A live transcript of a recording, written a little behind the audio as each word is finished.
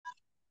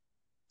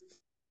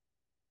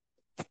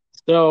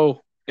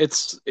So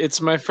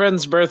it's my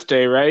friend's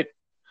birthday, right?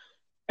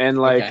 And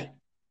like Okay,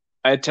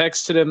 I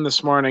texted him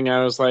this morning.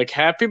 I was like,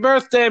 "Happy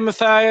birthday,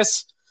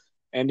 Matthias."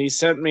 And he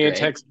sent me a great.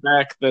 text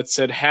back that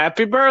said,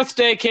 "Happy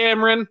birthday,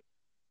 Cameron."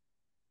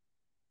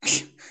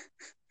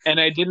 And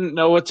I didn't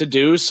know what to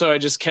do, so I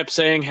just kept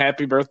saying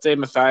 "Happy birthday,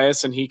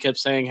 Matthias," and he kept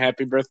saying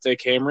 "Happy birthday,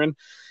 Cameron."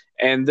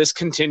 And this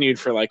continued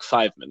for like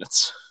 5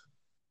 minutes.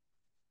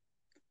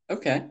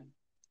 Okay,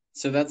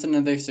 so that's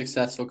another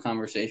successful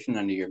conversation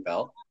under your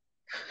belt.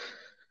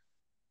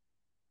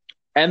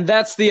 And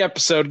that's the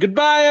episode.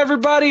 Goodbye,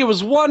 everybody. It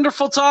was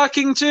wonderful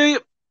talking to you.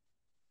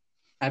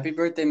 Happy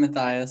birthday,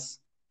 Matthias.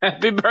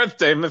 Happy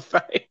birthday,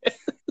 Matthias.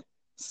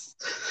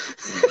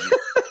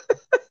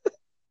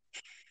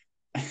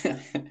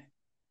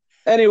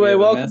 We Anyway, have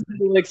a welcome message. to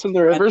the Lakes and the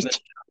Friend Rivers. of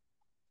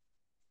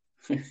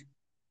the-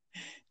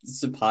 This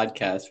is a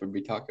podcast where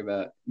we talk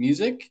about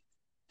music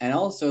and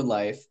also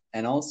life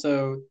and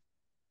also,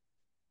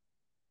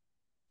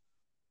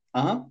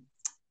 uh-huh.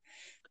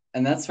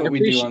 And that's I what we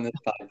do appreciate on this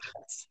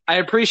podcast. I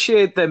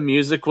appreciate that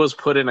music was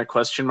put in a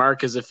question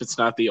mark as if it's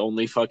not the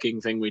only fucking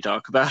thing we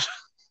talk about.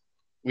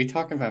 We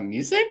talk about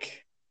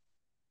music?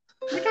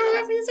 We talk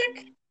about music?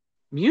 We talk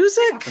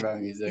Music? about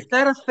Is music.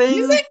 that a thing?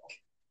 Music?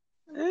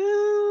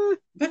 Eh,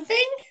 The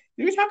thing?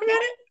 Did we talk about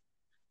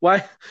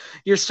why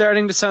you're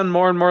starting to sound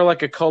more and more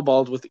like a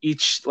kobold with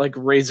each like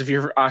raise of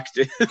your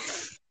octave.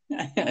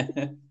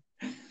 it?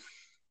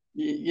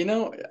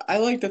 I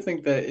like to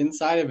think that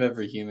inside of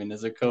every human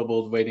is a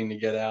kobold waiting to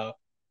get out.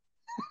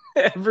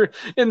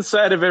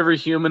 Inside of every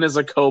human is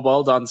a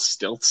kobold on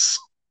stilts.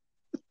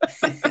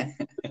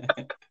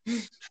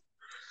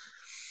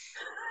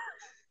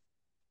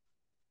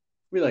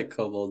 We like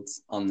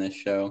kobolds on this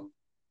show.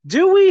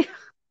 Do we?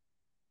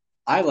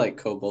 I like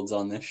kobolds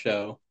on this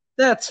show.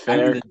 That's I'm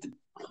fair. the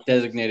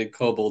designated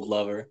kobold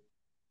lover.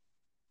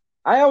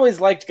 I always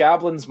liked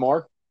goblins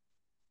more.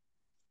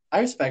 I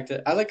respect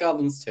it. I like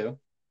goblins too.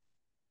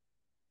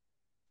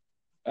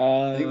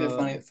 I think they're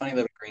Uh, funny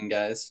little green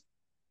guys.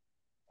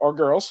 or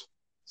girls.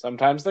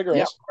 Sometimes they're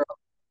Yeah. girls.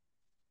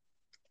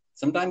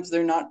 Sometimes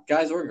they're not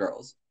guys or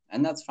girls,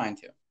 and that's fine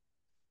too.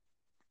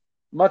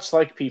 Much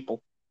like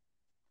people.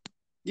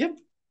 Yep.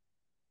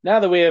 Now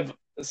that we have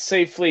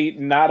safely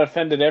not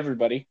offended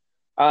everybody,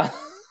 uh,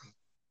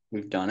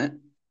 We've done it.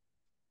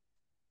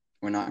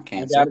 We're not I got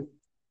canceled.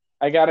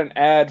 I got an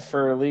ad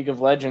for League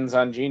of Legends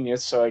on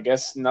Genius, so I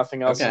guess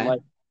nothing else in Okay.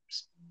 life.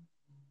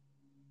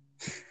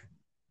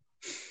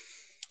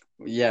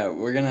 Yeah,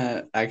 we're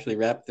gonna actually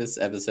wrap this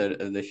episode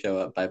of the show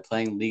up by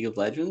playing League of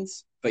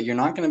Legends, but you're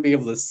not gonna be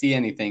able to see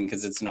anything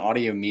because it's an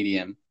audio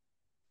medium.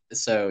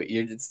 So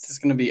it's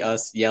just gonna be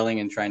us yelling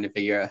and trying to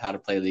figure out how to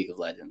play League of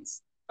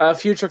Legends.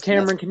 Future And that's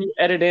Cameron, can you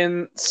edit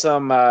in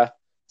some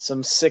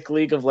sick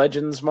League of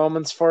Legends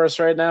moments for us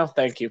right now?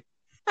 Thank you.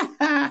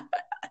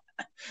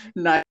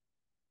 not.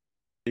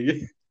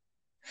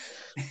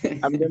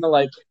 I'm gonna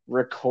like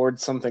record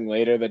something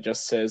later that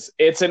just says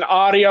it's an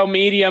audio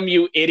medium,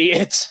 you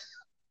idiot.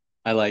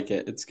 I like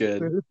it. It's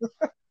good.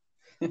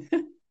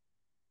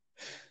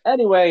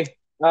 Anyway,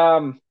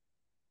 do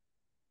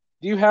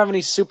you have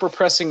any super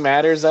pressing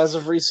matters as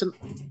of recent?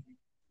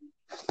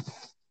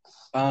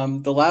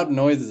 The loud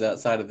noises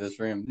outside of this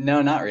room.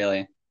 No, not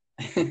really.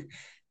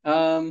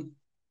 um,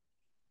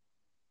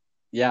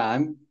 yeah,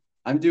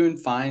 I'm doing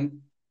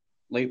fine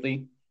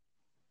lately.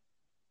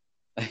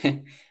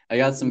 I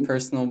got some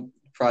personal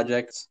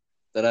projects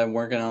that I'm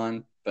working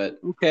on, but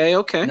Okay,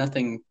 okay.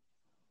 nothing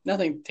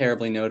nothing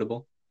terribly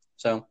notable.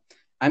 So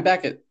I'm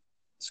back at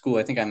school.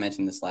 I think I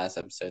mentioned this last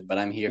episode, but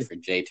I'm here for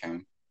J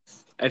term,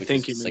 I which is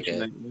think you just like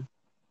mentioned a that.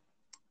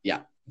 yeah.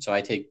 So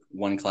I take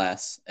one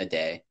class a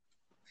day,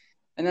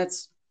 and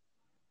that's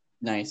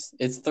nice.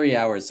 It's 3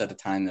 hours at a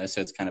time though,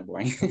 so it's kind of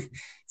boring.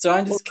 So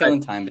I'm just Okay.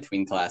 killing time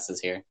between classes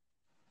here.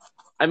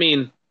 I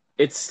mean,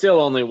 it's still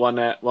only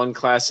one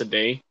class a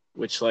day,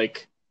 which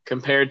like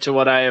compared to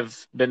what I have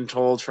been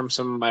told from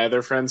some of my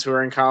other friends who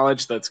are in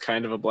college, that's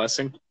kind of a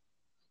blessing.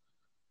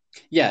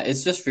 Yeah,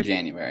 it's just for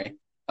January.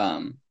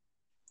 Um,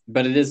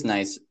 but it is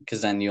nice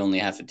because then you only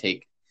have to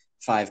take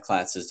 5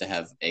 classes to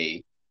have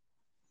a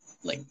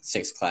like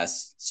 6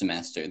 class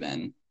semester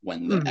then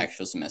when the Mm.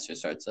 actual semester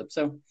starts up.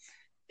 So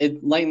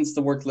it lightens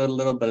the workload a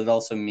little, but it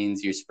also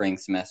means your spring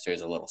semester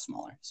is a little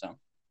smaller. So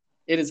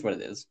it is what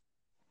it is.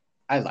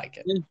 I like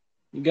it. Yeah,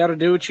 you got to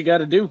do what you got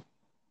to do.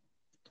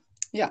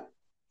 Yeah.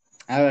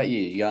 How about you?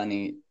 You got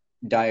any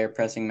dire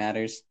pressing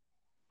matters?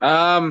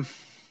 Um,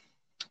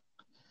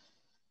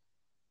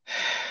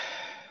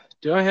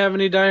 do I have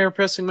any dire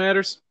pressing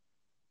matters?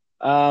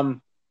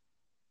 Um,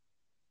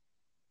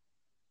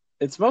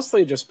 it's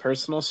mostly just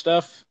personal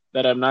stuff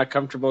that I'm not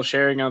comfortable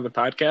sharing on the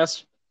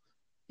podcast.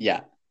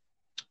 Yeah.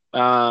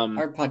 Um,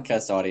 Our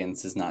podcast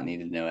audience does not need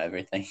to know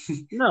everything.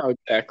 no,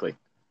 exactly.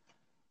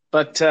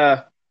 But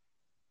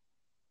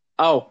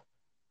oh,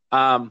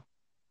 um,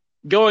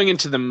 going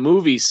into the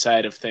movie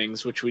side of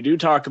things, which we do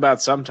talk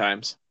about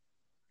sometimes.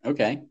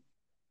 Okay.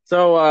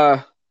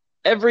 So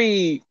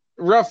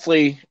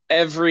roughly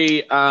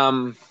every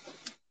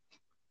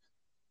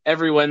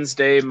every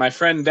Wednesday, my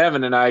friend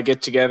Devin and I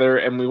get together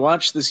and we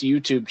watch this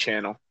YouTube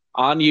channel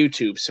on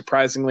YouTube,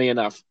 surprisingly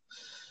enough. Uh,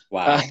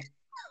 Wow.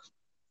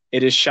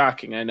 it is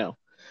shocking, I know.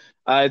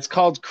 It's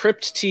called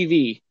Crypt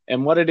TV.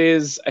 And what it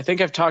is, I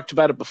think I've talked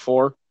about it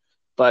before,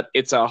 but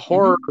it's a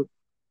horror.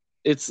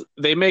 Hmm.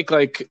 They make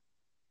like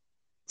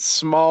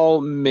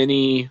small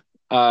mini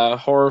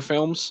horror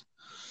films.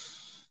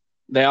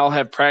 They all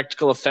have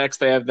practical effects.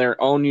 They have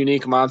their own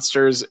unique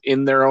monsters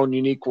in their own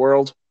unique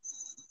world.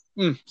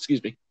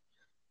 Excuse me.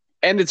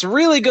 And it's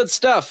really good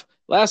stuff.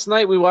 Last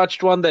night we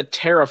watched one that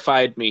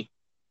terrified me.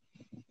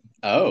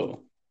 Oh,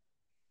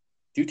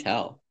 do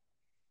tell.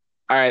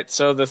 All right,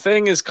 so the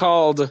thing is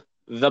called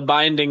The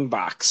Binding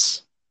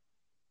Box.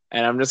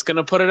 And I'm just going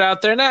to put it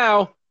out there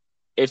now.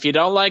 If you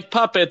don't like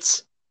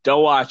puppets,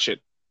 don't watch it.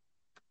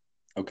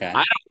 I Okay.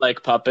 don't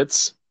like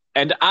puppets,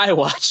 and I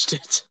watched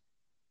it.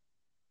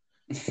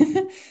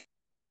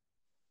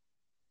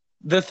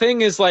 The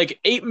thing is like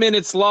 8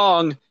 minutes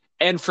long,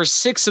 and for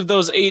 6 of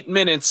those 8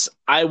 minutes,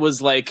 I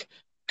was like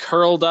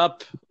curled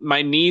up.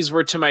 My knees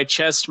were to my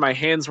chest, my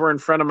hands were in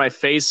front of my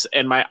face,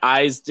 and my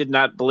eyes did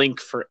not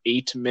blink for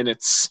 8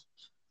 minutes.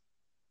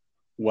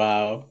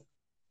 Wow.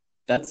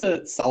 That's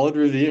a solid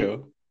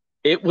review.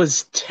 It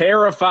was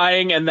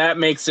terrifying, and that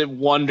makes it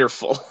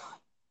wonderful.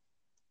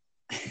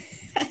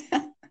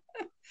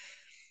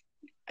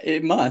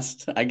 It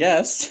must, I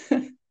guess.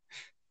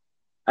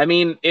 I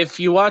mean, if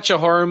you watch a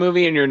horror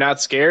movie and you're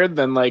not scared,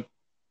 then like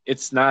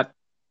it's not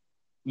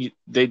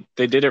they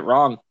did it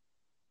wrong.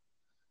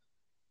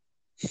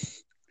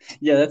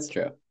 Yeah, that's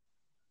true.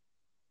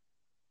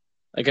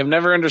 Like I've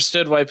never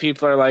understood why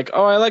people are like,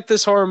 "Oh, I like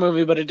this horror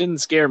movie, but it didn't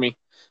scare me."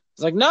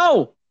 It's like,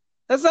 "No,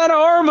 that's not a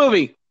horror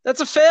movie. That's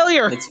a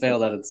failure. It's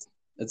failed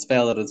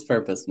at its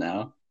purpose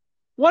now.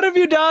 What have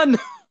you done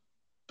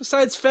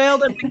besides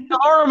failed at being a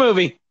horror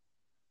movie?"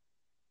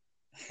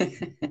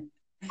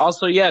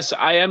 Also, yes,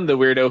 I am the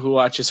weirdo who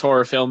watches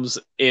horror films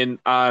in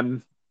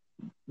on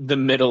the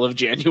middle of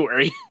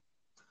January.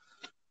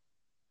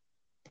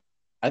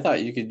 I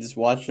thought you could just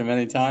watch them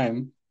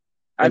anytime.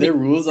 I Are mean, there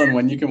rules on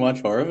when you can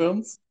watch horror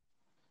films?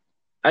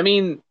 I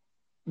mean,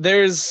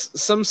 there's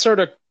some sort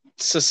of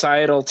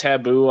societal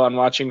taboo on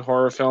watching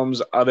horror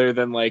films other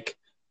than like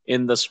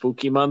in the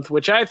spooky month,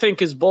 which I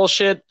think is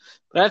bullshit.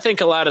 But I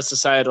think a lot of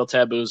societal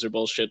taboos are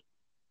bullshit.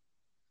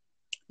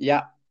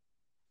 Yeah.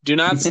 Do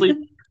not sleep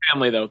with your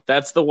family though.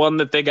 That's the one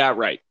that they got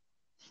right.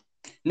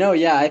 No,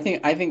 yeah, I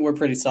think we're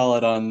pretty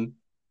solid on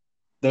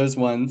those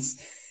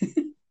ones.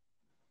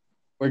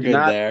 We're Do good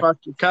not there. fuck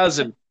your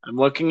cousin. I'm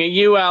looking at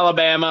you,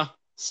 Alabama.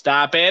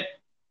 Stop it.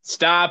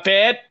 Stop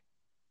it.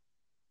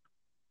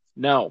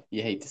 No.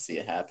 You hate to see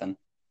it happen.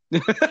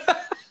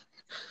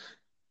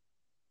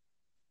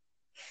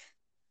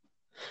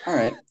 All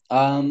right.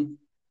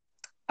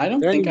 I don't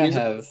there any think I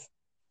music? have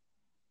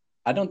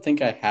I don't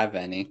think I have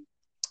any.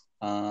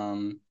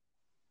 Um,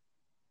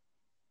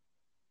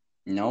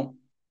 no,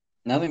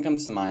 nothing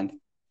comes to mind.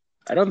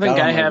 I don't Got think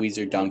all I my have.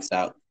 Weezer dunks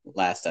out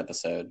last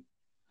episode.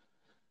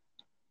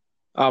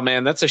 Oh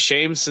man, that's a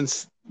shame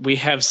since we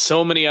have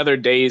so many other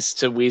days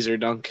to Weezer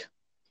dunk.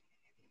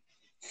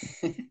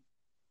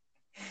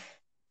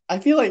 I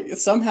feel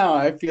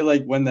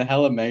like when the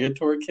Hella Mega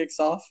Tour kicks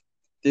off,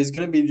 there's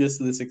gonna be just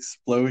this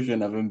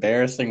explosion of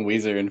embarrassing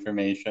Weezer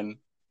information.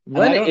 And I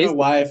When don't know is it?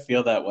 why I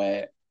feel that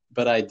way,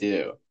 but I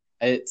do.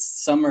 It's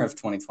summer of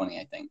 2020,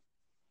 I think.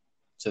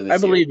 So I this year.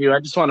 believe you. I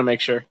just want to make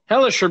sure.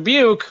 Hellish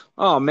rebuke.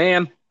 Oh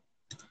man.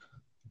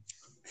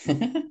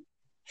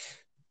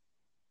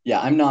 Yeah,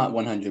 I'm not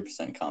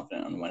 100%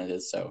 confident on when it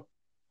is, so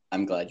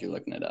I'm glad you're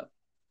looking it up.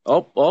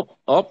 Oh,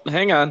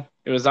 hang on.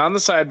 It was on the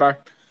sidebar.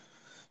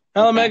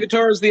 Hella Okay. Mega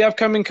Tour is the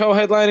upcoming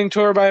co-headlining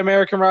tour by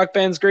American rock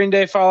bands Green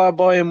Day, Fall Out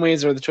Boy, and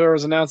Weezer. The tour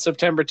was announced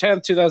September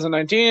 10th,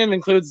 2019, and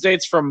includes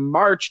dates from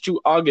March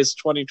to August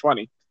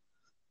 2020.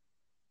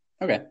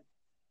 Okay.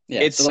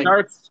 Yeah, It so like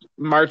starts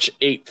March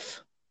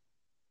 8th.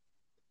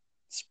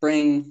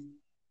 spring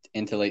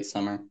into late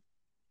summer.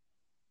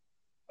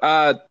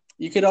 Uh,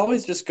 You could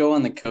always just go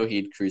on the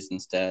Coheed cruise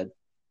instead.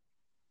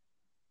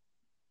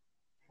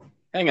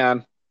 hang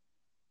on.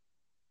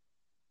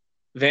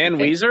 Van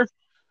Okay. Weezer?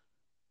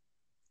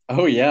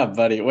 Oh yeah,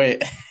 buddy.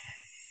 Wait.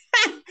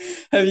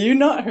 Have you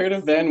not heard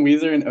of Van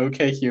Weezer and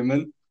OK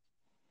Human?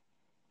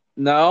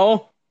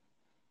 No.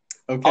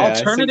 Okay, I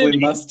Alternative. simply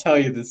must tell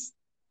you this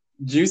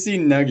juicy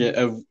nugget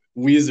of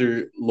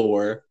Weezer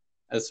lore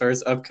as far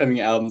as upcoming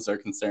albums are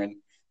concerned.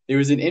 There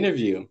was an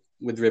interview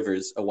with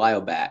Rivers a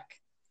while back.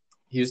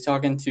 He was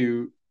talking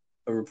to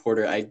a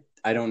reporter.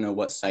 I don't know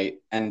what site,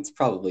 and it's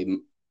probably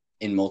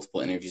in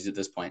multiple interviews at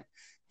this point.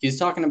 He was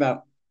talking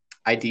about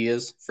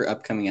ideas for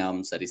upcoming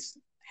albums that he's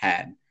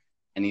had,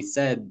 and he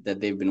said that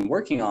they've been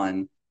working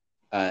on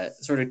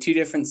sort of two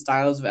different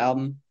styles of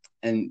album,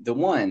 and the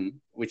one,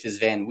 which is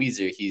Van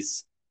Weezer,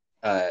 he's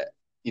uh,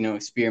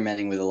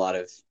 experimenting with a lot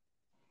of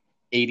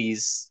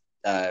 80s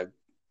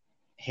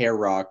hair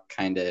rock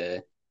kind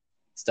of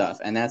stuff,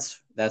 and that's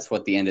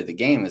what the end of the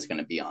game is going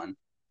to be on.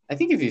 I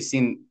think if you've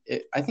seen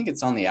it, I think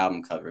it's on the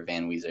album cover,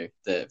 Van Weezer,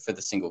 for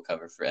the single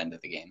cover for End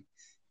of the Game.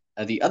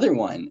 The other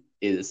one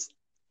is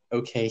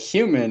OK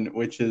Human,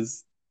 which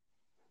is,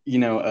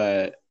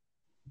 a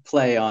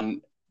play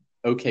on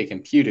OK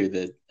Computer,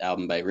 the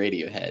album by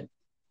Radiohead.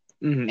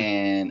 Mm-hmm.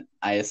 And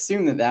I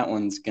assume that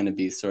one's going to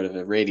be sort of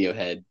a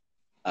Radiohead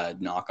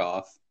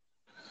knockoff.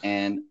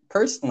 And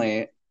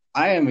personally,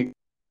 I am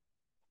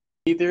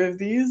either of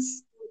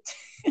these.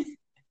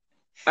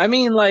 I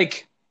mean,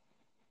 like,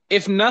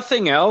 if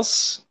nothing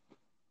else,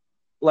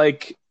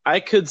 like, I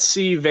could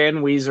see Van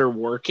Weezer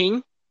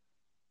working.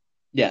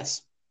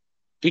 Yes.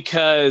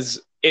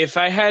 Because if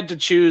I had to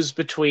choose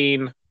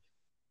between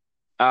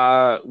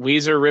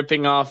Weezer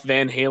ripping off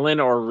Van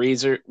Halen or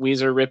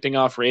Weezer ripping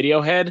off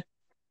Radiohead,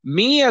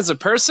 me as a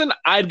person,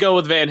 I'd go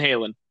with Van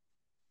Halen.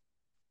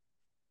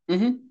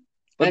 Mm-hmm.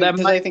 But And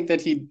because I think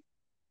that he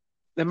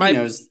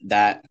knows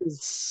that.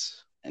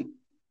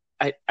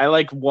 I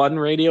like one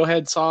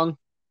Radiohead song.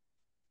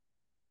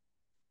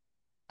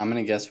 I'm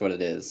going to guess what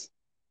it is,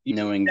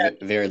 knowing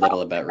very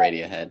little about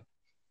Radiohead.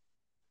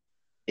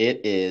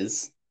 It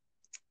is,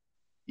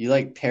 you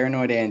like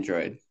Paranoid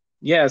Android.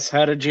 Yes,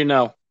 how did you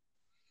know?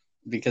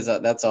 Because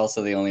that's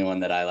also the only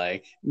one that I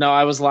like. No,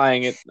 I was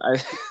lying.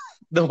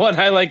 The one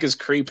I like is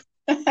Creep.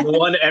 The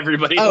one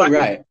everybody Oh, likes.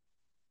 right.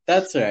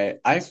 That's right.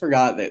 I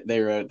forgot that they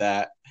wrote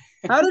that.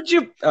 How did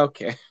you?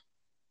 Okay.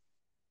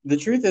 The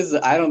truth is,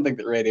 I don't think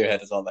that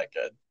Radiohead is all that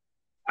good.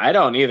 I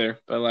don't either,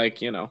 but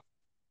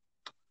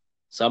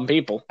some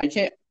people.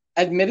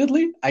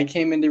 Admittedly, I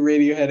came into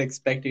Radiohead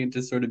expecting it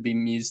to sort of be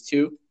Muse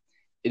 2.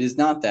 It is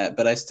not that,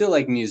 but I still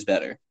like Muse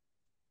better.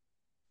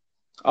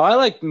 Oh, I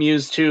like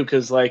Muse too,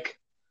 because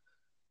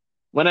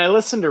when I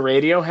listen to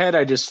Radiohead,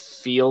 I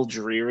just feel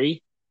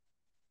dreary.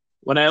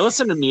 When I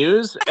listen to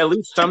Muse, at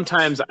least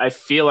sometimes I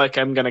feel like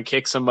I'm gonna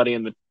kick somebody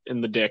in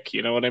the dick.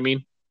 You know what I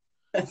mean?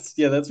 That's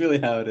really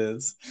how it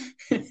is.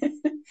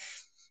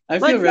 I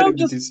feel ready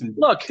to do some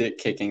dick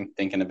kicking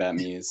thinking about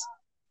Muse.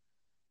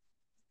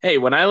 Hey,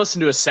 when I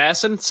listen to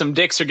Assassin, some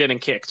dicks are getting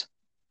kicked.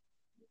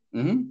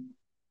 Mm-hmm.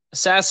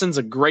 Assassin's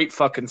a great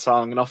fucking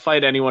song, and I'll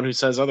fight anyone who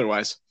says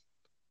otherwise.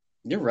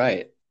 You're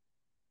right.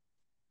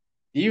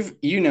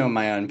 You know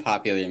my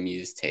unpopular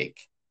Muse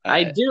take.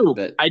 I do.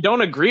 But I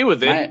don't agree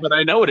with it, but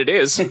I know what it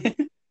is.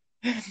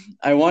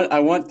 I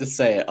want to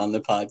say it on the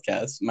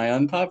podcast. My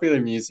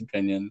unpopular Muse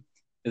opinion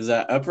is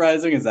that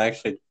Uprising is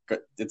actually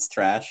it's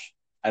trash.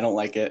 I don't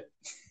like it.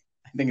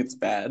 I think it's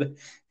bad.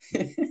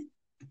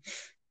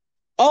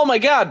 Oh my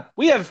god,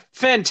 we have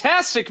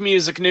fantastic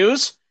music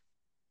news.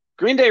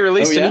 Green Day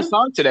released a new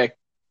song today.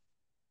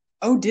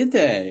 Oh, did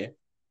they?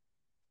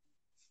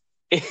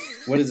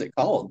 What is it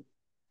called?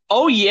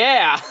 Oh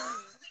yeah.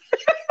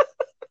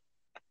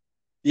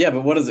 Yeah,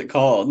 but what is it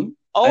called?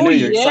 Oh, I know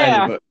you're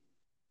excited, but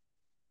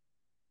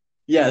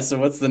yeah, so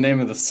what's the name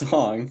of the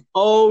song?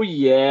 Oh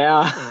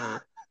yeah.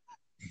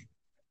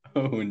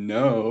 Oh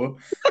no.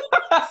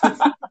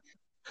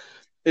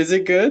 Is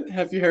it good?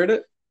 Have you heard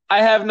it?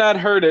 I have not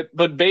heard it,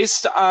 but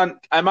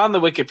I'm on the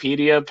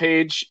Wikipedia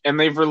page and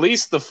they've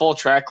released the full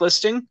track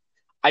listing.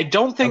 I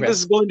don't think this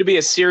is going to be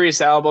a serious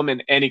album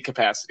in any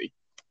capacity.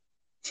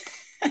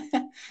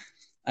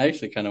 I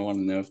actually kind of want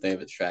to know if they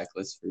have a track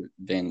list for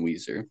Van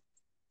Weezer.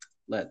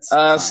 Let's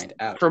find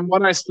out. From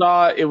what I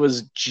saw, it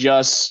was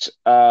just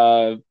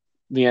the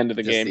end of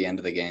the game. Just the end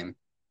of the game.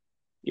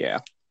 Yeah.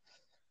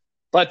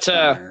 But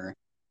the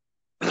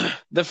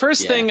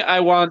first thing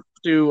I want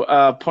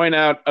to point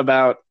out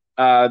about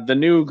the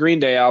new Green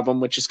Day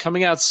album, which is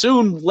coming out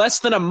soon, less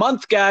than a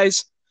month,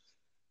 guys.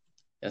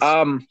 Yes,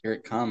 here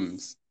it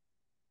comes.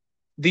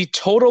 The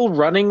total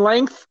running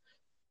length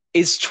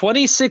is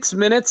 26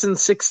 minutes and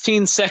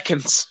 16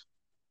 seconds.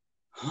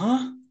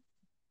 Huh?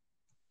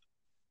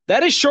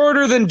 That is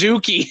shorter than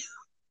Dookie.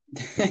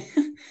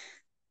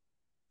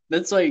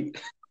 That's like,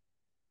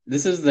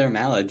 this is their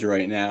mileage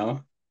right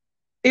now.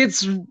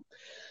 It's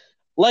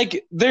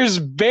like, there's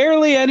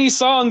barely any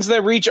songs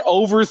that reach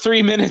over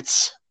 3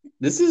 minutes.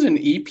 This is an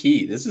EP.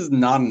 This is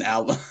not an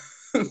album.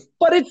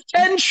 But it's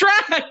 10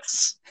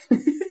 tracks.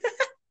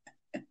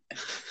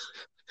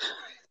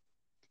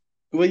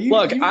 Well,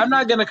 look, I'm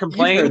not going to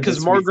complain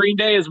because more Green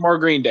Day is more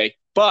Green Day.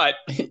 But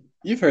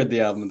you've heard the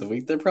album of the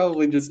week. They're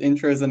probably just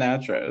intros and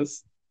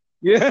outros.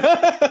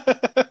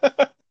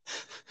 Yeah.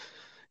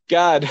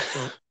 God,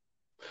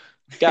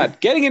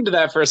 getting into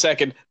that for a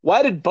second.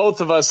 Why did both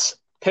of us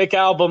pick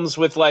albums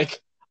with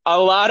like a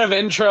lot of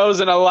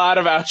intros and a lot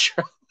of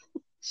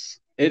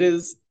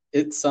outros?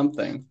 It's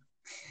something.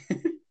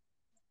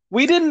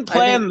 We didn't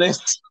plan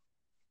this.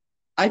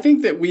 I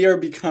think that we are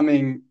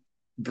becoming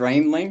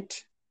brain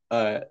linked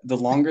the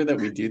longer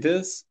that we do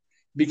this,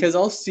 because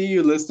I'll see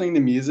you listening to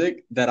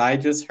music that I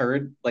just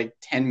heard like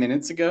 10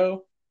 minutes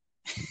ago.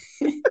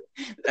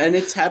 And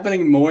it's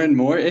happening more and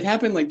more. It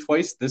happened like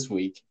twice this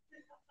week.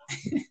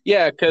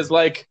 Yeah, because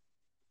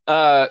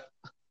I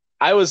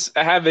was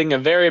having a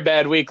very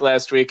bad week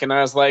last week, and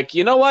I was like,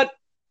 you know what?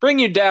 Bring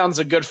You Down's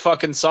a good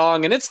fucking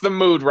song, and it's the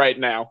mood right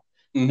now.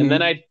 Mm-hmm. And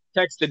then I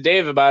texted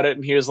Dave about it,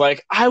 and he was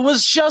like, I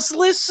was just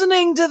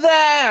listening to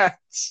that.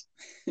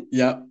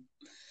 Yep.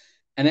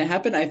 And it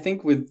happened, I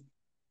think, with,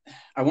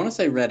 I want to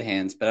say Red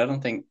Hands, but I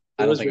don't think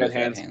It I don't was think it Red was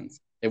Red Hands. Hands.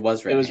 It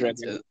was It Red was Red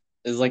Hands. Hands.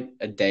 It was like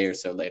a day or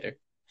so later.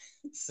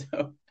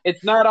 So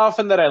It's not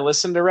often that I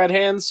listen to Red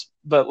Hands,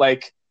 but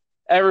like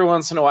every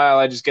once in a while,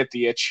 I just get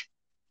the itch.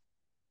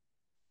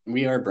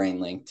 we are brain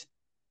linked.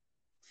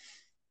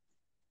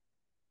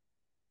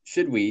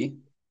 Should we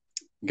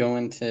go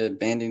into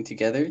banding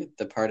together,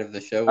 the part of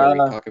the show where we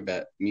Uh, talk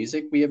about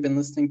music we have been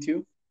listening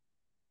to?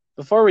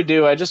 Before we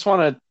do, I just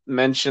want to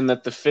mention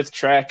that the fifth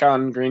track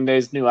on Green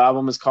Day's new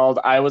album is called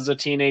 "I Was a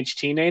Teenage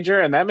Teenager,"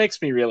 and that makes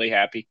me really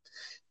happy.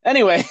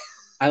 Anyway,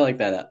 I like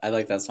that. I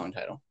like that song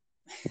title.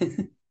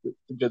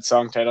 good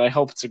song title. I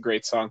hope it's a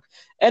great song.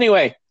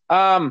 Anyway,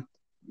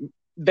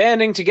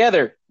 banding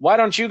together. Why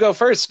don't you go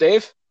first,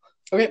 Dave?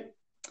 Okay.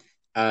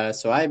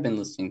 So I've been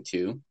listening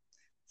to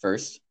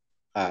first.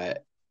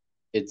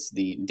 It's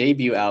the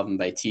debut album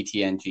by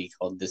TTNG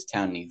called "This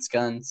Town Needs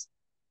Guns."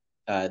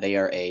 They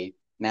are a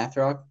math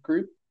rock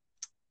group.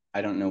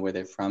 I don't know where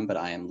they're from, but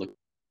I am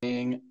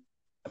looking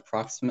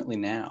approximately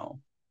now.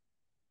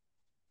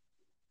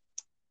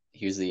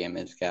 Here's the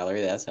image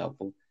gallery. That's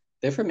helpful.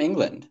 They're from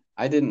England.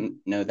 I didn't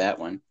know that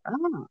one.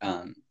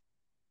 Ah,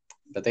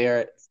 But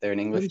they're an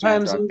English math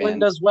sometimes rock England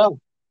band. does well.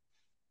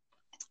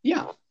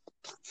 Yeah.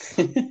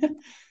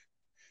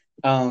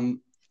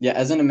 Yeah,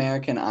 as an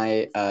American,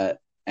 I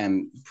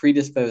am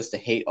predisposed to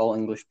hate all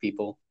English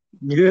people.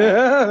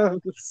 Yeah.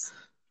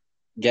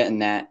 Getting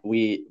that,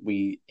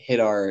 we hit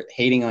our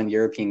hating on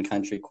European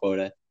country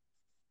quota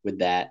with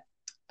that.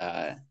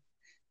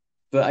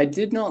 But I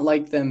did not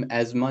like them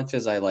as much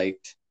as I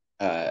liked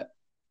a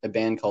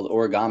band called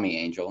Origami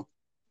Angel.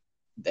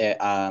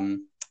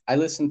 I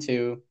listened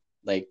to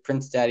like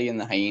Prince Daddy and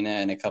the Hyena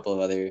and a couple of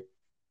other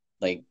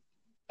like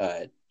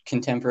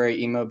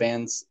contemporary emo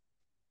bands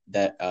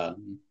that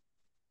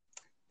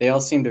they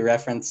all seem to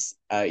reference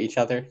each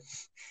other.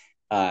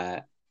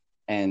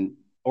 And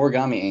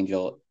Origami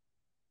Angel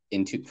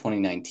in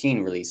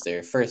 2019 released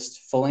their first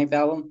full-length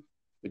album,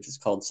 which is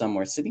called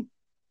Somewhere City.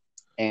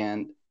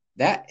 And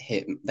that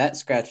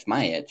scratched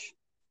my itch.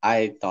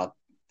 I thought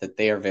that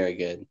they are very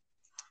good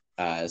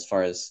as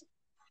far as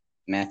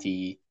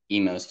mathy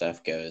emo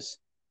stuff goes.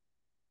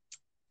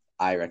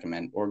 I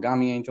recommend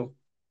Origami Angel.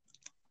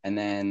 And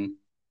then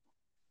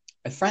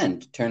a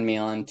friend turned me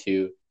on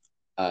to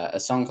a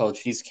song called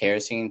She's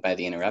Kerosene by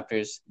the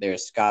Interrupters. They're a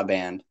ska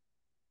band.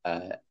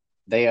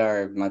 They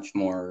are much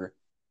more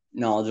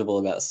knowledgeable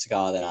about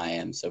ska than I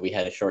am, so we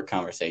had a short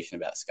conversation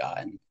about ska,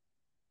 and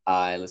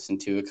I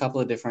listened to a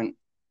couple of different,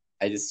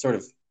 I just sort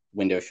of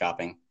window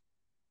shopping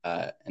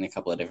in a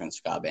couple of different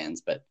ska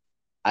bands, but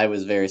I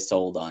was very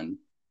sold on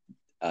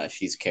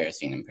She's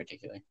Kerosene in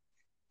particular.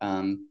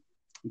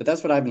 But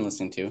that's what I've been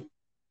listening to.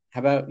 How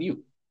about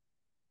you?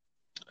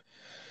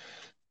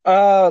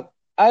 Uh,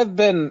 I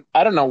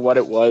don't know what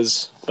it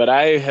was, but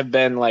I have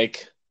been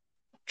like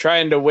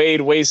trying to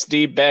wade waist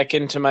deep back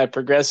into my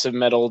progressive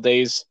metal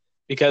days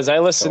because I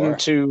listened Sure.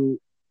 to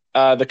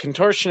the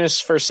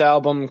Contortionist's first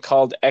album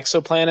called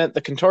Exoplanet.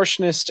 The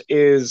Contortionist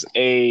is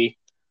I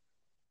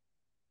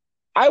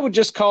would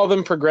just call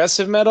them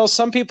progressive metal.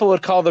 Some people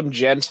would call them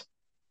gent.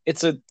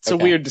 It's a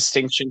Okay. weird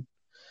distinction.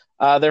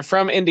 They're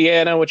from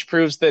Indiana, which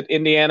proves that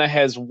Indiana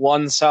has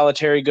one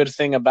solitary good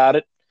thing about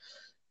it.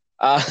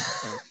 Uh,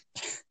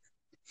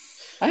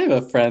 I have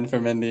a friend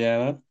from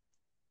Indiana.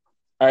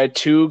 all right,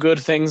 two good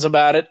things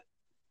about it.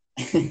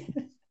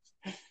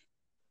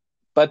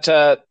 But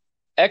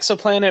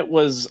Exoplanet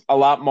was a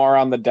lot more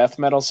on the death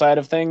metal side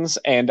of things,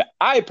 and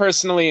I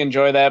personally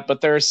enjoy that,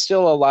 but there's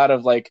still a lot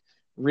of like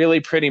really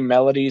pretty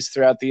melodies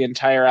throughout the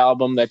entire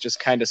album that just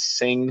kind of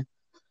sing.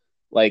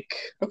 Like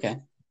Okay.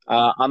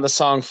 on the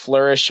song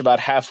Flourish, about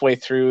halfway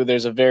through,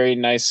 there's a very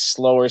nice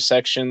slower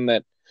section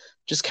that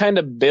just kind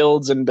of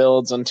builds and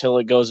builds until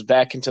it goes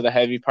back into the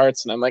heavy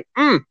parts, and I'm like,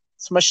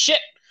 it's my shit.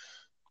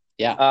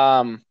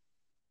 Yeah.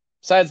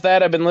 Besides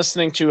that, I've been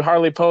listening to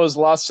Harley Poe's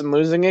Lost and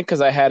Losing It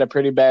because I had a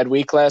pretty bad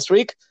week last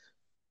week.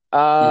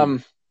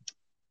 Mm.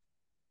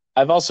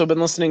 I've also been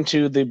listening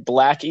to the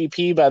Black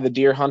EP by the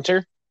Deer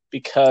Hunter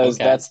because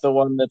Okay. that's the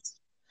one that's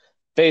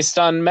based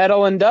on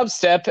metal and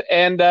dubstep.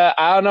 And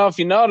I don't know if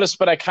you noticed,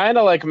 but I kind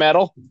of like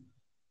metal.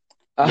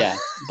 Yeah.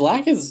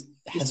 Black has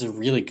a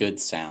really good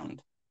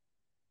sound.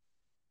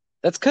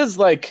 That's because,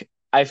 like,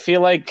 I feel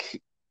like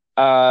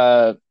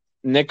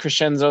Nick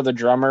Crescenzo, the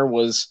drummer,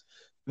 was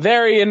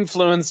very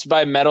influenced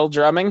by metal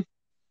drumming,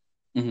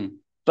 Mm-hmm.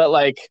 but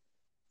like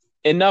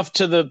enough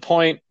to the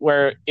point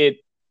where it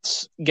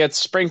gets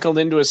sprinkled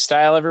into his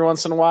style every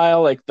once in a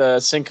while, like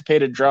the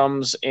syncopated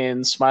drums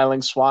in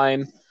Smiling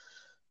Swine,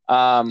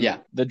 Yeah.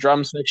 the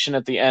drum section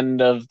at the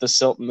end of The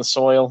Silt in the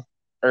Soil,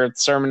 or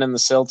Sermon in the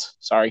Silt,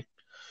 sorry.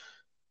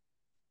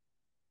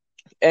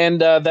 And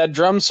that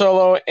drum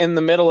solo in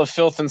the middle of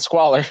Filth and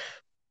Squalor.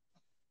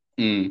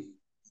 Mm.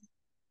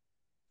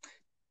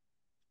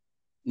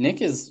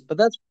 Nick is But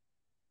that's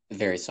a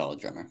very solid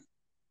drummer.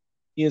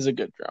 he is a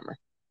good drummer.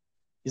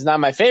 He's not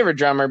my favorite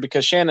drummer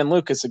because Shannon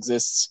Lucas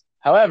exists.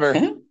 However,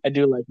 I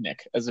do like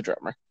Nick as a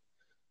drummer.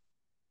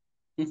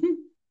 Mm-hmm.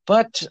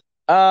 But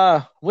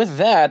with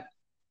that,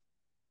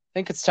 I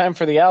think it's time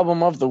for the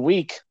album of the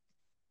week.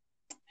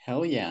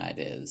 Hell yeah, it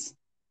is.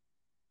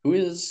 Who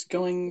is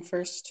going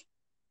first?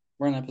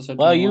 We're on episode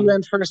Well, you 21.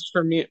 went first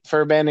for me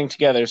for banding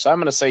together, so I'm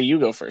going to say you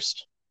go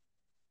first.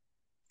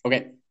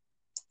 Okay.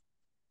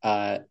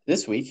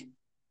 This week,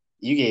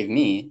 you gave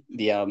me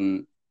the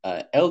album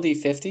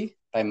LD50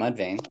 by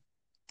Mudvayne.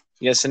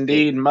 Yes, It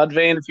indeed.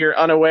 Mudvayne, if you're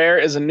unaware,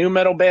 is a new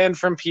metal band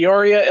from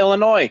Peoria,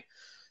 Illinois.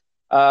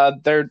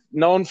 They're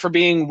known for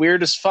being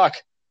weird as fuck.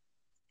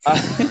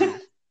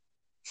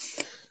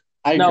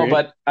 I No, agree.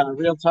 but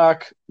real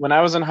talk, when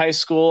I was in high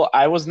school,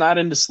 I was not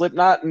into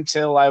Slipknot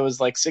until I was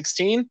like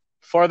 16.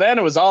 Before then,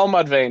 it was all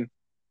Mudvayne.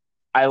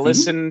 I Mhm.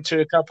 listened to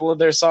a couple of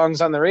their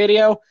songs on the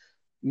radio.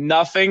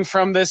 Nothing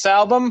from this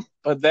album,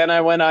 but then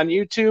I went on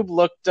YouTube,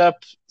 looked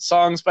up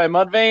songs by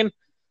Mudvayne,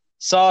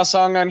 saw a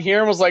song on here,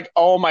 and was like,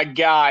 "Oh my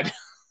god,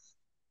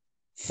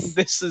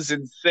 this is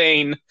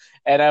insane!"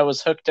 And I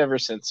was hooked ever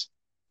since.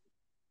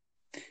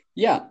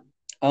 Yeah.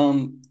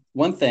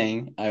 One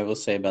thing I will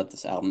say about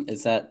this album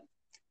is that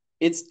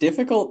it's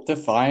difficult to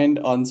find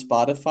on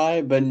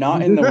Spotify, but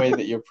not in the way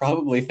that you're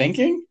probably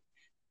thinking.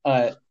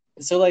 Uh,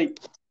 so like,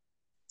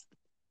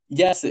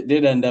 yes, it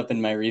did end up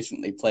in my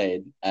recently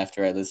played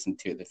after I listened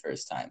to it the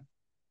first time,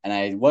 and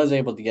I was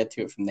able to get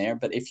to it from there.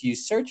 But if you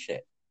search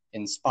it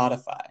in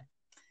Spotify,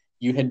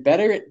 you had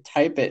better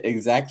type it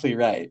exactly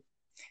right,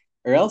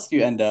 or else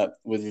you end up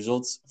with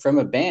results from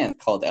a band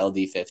called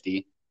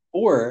LD50,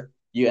 or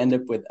you end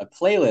up with a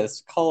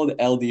playlist called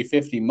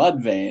LD50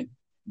 Mudvayne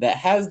that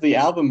has the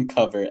album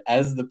cover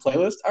as the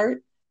playlist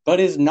art, but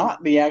is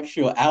not the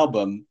actual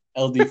album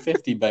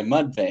LD50 by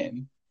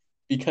Mudvayne.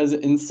 Because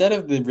instead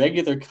of the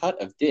regular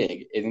cut of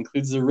Dig, it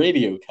includes the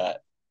radio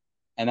cut.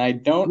 And I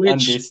don't Which,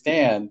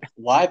 understand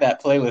why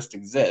that playlist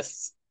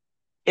exists.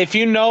 if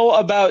you know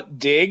about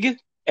Dig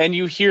and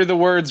you hear the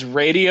words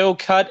radio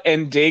cut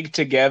and dig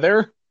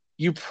together,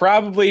 you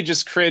probably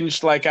just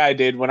cringed like I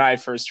did when I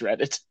first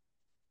read it.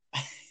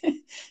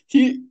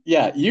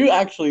 Yeah, you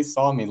actually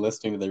saw me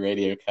listening to the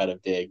radio cut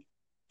of Dig,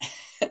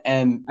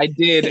 and I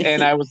did,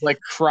 and I was like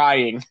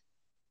crying.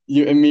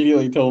 you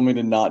immediately told me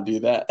to not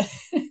do that.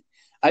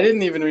 I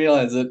didn't even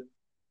realize it.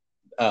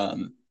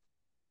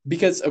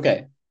 Because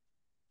okay,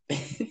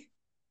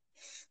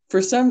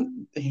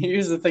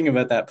 here's the thing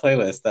about that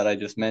playlist that I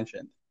just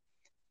mentioned.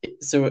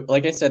 So,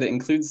 like I said, it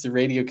includes the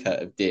radio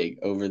cut of Dig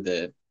over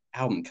the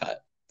album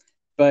cut,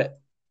 but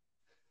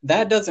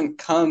that doesn't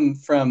come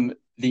from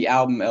the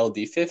album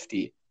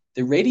LD50.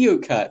 The radio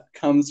cut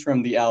comes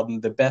from the album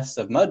The Best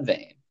of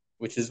Mudvayne,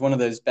 which is one of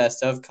those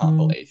best of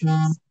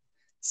compilations.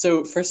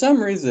 So for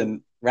some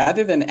reason,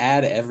 rather than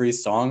add every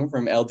song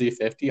from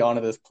LD50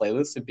 onto this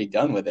playlist and be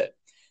done with it,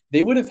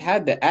 they would have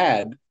had to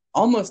add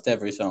almost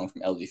every song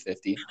from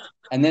LD50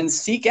 and then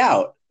seek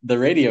out the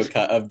radio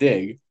cut of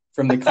Dig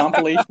from the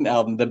compilation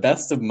album The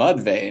Best of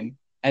Mudvayne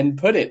and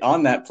put it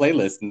on that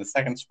playlist in the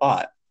second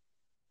spot.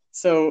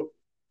 So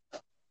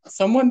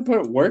someone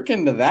put work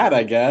into that,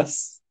 I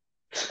guess.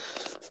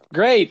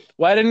 Great.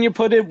 Why didn't you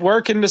put it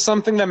work into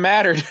something that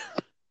mattered?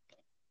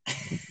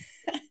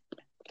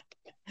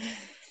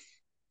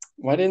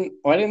 Why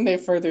didn't they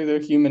further their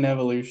human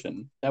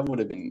evolution? That would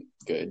have been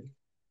good.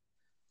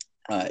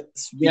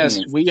 Speaking Yes,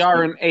 of we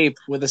are speak, an ape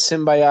with a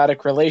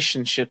symbiotic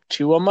relationship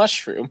to a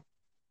mushroom.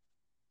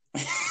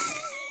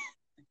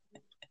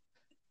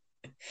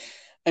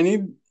 I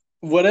need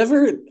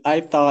whatever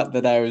I thought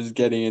that I was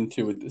getting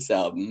into with this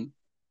album.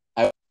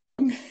 I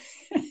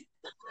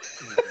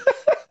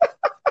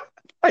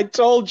I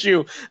told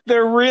you,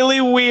 they're really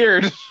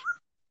weird.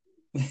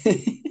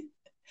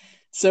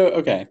 so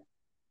okay,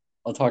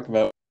 I'll talk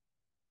about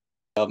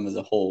the album as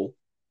a whole.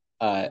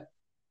 Uh,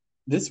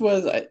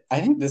 I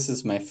think this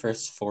is my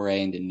first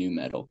foray into new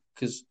metal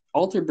because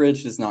Alter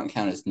Bridge does not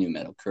count as new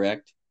metal,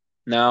 correct?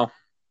 No,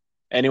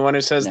 anyone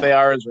who says they No,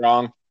 are is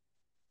wrong.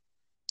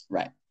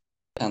 right.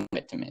 Sounds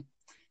right to me.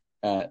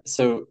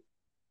 So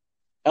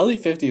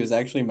LE50 was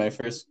actually my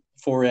first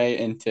foray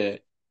into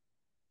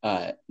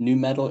new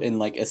metal in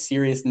like a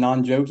serious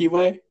non-jokey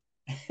way.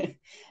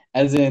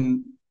 As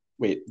in,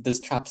 wait, does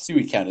Chop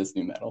Suey count as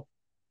new metal?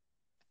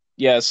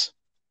 Yes.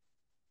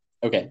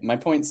 Okay, my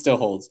point still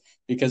holds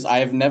because I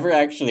have never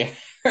actually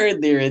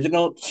heard the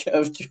original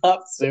of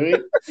Chop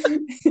Suey.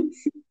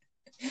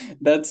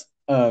 That's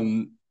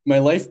my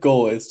life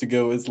goal is to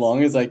go as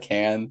long as I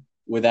can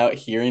without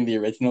hearing the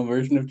original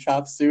version of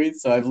Chop Suey.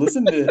 So I've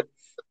listened to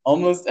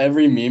almost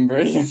every meme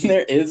version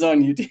there is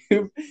on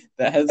YouTube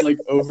that has like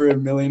over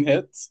 1 million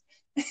hits.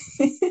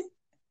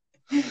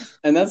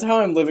 And that's how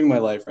I'm living my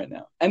life right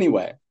now.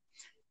 Anyway,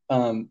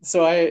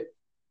 so I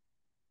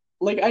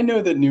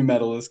know that new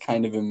metal is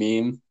kind of a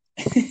meme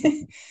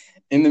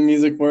in the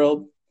music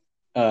world.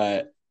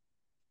 Uh,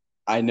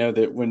 I know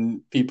that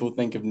when people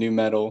think of new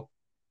metal,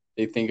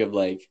 they think of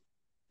like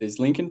there's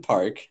Linkin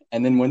Park,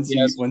 and then once you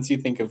Yes. once you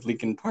think of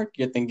Linkin Park,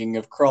 you're thinking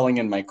of Crawling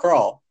in My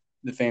Crawl,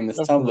 the famous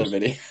Of Tumblr course.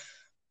 video,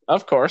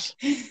 Of course.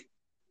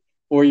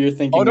 or you're Oh,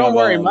 thinking don't of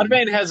worry.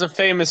 Mudvayne has a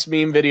famous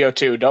meme video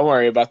too. Don't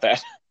worry about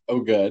that. oh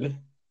good,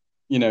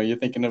 you're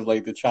thinking of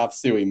like the Chop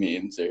Suey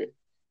memes or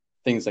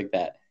things like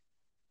that.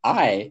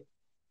 I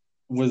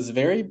was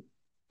very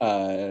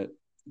uh,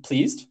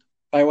 pleased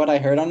by what I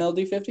heard on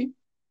LD50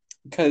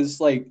 because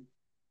like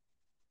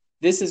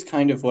this is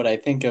kind of what I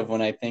think of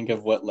when I think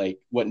of what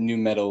new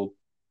metal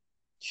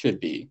should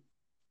be.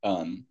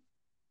 Um,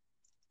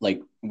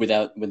 like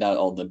without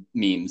all the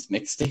memes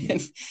mixed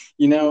in,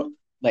 you know,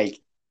 like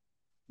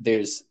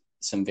there's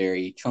some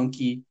very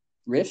chunky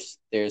riffs.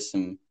 There's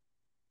some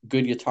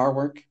good guitar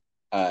work.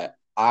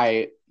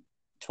 I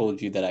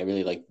told you that I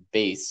really like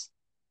bass.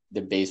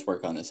 The bass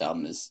work on this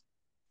album is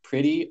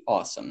pretty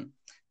awesome.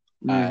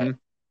 Uh, Mm-hmm.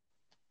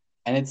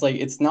 and it's like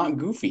it's not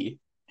goofy.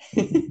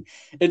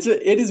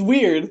 It is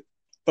weird,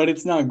 but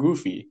it's not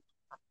goofy.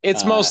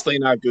 It's Uh, mostly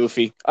not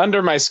goofy.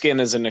 Under My Skin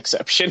is an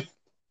exception.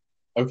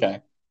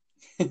 okay.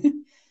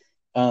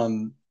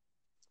 um,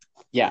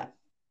 yeah.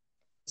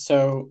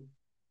 So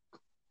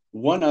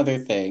one other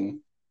thing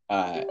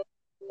uh,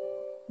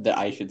 that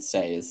I should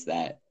say is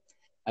that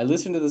I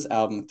listened to this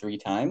album 3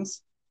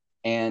 times,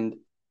 and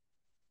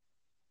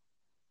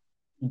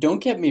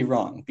don't get me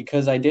wrong,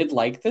 because I did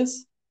like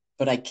this,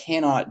 but I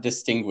cannot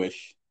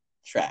distinguish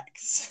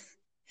tracks.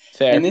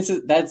 And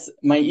Fair. that's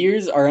my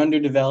ears are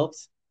underdeveloped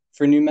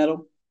for new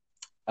metal,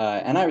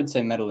 and I would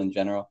say metal in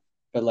general,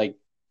 but like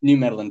new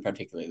metal in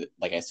particular.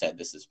 Like I said,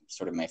 this is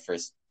sort of my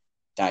first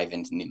dive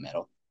into new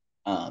metal.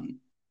 Um,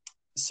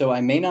 so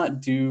I may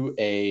not do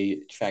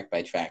a track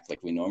by track like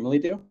we normally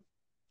do,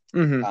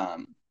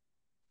 Mm-hmm.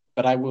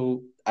 but I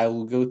will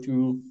go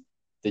through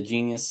the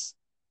genius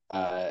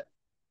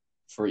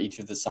for each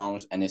of the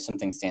songs, and if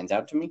something stands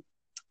out to me,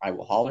 I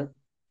will holler.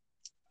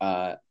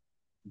 Uh,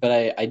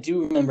 but I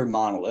do remember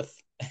Monolith,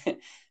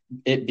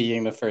 it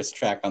being the first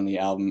track on the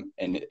album,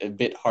 and a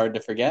bit hard to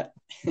forget.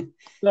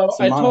 So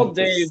So Monolith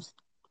is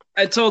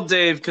I told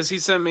Dave because he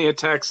sent me a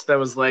text that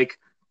was like,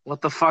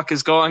 "What the fuck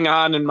is going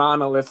on in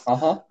Monolith?"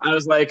 uh-huh, I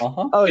was like,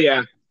 uh-huh. "Oh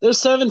yeah, there's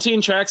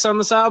 17 tracks on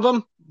this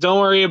album. Don't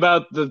worry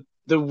about the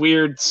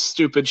weird,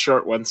 stupid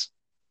short ones."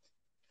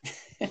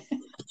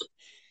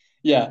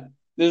 Yeah,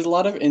 there's a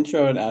lot of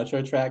intro and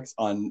outro tracks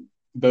on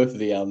both of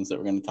the albums that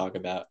we're going to talk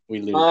about. We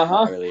alluded Uh to that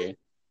huh. earlier.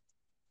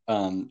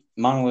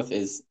 Monolith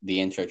is the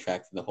intro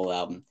track to the whole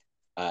album.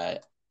 Uh,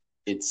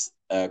 it's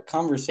a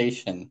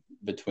conversation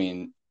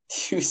between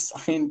two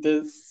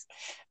scientists,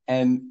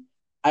 and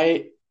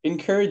I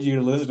encourage you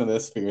to listen to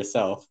this for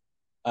yourself.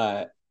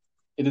 Uh,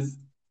 it is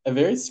a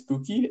very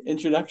spooky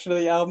introduction to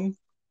the album.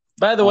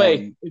 By the way,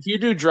 Um, if you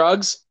do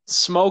drugs,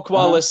 smoke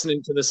while uh-huh.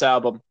 listening to this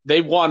album.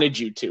 They wanted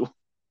you to.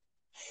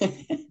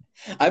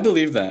 I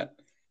believe that,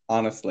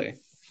 honestly.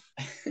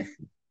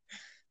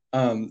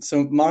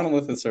 So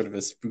Monolith is sort of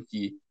a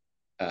spooky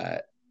uh,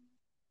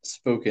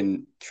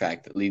 spoken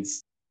track that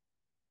leads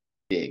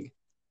Dig,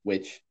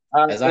 which,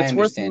 as I It's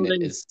worth understand it,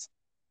 noting. is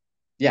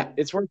yeah.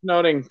 It's worth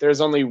noting.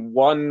 There's only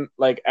one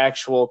like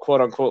actual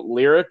quote unquote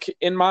lyric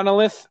in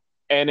Monolith,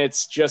 and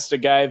it's just a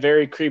guy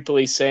very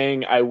creepily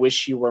saying, "I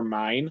wish you were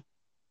mine."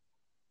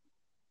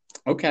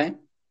 Okay.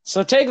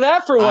 So take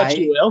that for what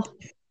you I will.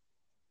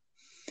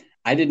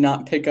 I did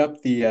not pick up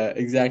the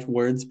exact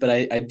words, but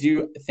I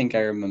do think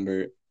I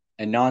remember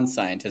a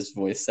non-scientist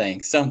voice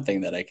saying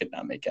something that I could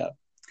not make out.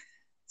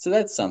 So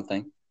that's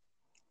something.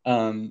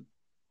 Um,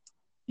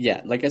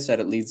 yeah, like I said,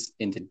 it leads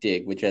into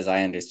Dig, which, as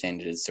I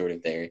understand it, is sort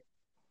of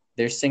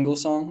their single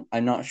song.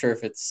 I'm not sure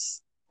if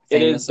it's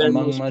It is famous their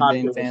among most Mudvayne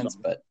popular fans,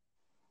 song. but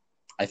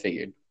I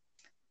figured.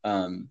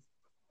 Um,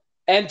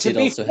 And it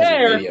also has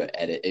a radio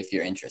edit if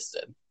you're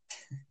interested.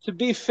 to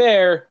be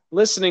fair,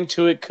 listening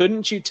to it,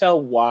 couldn't you tell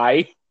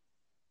why?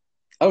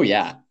 Oh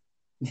yeah,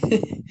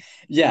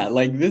 yeah.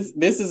 Like this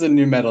is a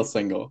new metal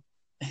single.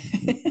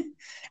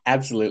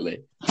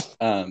 Absolutely.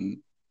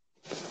 Um,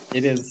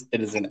 it is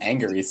an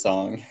angry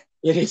song.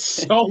 It is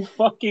so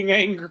fucking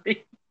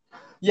angry.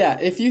 Yeah,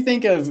 if you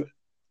think of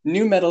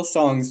new metal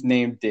songs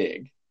named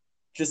Dig,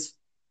 just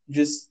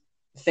just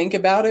think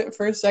about it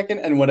for a second,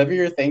 and whatever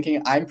you're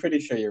thinking, I'm pretty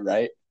sure you're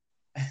right.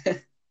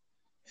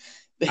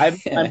 I'm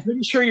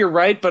pretty sure you're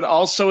right, but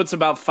also it's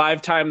about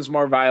 5 times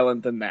more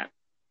violent than that.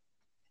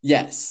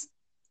 Yes.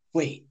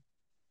 Wait,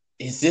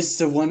 is this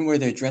the one where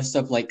they're dressed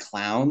up like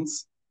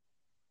clowns?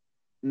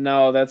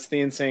 No, that's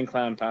the Insane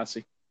Clown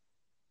Posse.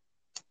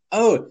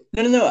 Oh,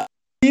 no, no, no. I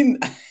mean,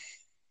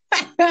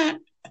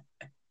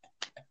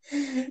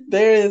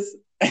 there is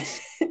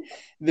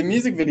the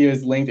music video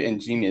is linked in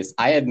Genius.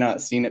 I had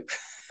not seen it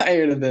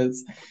prior to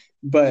this,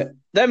 but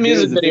That there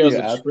music is a video is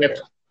video a out trip.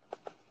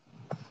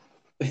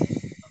 there.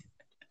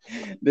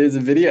 There's a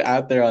video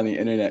out there on the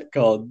internet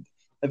called,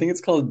 I think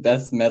it's called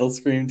Best Metal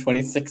Scream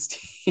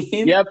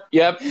 2016. Yep.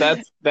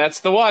 That's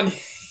the one.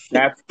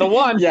 That's the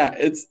one. Yeah,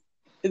 it's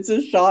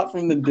a shot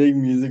from the Dig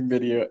music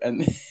video,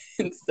 and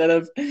instead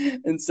of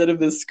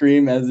the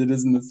scream as it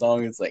is in the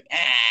song, it's like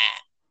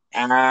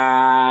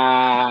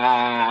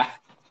Ah.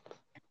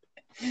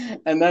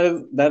 and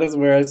that is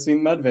where I've seen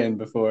Mudvayne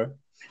before.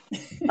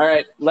 All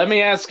right. Let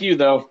me ask you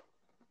though.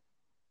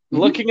 Mm-hmm.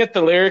 Looking at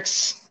the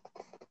lyrics,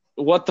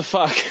 what the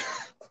fuck?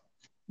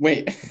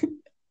 Wait,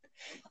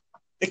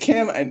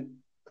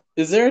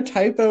 is there a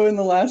typo in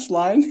the last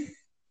line,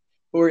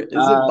 or is it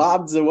Uh,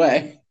 Bob's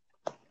away?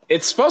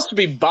 it's supposed to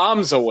be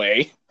bombs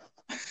away.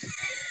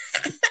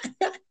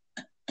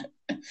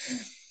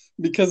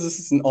 because this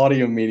is an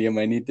audio medium,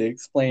 I need to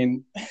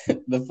explain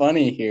the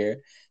funny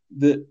here.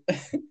 The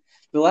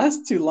the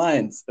last two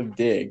lines of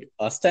Dig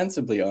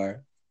ostensibly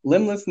are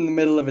limbless in the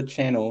middle of a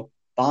channel,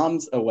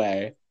 bombs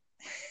away.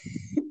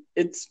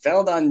 It's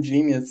spelled on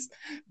Genius,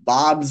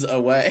 bobs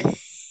away.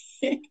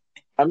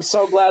 I'm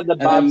so glad that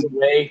And Bob's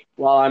away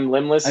while I'm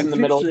limbless I'm in the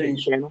middle of the picturing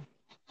channel.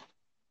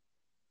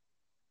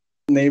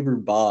 neighbor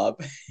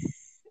Bob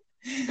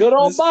Good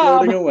old just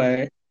floating Bob.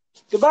 away.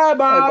 Goodbye,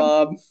 Bye,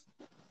 Bob. Bob.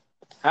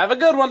 Have a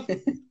good one.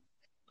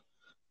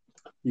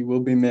 You will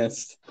be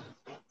missed.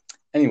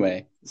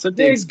 Anyway, So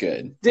Dig's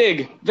good.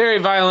 Dig, very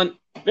violent,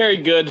 very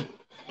good.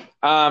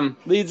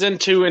 Leads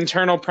into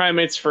Internal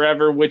Primates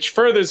Forever, which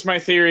furthers my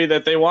theory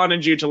that they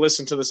wanted you to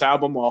listen to this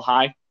album while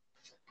high.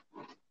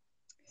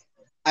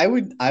 I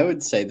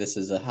would say this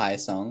is a high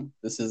song.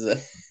 This is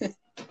a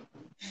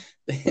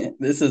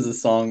this is a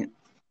song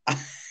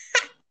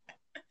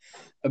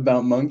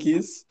about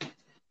monkeys.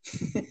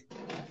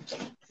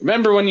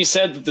 Remember when you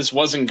said that this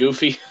wasn't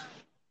goofy?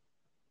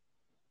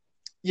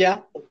 Yeah.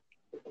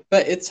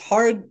 But it's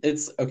hard.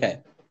 It's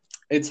okay.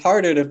 It's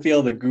harder to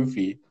feel the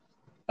goofy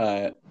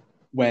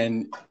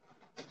when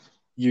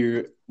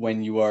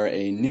you are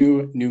a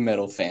new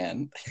metal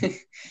fan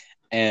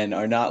and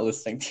are not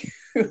listening too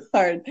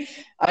hard.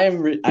 I am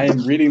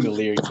reading the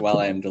lyrics while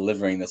I am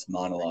delivering this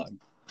monologue,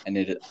 and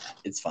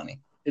it's funny.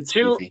 It's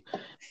goofy.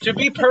 To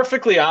be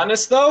perfectly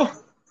honest, though,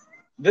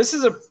 this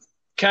is a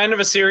kind of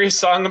a serious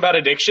song about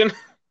addiction.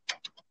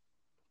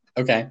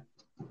 Okay.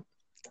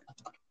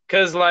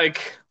 Because,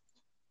 like,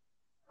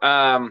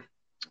 God,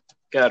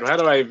 how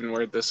do I even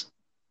word this?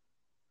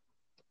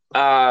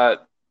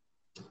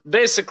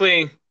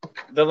 Basically,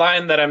 the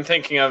line that I'm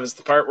thinking of is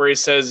the part where he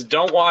says,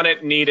 "Don't want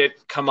it, need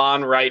it, come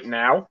on right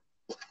now."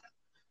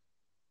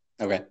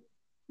 Okay.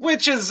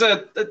 Which is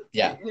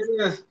yeah.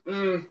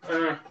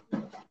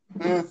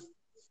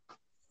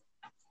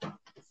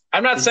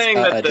 I'm not saying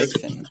that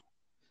addiction.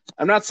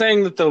 I'm not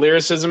saying that the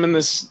lyricism in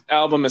this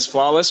album is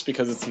flawless,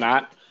 because it's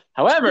not.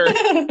 However,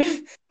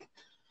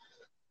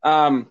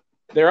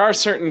 there are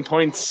certain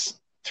points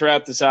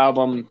throughout this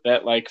album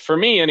that, like, for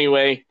me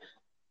anyway,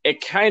 it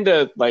kind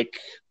of, like,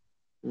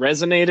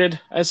 resonated,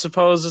 I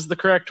suppose is the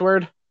correct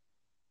word.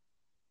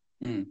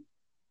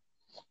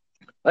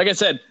 Like I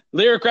said,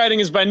 lyric writing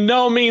is by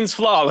no means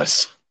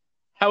flawless.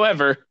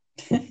 However,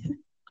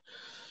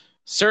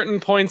 certain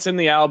points in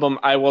the album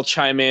I will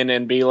chime in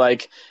and be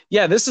like,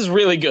 yeah, this is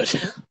really good.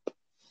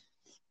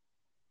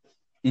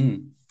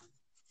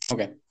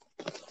 Okay.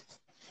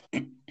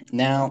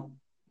 Now,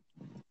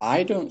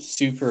 I don't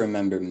super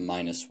remember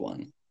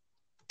 -1.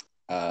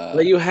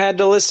 But you had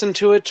to listen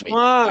to it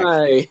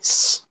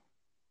twice.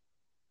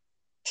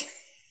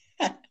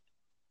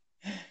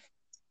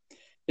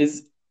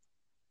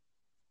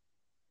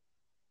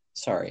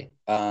 Sorry.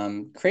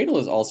 Cradle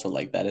is also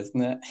like that,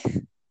 isn't it?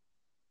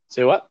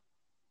 Say what?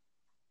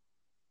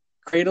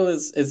 Cradle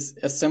is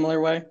a similar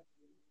way.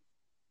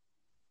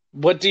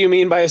 What do you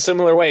mean by a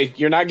similar way?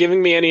 You're not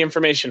giving me any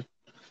information.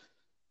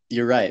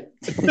 You're right.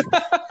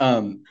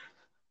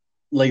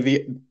 Like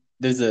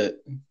there's a,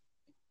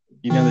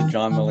 the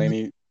John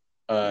Mulaney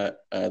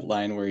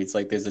line where he's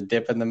like, "There's a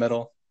dip in the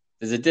middle.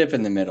 There's a dip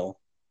in the middle,"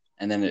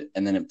 and then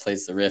it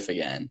plays the riff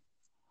again.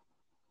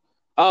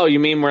 Oh, you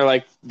mean where,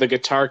 like, the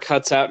guitar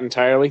cuts out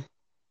entirely?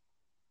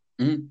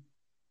 Mm-hmm.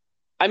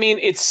 I mean,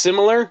 it's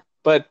similar,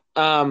 but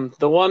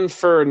the one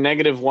for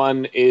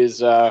 -1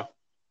 is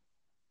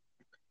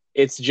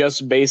it's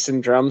just bass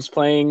and drums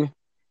playing,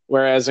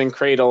 whereas in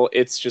Cradle,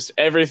 it's just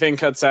everything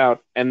cuts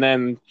out and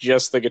then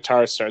just the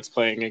guitar starts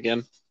playing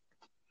again.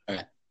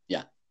 Okay,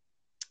 yeah.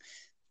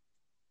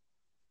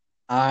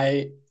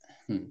 I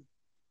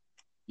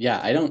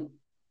don't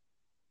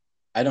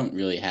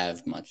really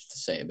have much to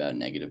say about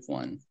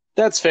 -1.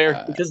 That's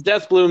fair, because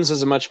Death Blooms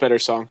is a much better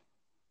song.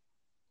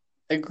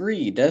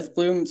 Agree. Death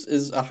Blooms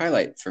is a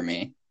highlight for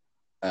me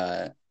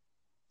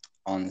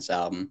on this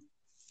album.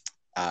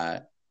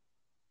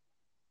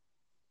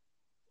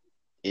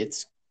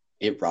 It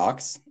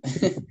rocks.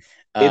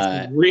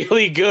 It's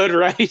really good,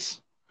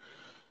 right?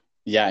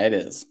 Yeah, it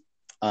is.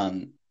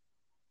 I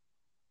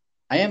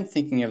am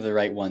thinking of the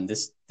right one.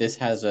 This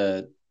has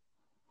a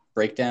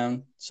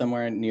breakdown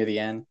somewhere near the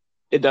end.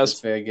 It does.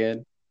 It's very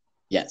good.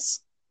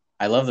 Yes.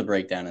 I love the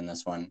breakdown in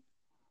this one.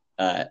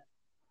 Mudvayne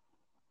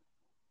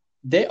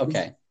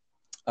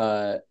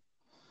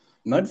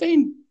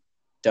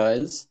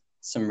does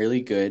some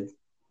really good,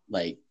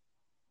 like,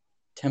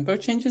 tempo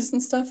changes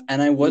and stuff,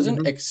 and I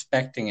wasn't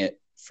expecting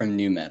it from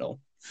nu metal.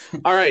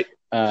 All right.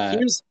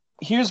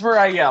 Here's where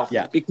I yell.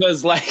 Yeah.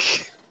 Because,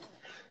 like,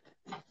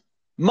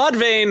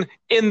 Mudvayne,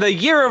 in the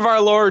year of our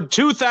Lord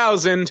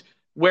 2000,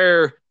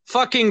 where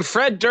fucking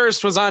Fred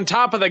Durst was on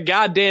top of the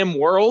goddamn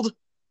world,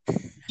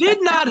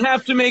 did not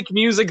have to make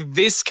music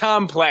this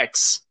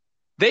complex.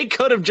 They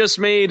could have just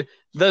made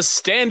the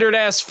standard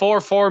ass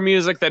 4/4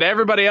 music that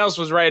everybody else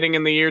was writing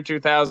in the year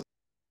 2000.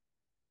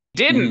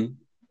 Didn't.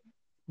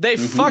 They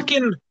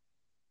fucking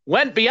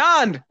went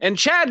beyond. And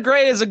Chad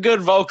Gray is a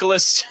good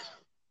vocalist.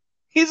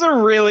 He's a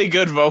really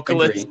good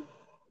vocalist.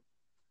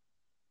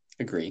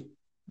 Agree.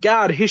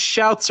 God, his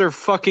shouts are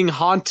fucking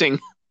haunting,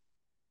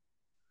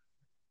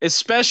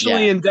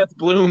 especially Yeah, in Death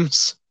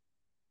Blooms.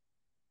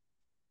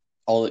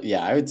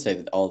 I would say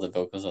that all the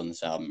vocals on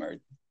this album are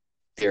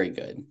very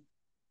good.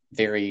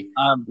 Very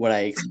Um, what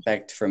I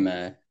expect from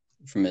a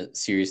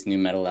serious new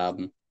metal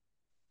album.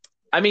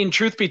 I mean,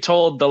 truth be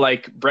told, the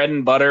like bread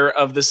and butter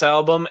of this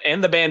album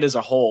and the band as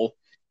a whole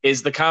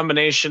is the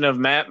combination of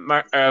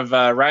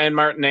Ryan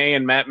Martinet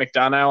and Matt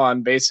McDonough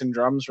on bass and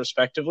drums,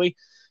 respectively.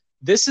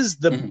 This is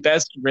the Mhm.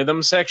 best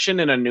rhythm section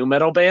in a new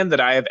metal band that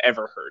I have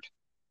ever heard.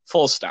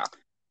 Full stop.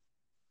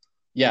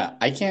 Yeah,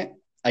 I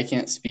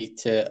can't speak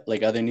to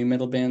like other new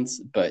metal bands,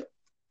 but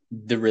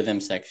the rhythm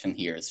section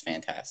here is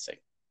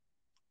fantastic.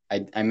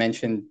 I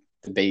mentioned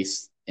the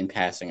bass in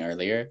passing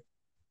earlier.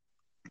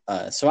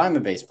 So I'm a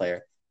bass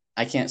player.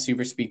 I can't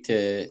super speak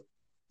to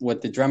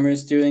what the drummer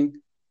is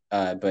doing,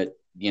 but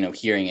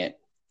hearing it,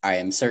 I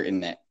am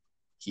certain that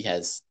he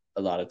has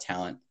a lot of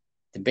talent.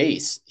 The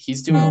bass,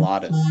 he's doing a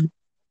lot of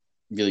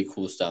really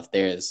cool stuff.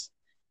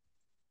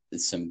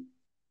 Some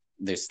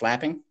there's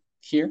slapping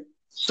here.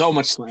 So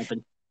much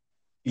slapping.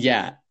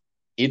 Yeah,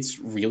 it's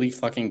really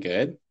fucking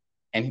good,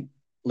 and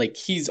like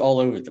he's all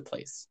over the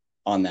place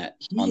He on the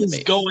is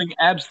bass. going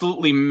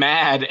absolutely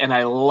mad, and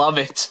I love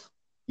it.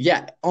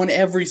 Yeah, on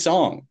every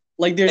song.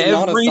 Like there's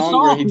not a Every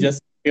song where he song.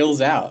 just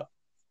fills out.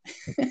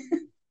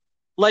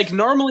 Like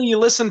normally you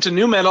listen to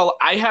new metal,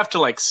 I have to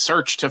like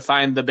search to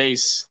find the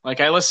bass.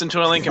 Like I listen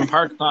to a Linkin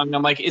Park song, and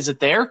I'm like, is it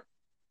there?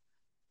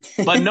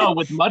 But no,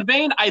 with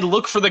Mudvayne, I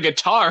look for the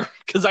guitar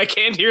because I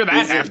can't hear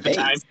that Is half it the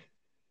time. bass?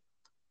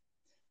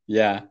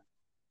 Yeah. So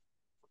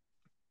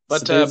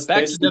But back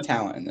there's to some Death,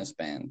 talent in this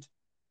band.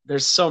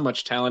 there's so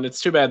much talent. It's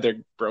too bad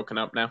they're broken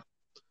up now.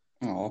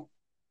 Oh.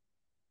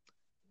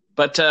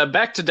 But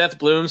back to Death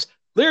Blooms.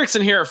 Lyrics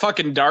in here are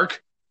fucking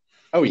dark.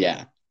 Oh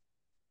yeah.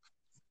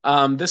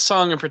 This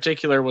song in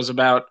particular was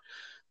about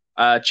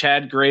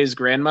Chad Gray's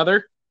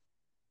grandmother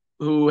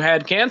who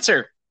had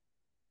cancer.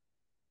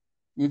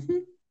 Mm-hmm.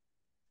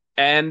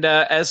 And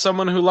as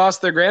someone who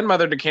lost their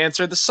grandmother to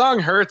cancer, the song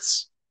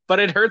hurts, but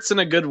it hurts in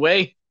a good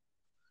way.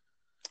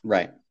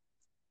 Right.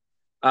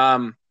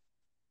 Um,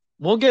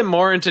 we'll get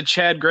more into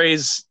Chad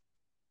Gray's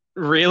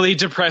really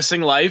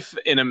depressing life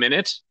in a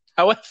minute.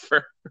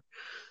 However,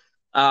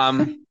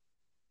 um,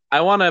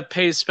 I want to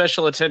pay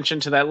special attention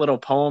to that little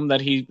poem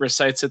that he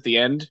recites at the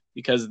end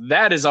because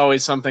that is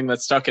always something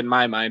that stuck in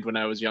my mind when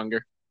I was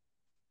younger.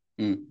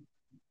 Mm.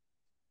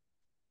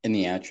 In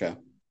the outro.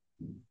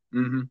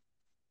 Mm-hmm.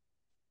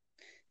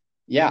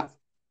 Yeah.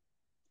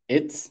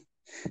 It's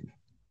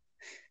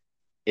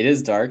it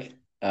is dark,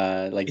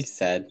 like you It's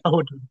said.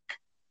 so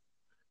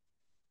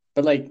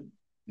But like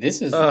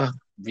this is uh,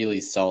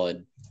 really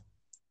solid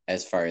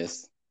as far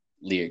as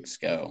lyrics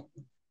go.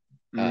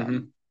 mm-hmm.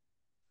 Um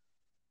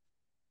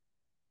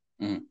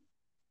mm.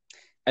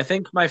 I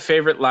think my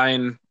favorite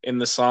line in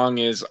the song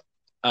is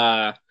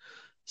uh,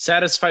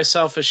 satisfy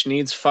selfish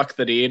needs, fuck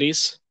the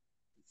deities.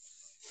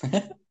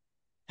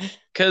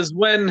 Because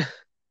when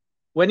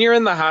you're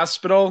in the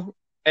hospital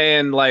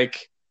and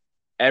like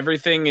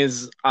everything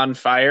is on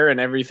fire and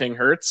everything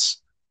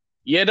hurts,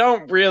 you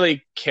don't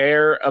really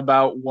care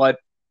about what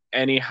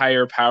any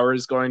higher power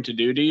is going to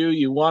do to you.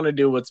 You want to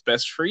do what's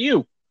best for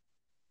you.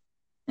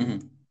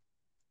 Mhm.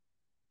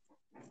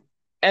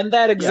 And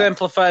that Yeah.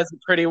 exemplifies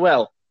it pretty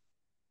well.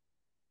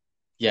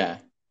 Yeah.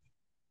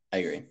 I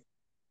agree.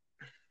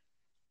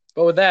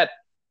 But with that,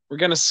 we're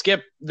going to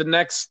skip the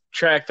next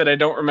track that I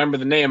don't remember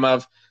the name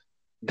of.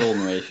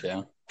 Golden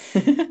ratio.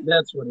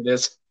 That's what it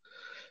is.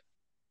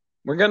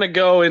 We're going to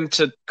go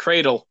into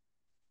Cradle.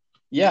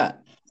 Yeah.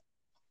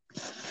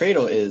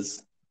 Cradle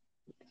is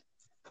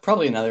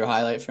probably another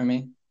highlight for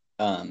me.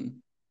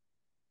 Um,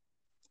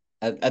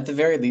 at the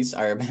very least,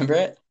 I remember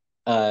it.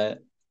 Uh,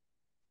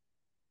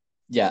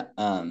 yeah.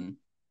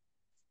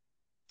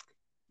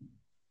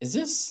 Is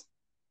this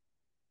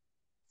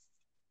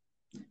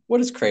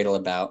what is Cradle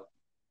about?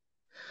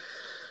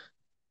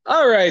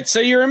 All right, so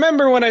you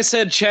remember when I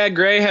said Chad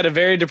Gray had a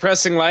very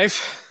depressing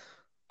life?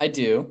 I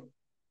do.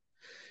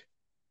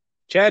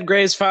 Chad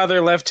Gray's father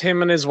left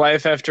him and his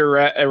wife after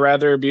a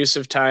rather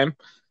abusive time.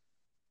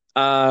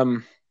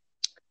 Um,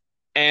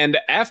 and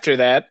after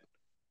that,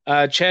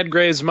 Chad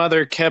Gray's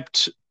mother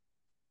kept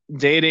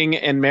dating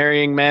and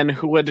marrying men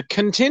who would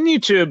continue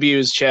to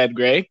abuse Chad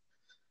Gray.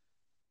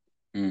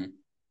 Mm,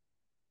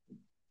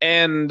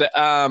 And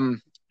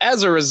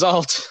as a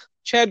result,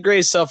 Chad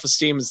Gray's self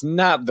esteem is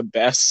not the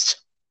best.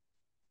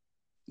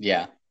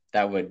 yeah,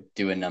 that would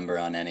do a number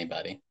on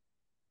anybody.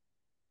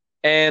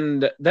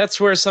 And that's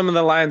where some of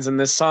the lines in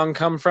this song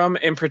come from.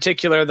 In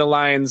particular, the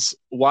lines,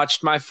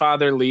 watched my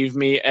father leave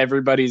me,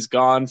 everybody's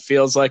gone,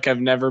 feels like I've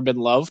never been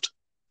loved.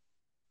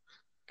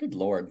 Good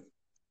Lord.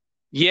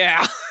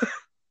 Yeah.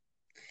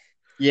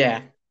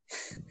 Yeah.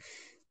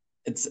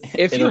 If you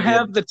It'll be a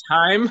have the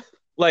time,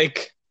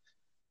 like,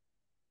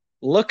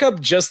 look up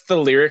just the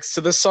lyrics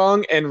to the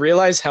song and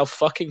realize how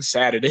fucking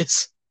sad it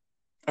is.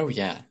 oh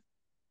yeah.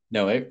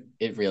 No, it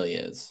really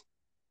is.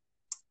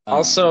 Um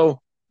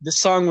Also, This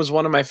song was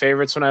one of my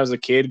favorites when I was a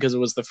kid because it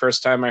was the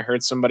first time I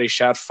heard somebody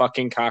shout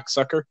fucking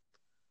cocksucker.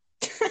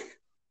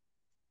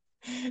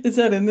 Is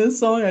that in this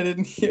song? I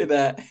didn't hear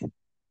that.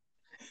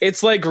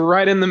 It's like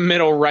right in the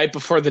middle, right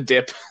before the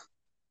dip.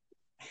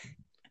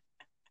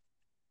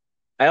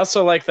 I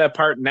also like that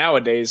part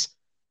nowadays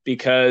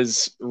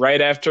because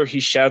right after he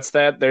shouts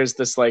that, there's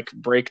this like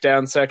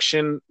breakdown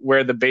section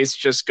where the bass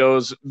just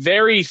goes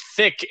very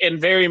thick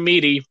and very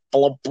meaty,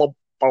 blub, blub,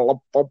 blub,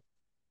 blub,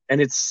 and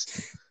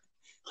it's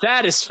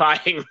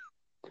satisfying.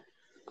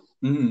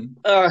 Mm,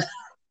 Uh,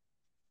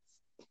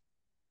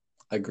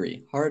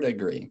 agree. Hard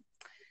agree.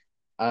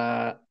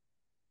 Uh,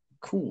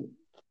 cool.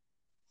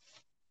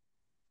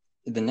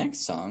 The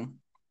next song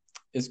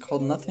is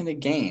called Nothing to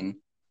Gain,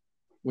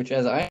 which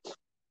as I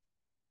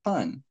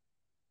pun.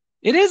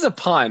 it is a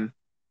pun.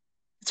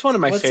 It's one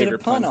of my What's it a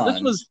favorite pun puns.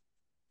 on?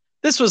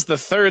 This was the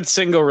third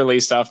single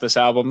released off this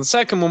album. The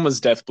second one was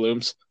Death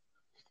Blooms.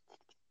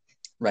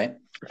 Right.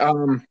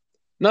 Um,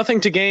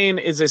 Nothing to Gain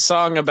is a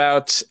song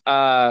about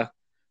a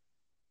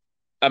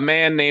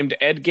man named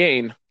Ed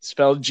Gain,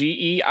 spelled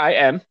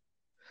Gein.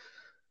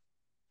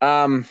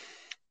 Um,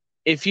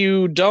 if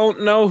you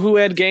don't know who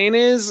Ed Gain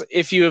is,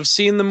 if you have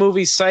seen the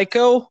movie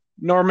Psycho,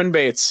 Norman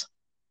Bates.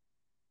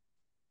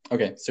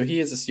 Okay, so he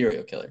is a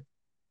serial killer.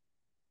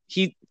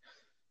 He.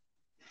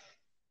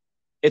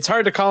 It's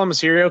hard to call him a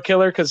serial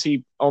killer because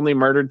he only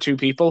murdered 2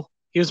 people.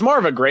 He was more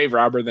of a grave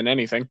robber than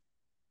anything.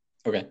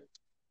 Okay.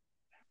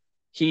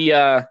 He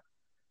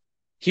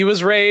he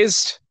was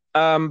raised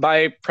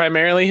by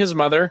primarily his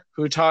mother,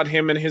 who taught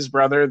him and his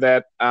brother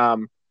that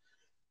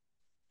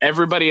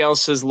everybody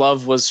else's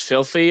love was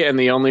filthy, and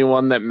the only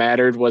one that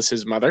mattered was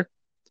his mother.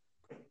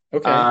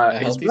 Okay, a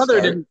His healthy brother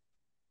start. didn't.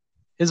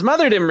 His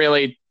mother didn't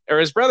really, or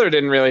his brother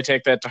didn't really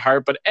take that to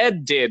heart, but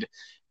Ed did.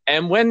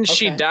 And when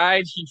she Okay.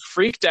 died, he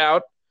freaked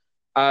out,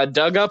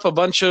 dug up a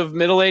bunch of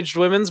middle-aged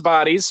women's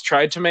bodies,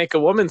 tried to make a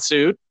woman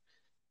suit,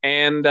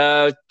 and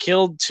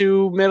killed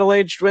 2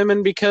 middle-aged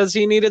women because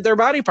he needed their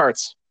body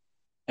parts.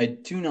 I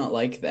do not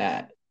like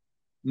that.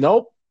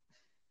 Nope.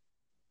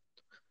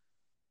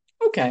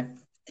 Okay.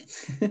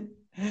 So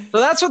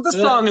that's what the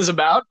song is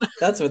about.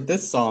 That's what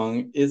this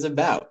song is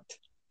about.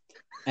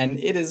 And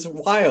it is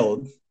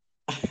wild.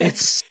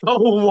 It's so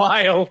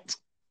wild.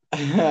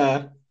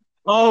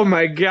 Oh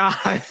my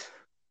god.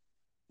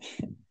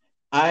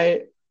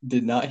 I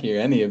did not hear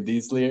any of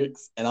these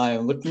lyrics, and I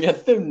am looking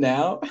at them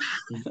now.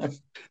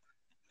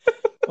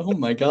 Oh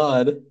my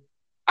god.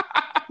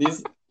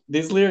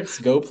 These lyrics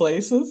go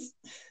places.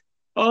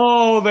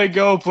 Oh, they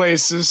go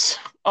places.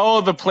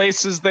 Oh, the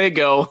places they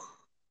go.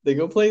 They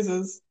go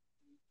places.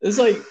 It's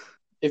like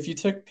if you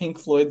took Pink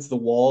Floyd's The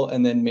Wall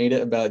and then made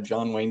it about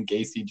John Wayne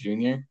Gacy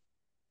Jr.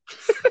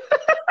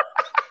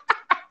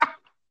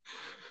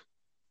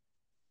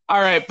 All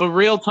right, but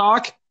real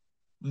talk,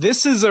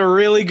 this is a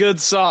really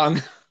good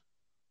song.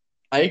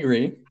 I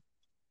agree.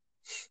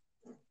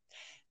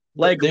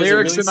 Like There's a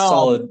lyrics really and all.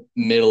 solid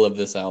middle of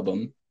this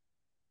album.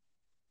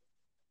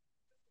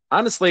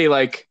 Honestly,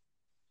 like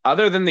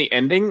other than the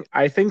ending,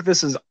 I think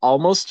this is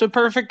almost a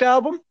perfect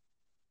album.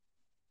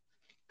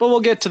 But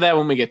we'll get to that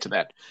when we get to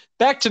that.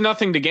 Back to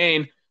Nothing to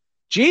Gain.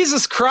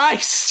 Jesus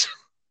Christ.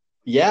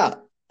 Yeah.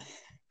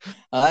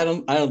 I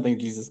don't think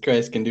Jesus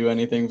Christ can do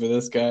anything for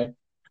this guy.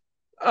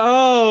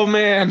 Oh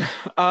man.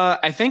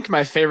 I think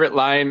my favorite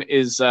line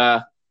is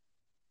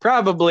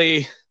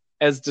probably,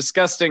 as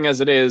disgusting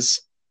as it is,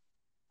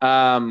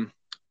 the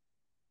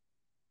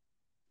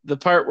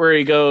part where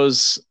he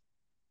goes,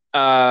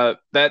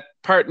 that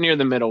part near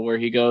the middle where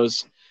he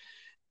goes,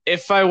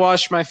 "If I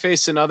wash my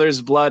face in others'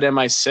 blood, am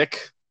I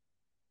sick?"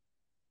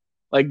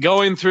 Like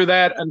going through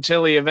that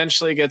until he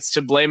eventually gets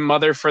to blame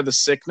mother for the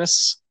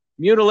sickness,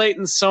 mutilate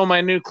and sew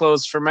my new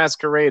clothes for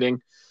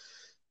masquerading,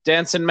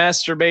 dance and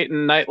masturbate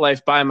in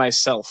nightlife by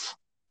myself.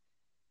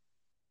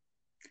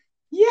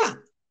 Yeah.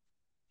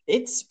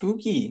 It's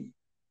spooky.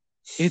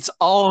 It's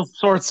all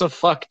sorts of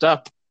fucked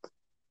up.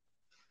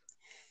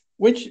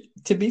 Which,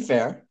 to be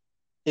fair,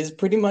 is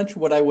pretty much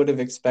what I would have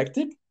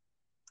expected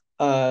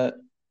from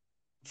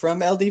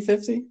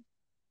LD50.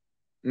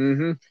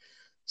 Mm-hmm.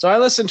 So I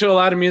listen to a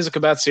lot of music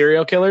about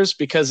serial killers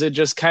because it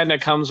just kind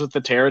of comes with the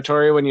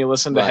territory when you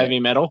listen to Right. heavy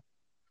metal.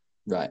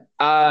 Right.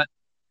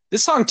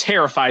 This song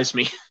terrifies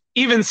me,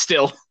 even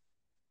still.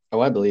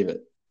 Oh, I believe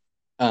it.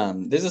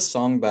 There's a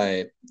song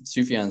by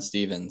Sufjan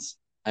Stevens.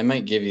 I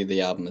might give you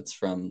the album it's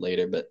from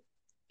later, but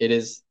it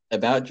is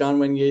about John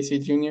Wayne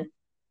Gacy Jr.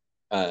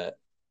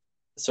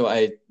 So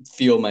I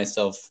feel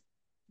myself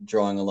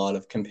drawing a lot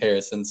of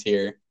comparisons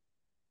here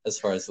as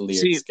far as the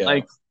lyrics go.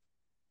 Like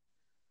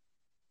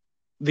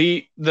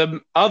the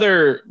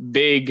other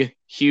big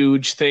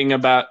huge thing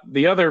about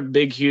the other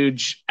big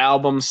huge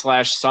album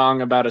 /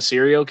 song about a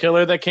serial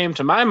killer that came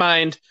to my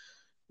mind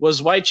was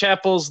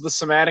Whitechapel's The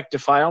Somatic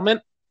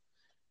Defilement.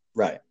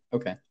 Right.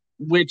 Okay.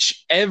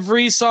 Which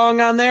every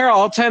song on there,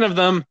 all 10 of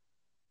them,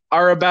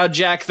 are about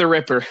Jack the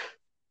Ripper.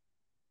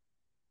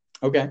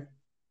 Okay.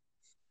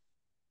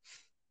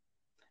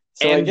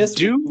 So and I guess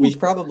we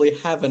probably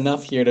have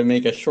enough here to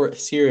make a short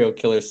serial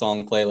killer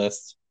song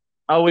playlist.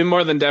 Oh, we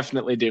more than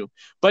definitely do.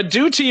 But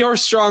due to your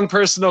strong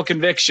personal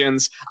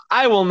convictions,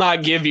 I will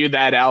not give you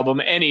that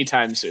album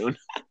anytime soon.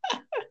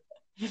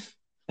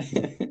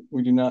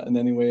 We do not in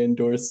any way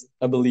endorse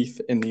a belief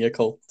in the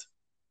occult.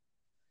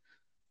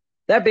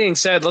 That being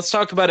said, let's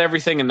talk about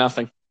Everything and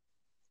Nothing.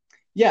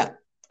 Yeah.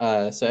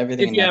 So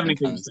everything If and you have nothing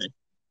anything to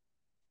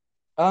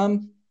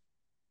comes.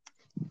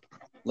 say.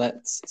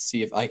 Let's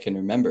see if I can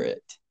remember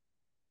it.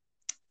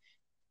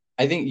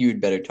 I think you'd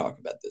better talk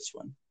about this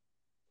one.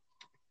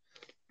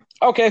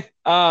 Okay.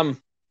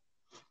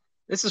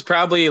 This is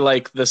probably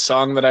like the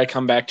song that I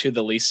come back to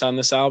the least on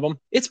this album.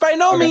 It's by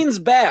no means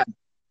bad.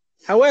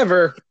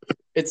 However,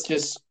 it's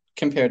just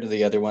compared to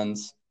the other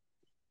ones.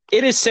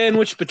 It is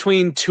sandwiched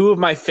between two of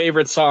my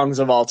favorite songs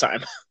of all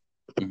time.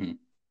 Mm-hmm.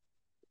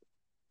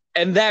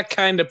 And that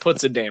kind of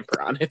puts a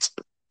damper on it.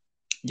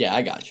 Yeah,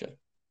 I gotcha.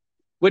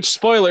 Which,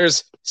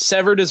 spoilers,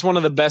 Severed is one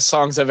of the best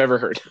songs I've ever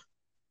heard.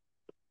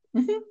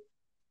 Mm-hmm.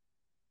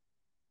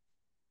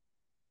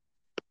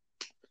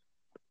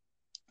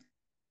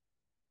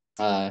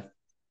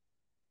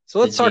 So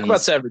let's talk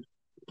about Severed.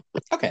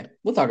 Okay,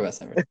 we'll talk about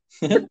Severed.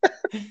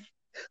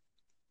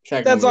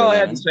 That's all 11. I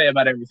had to say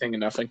about Everything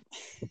and Nothing.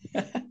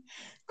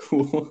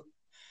 Cool.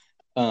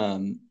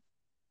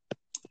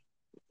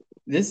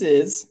 This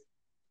is,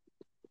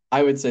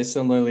 I would say,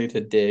 similarly to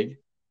Dig,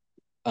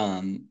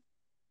 an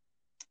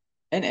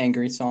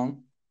angry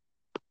song.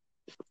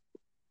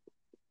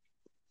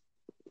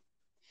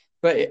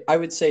 But I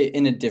would say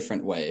in a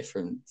different way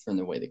from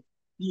the way that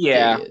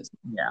Dig is.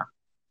 Yeah.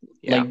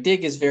 Like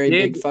Dig is very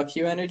big fuck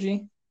you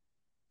energy.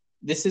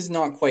 This is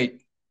not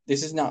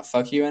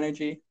fuck you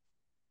energy.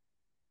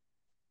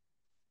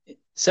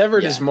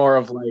 Severed is more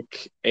of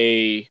like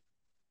a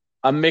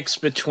mix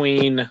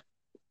between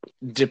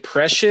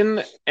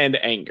depression and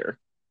anger.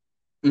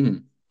 Mm-hmm.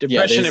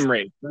 Depression and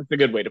rage. That's a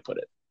good way to put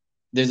it.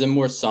 There's a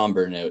more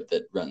somber note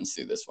that runs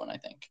through this one, I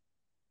think.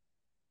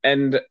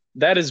 And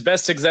that is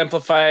best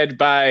exemplified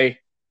by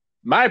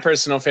my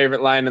personal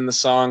favorite line in the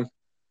song.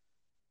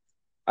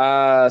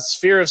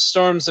 Sphere of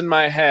storms in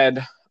my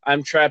head.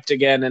 I'm trapped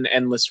again in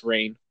endless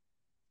rain.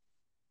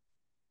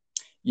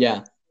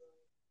 Yeah.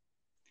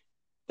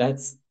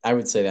 I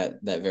would say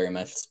that very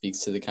much speaks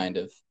to the kind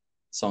of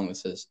song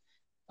this is.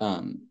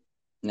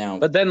 Now,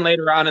 but then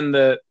later on in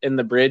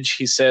the bridge,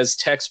 he says,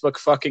 "Textbook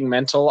fucking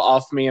mental,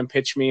 off me and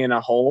pitch me in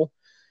a hole,"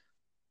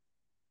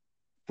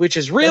 which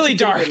is really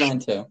dark. Good line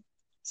too.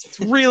 It's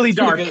really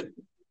dark.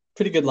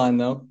 Pretty good line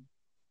though.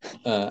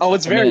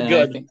 It's very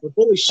good.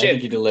 Holy shit! I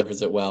think he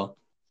delivers it well.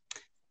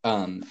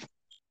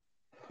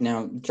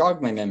 Now,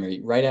 jog my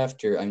memory. Right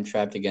after I'm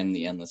trapped again in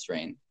the endless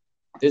rain,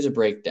 there's a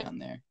breakdown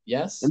there.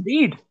 Yes.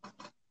 Indeed.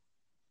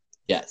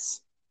 Yes.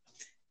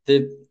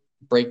 The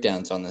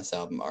breakdowns on this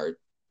album are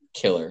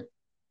killer.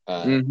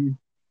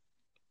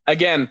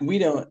 Again, we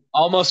don't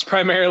almost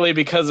primarily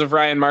because of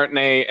Ryan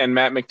Martinet and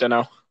Matt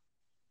McDonough.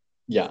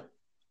 Yeah.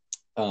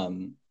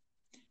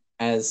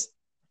 As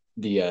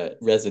the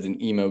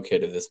resident emo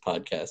kid of this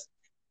podcast,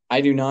 I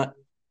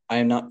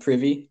am not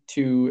privy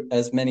to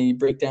as many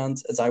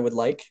breakdowns as I would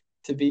like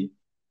to be.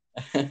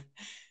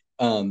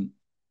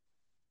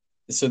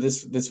 So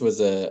this was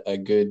a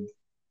good.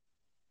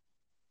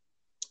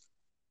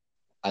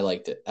 I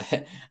liked it.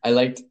 I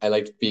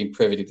liked being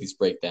privy to these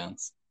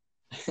breakdowns.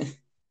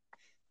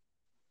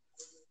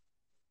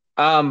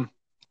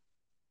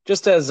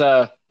 Just as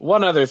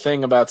one other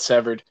thing about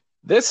Severed,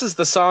 this is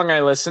the song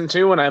I listen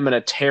to when I'm in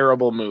a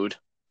terrible mood.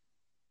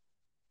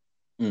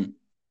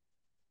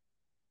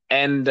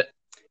 And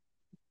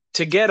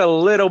to get a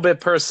little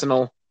bit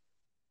personal,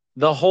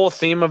 the whole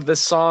theme of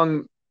this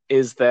song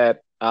is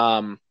that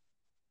the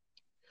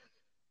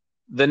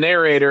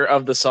narrator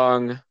of the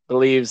song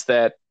believes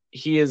that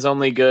he is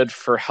only good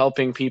for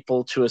helping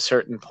people to a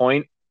certain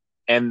point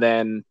and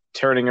then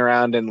turning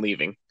around and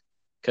leaving.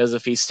 Because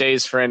if he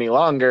stays for any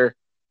longer,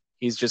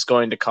 he's just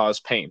going to cause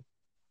pain.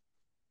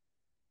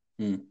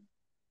 And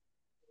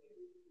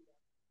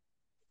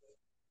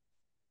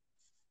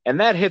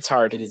that hits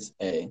hard. It is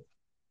a.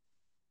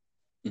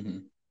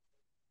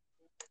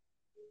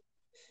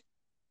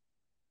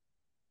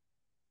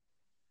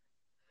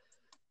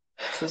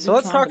 So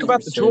let's talk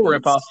about the Tool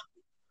ripoff.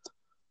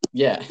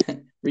 Yeah.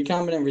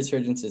 Recombinant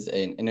Resurgence is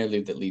an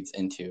interlude that leads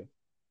into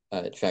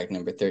track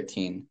number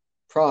 13.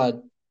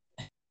 Prod,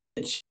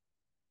 which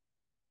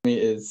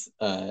is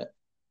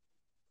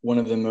one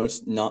of the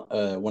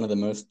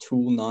most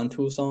Tool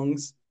non-Tool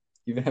songs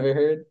you've ever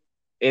heard.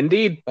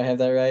 Indeed. If I have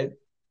that right.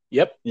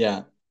 Yep.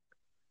 Yeah.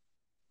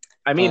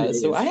 I mean,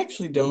 so I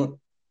actually don't.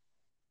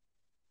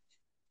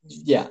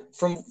 Yeah,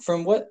 from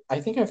what I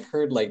think I've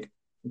heard like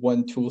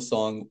one Tool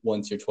song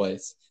once or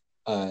twice,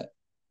 and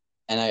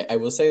I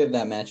will say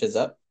that matches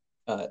up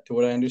to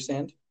what I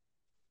understand.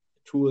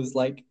 Tool is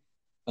like,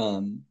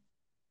 but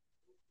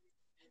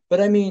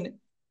I mean,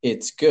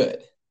 it's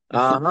good,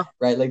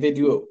 right? Like they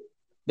do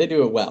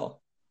it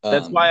well.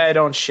 That's why I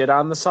don't shit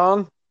on the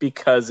song,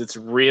 because it's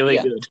really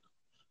good.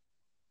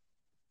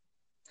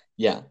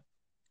 Yeah.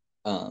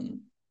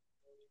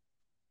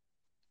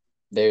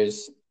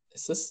 There's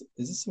is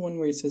this the one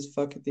where he says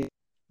fuck at the end?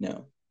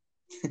 No.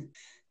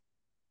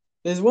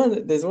 There's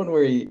one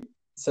where he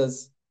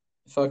says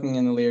fucking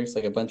in the lyrics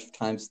like a bunch of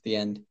times at the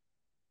end,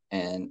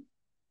 and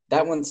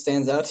that one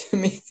stands out to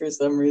me for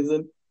some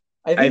reason.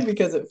 I I think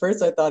because at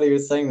first I thought he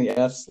was saying the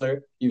F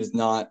slur. He was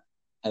not,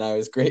 and I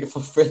was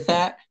grateful for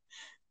that.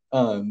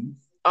 Um,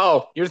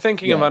 Oh, you're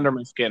thinking of yeah. Under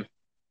My Skin.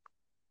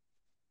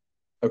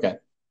 Okay.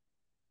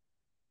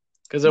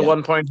 Because at Yeah.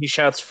 one point he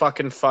shouts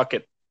fucking fuck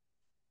it.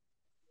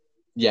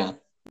 Yeah.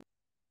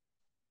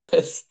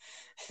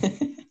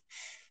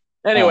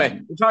 Anyway,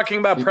 um, we're talking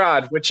about we,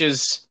 Prod, which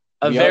is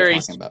we are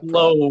talking about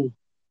Prod.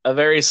 a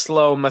very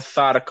slow,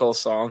 methodical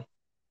song.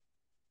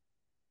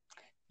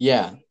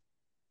 Yeah.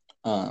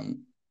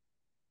 Um,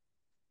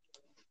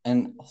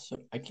 and also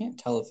I can't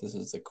tell if this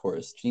is the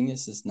chorus.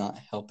 Genius is not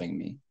helping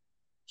me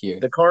here.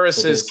 The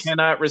chorus But is there's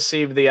cannot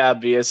receive the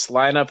obvious,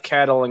 line up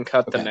cattle and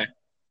cut the okay. neck.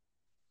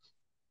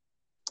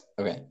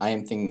 Okay. I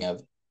am thinking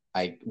of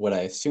what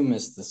I assume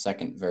is the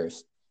second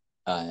verse.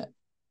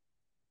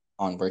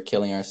 On We're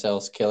Killing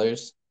Ourselves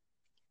Killers.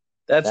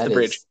 That's the That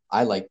bridge. is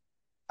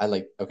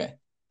okay.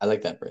 I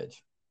like that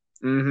bridge.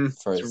 Mm-hmm.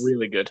 As far It's as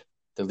really good.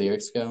 the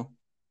lyrics go.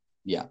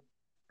 Yeah.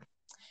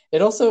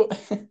 It also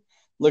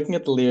looking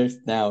at the lyrics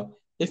now,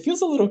 it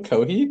feels a little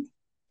Coheed.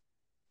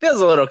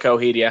 Feels a little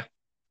Coheed, yeah.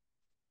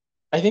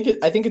 I think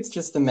it's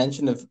just the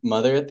mention of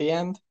mother at the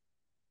end.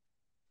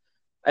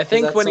 I Because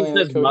think that's when he something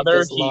that says Coheed mother,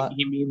 does a he, lot.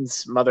 he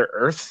means Mother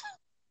Earth.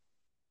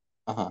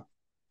 Uh-huh.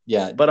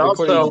 Yeah, But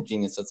according to also,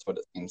 Genius, that's what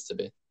it seems to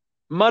be.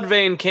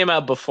 Mudvayne came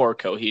out before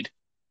Coheed.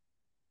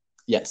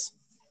 Yes.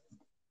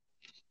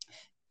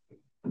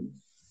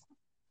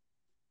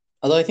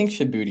 Although I think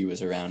Shibuti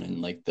was around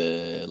in like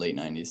the late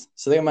 90s.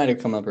 So they might have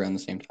come up around the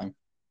same time.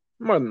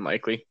 More than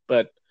likely.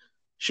 But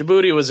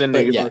Shibuti was in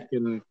New But yeah, York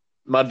and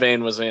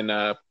Mudvayne was in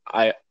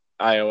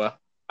Iowa.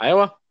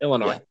 Iowa?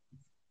 Illinois. yeah.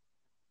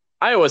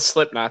 Iowa's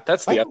Slipknot.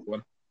 That's the Why? other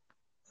one.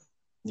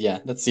 Yeah,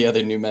 that's the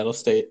other new metal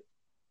state.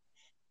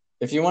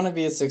 If you want to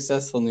be a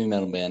successful new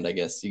metal band, I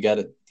guess you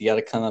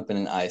gotta come up in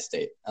an I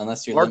state.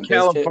 Unless you're Or Limp Bizkit,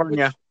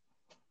 California. which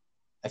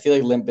I feel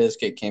like Limp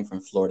Bizkit came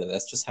from Florida.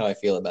 That's just how I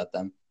feel about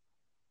them.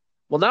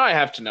 Well, now I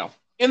have to know.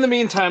 In the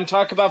meantime,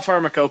 talk about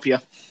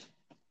Pharmacopoeia.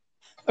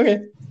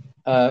 Okay.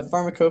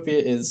 Pharmacopoeia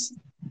is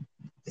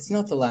it's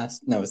not the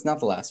last. No, it's not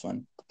the last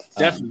one.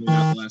 Definitely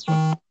not the last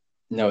one.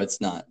 No,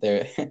 it's not.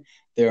 There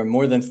there are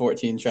more than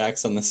 14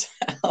 tracks on this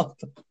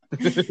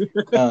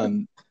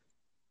album.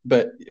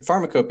 But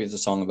Pharmacopoeia is a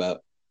song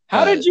about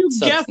How did you guess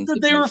substance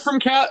that they were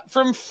abuse.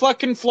 from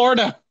fucking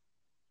Florida?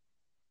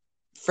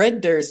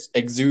 Fred Durst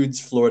exudes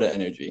Florida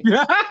energy.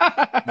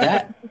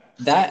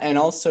 That and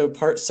also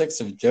part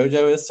 6 of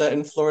JoJo is set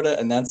in Florida,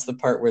 and that's the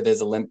part where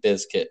there's a Limp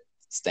Bizkit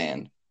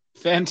stand.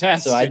 So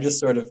Fantastic. I just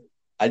sort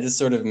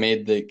of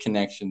made the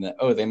connection that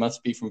they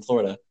must be from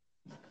Florida.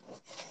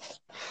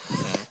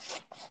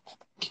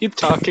 Keep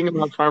talking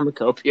about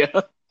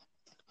Pharmacopoeia.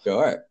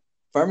 Sure.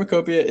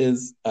 Pharmacopoeia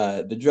is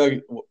the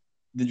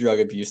drug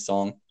abuse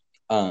song.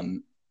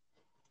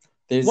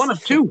 There's One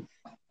of two.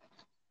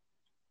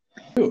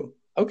 two.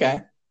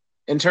 Okay.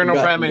 Internal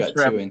We Primates got two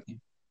Forever. in here.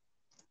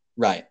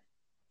 Right.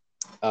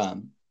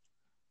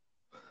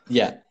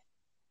 Yeah.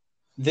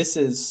 This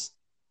is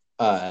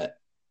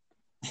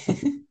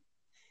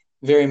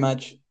very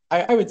much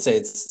I would say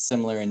it's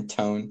similar in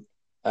tone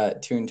to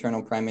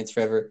Internal Primates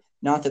Forever.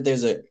 Not that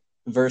there's a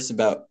verse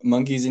about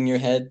monkeys in your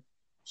head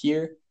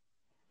here,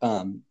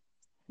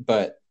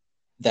 but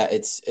that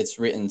it's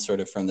written sort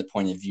of from the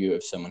point of view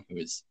of someone who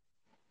is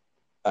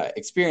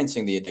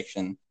experiencing the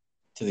addiction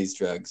to these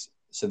drugs.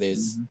 So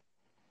there's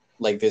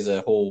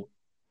a whole,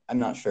 I'm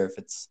not sure if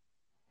it's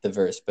the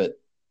verse, but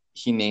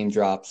he name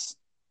drops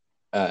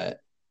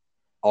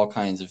all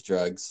kinds of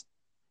drugs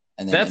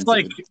and then That's ends it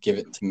like with give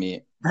it to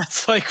me.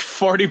 that's like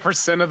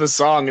 40% of the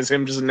song is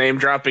him just name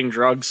dropping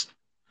drugs.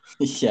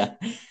 Yeah.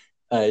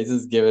 He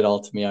says, give it all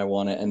to me. I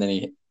want it. And then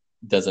he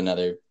does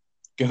another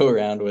go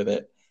around with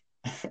it.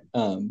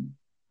 Um,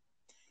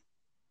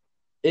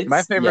 My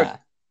it's, favorite yeah.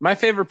 my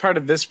favorite part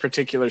of this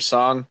particular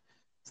song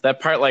is that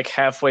part like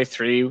halfway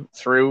through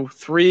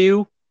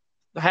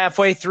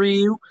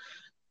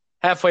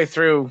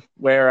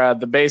where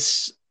the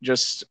bass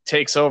just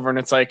takes over and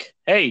it's like,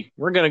 hey,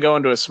 we're gonna go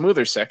into a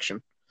smoother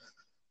section.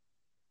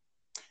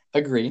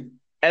 Agree.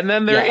 And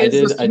then there Yeah, I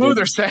is a did.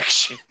 smoother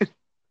section.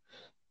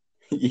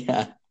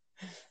 Yeah.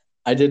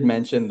 I did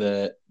mention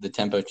the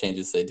tempo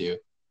changes they do.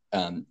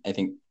 I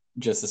think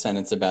just a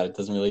sentence about it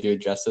doesn't really do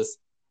it justice.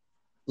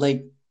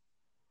 Like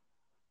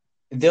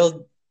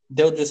they'll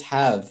just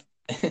have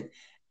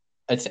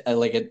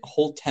like a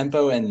whole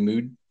tempo and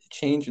mood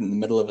change in the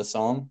middle of a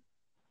song,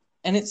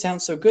 and it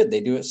sounds so good.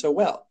 They do it so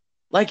well.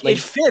 Like it Like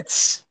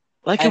fits.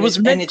 Like it and was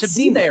and meant it's to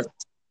be there.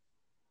 seamless.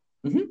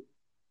 Mm-hmm.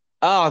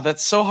 Oh,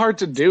 that's so hard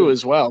to do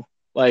as well.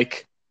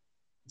 Like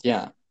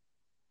Yeah,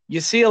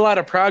 you see a lot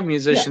of prog yeah,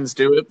 musicians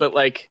do it, but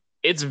like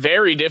it's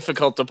very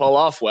difficult to pull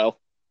off well.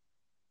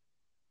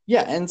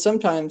 yeah. And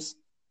sometimes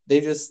they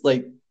just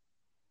like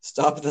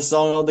stop the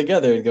song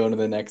altogether and go into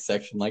the next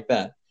section like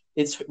that.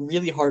 It's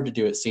really hard to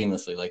do it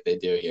seamlessly like they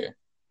do here.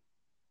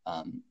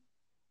 Um,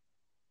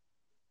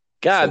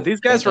 God, So these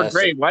guys were fantastic.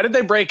 great. Why did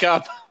they break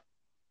up?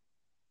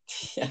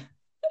 Yeah.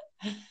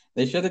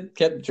 They should have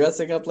kept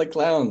dressing up like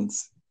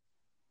clowns.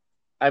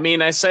 I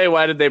mean, I say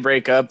why did they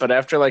break up, but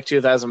after like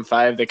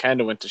 2005, they kind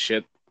of went to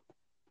shit.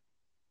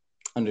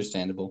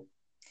 Understandable.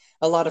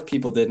 A lot of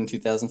people did in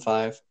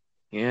 2005.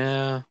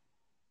 Yeah.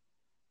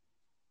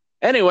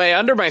 Anyway,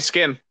 Under My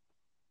Skin.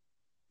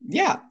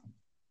 Yeah.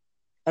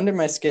 Under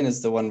My Skin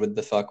is the one with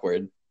the fuck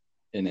word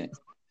in it.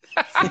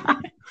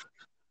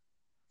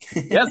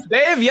 Yes,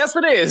 Dave. Yes,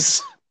 it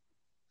is.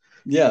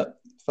 Yeah.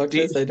 Fuck Do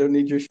you- this. I don't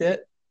need your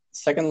shit.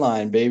 Second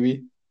line,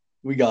 baby.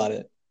 We got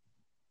it.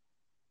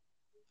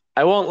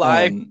 I won't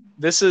lie. Um.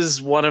 This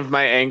is one of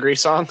my angry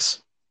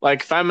songs.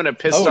 Like, if I'm in a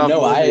pissed Oh off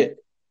no, mood,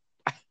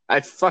 I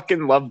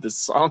fucking love this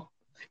song.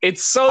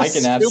 It's so I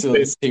can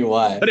absolutely stupid, see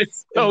why, but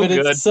it's so but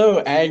good. it's so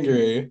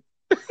angry.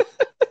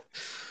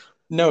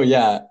 No,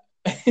 yeah.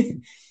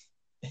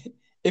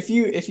 If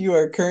you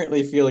are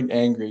currently feeling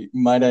angry,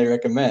 might I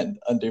recommend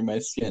Under My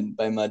Skin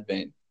by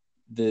Mudvayne.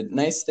 The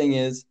nice thing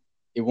is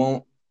it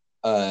won't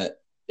uh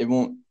it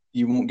won't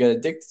you won't get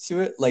addicted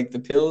to it like the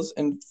pills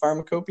and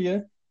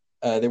pharmacopoeia.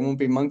 There won't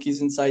be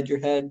monkeys inside your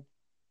head.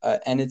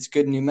 And it's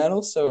good new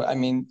metal, so I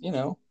mean,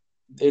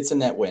 it's a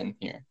net win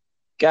here.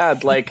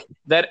 God, like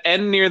that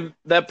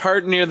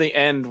part near the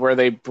end where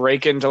they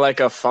break into like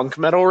a funk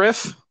metal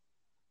riff.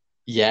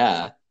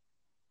 Yeah.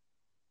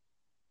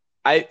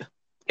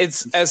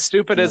 It's as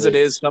stupid as Another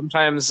it is.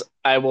 Sometimes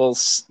I will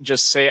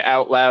just say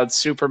out loud,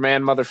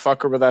 "Superman,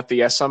 motherfucker," without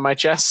the S on my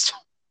chest.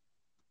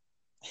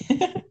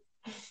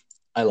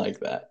 I like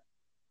that.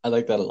 I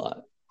like that a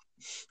lot.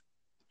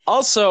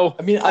 Also,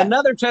 I mean,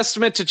 another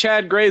testament to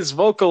Chad Gray's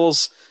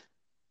vocals,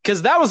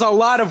 because that was a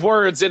lot of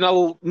words in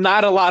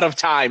not a lot of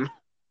time.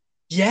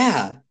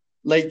 yeah,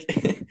 like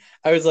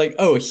I was like,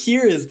 oh,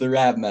 here is the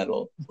rap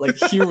metal. Like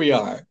here we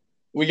are.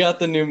 We got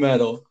the new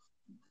metal.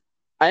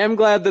 I am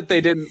glad that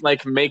they didn't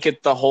like make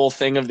it the whole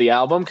thing of the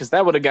album, because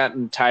that would have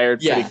gotten tired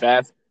pretty Yeah,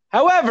 fast.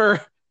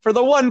 However, for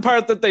the one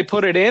part that they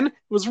put it in, it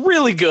was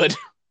really good.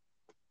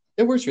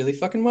 it works really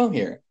fucking well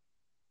here.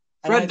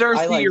 And Fred I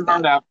Durst, like your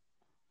heart that. out.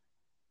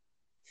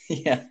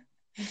 Yeah.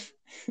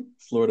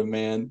 Florida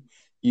man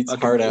eats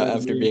Fucking heart out Florida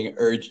after man. being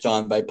urged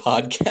on by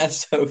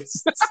podcast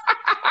hosts.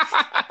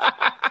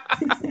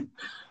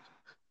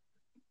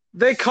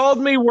 They called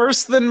me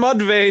worse than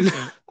Mudvayne.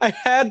 I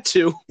had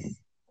to.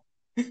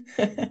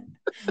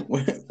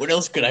 What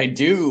else could I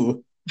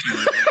do?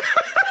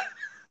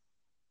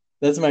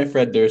 That's my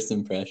Fred Durst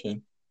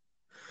impression.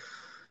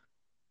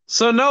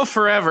 So no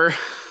forever.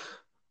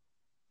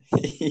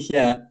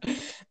 Yeah.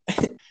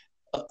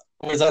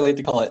 Or as I like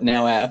to call it,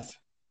 now F.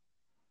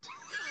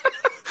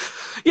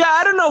 Yeah,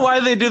 I don't know why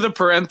they do the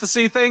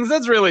parenthesis things.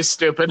 That's really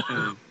stupid.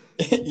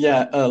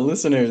 Yeah,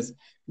 listeners,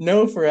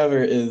 no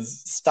forever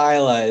is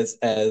stylized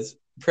as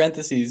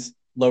parentheses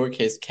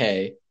lowercase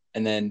k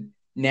and then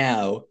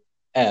now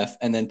F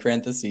and then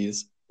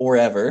parentheses or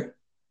ever.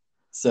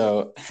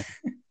 So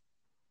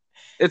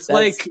It's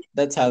like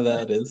that's how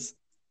that is.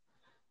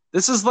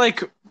 this is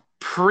like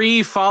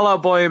pre Fall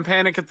Out Boy and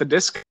Panic at the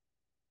Disco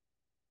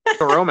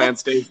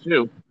romance days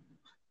too.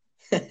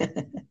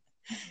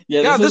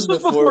 Yeah, God, this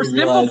was before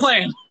Simple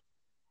Plan.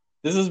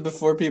 This is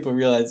before people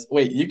realize,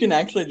 wait, you can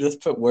actually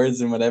just put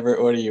words in whatever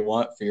order you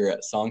want for your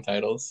song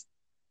titles.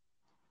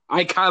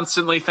 I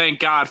constantly thank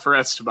God for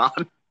Esteban.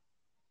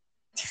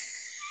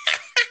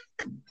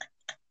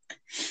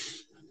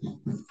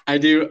 I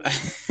do.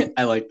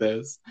 I like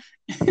those.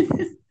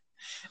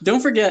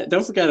 Don't forget,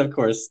 of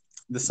course,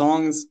 the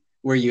songs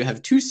where you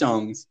have two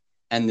songs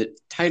and the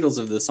titles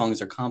of the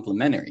songs are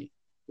complementary.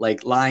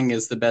 Like lying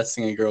is the best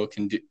thing a girl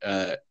can do.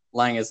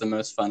 Lying is the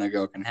most fun a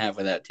girl can have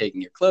without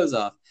taking your clothes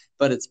off,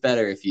 but it's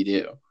better if you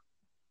do.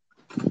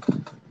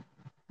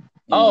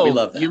 We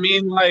love that. You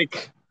mean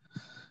like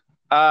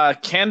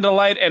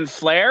Candlelight and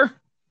Flare?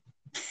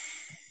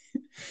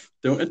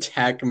 Don't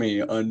attack me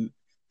on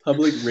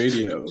public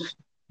radio.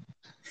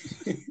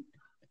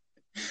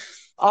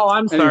 Oh,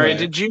 I'm sorry.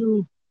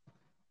 Anyway.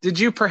 Did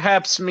you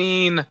perhaps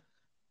mean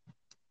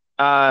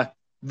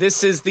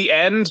This Is the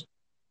End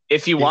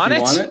if you want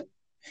it?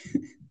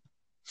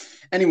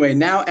 Anyway,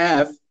 now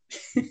F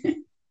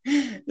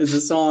is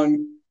a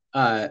song.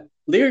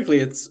 Lyrically,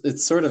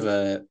 it's sort of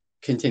a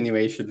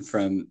continuation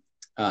from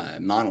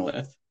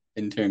Monolith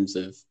in terms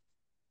of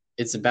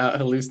it's about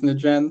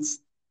hallucinogens.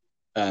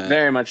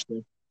 Very much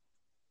so.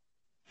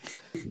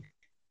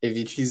 If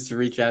you choose to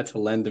reach out to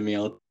lend me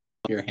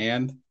your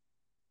hand,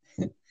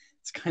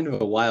 it's kind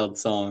of a wild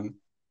song.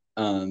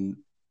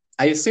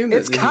 I assume that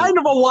it's kind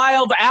of a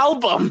wild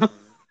album.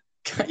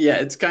 Yeah,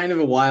 it's kind of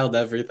a wild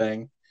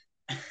everything.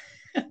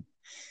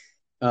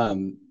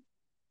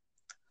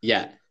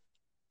 Yeah,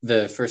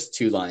 the first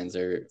two lines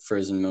are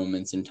frozen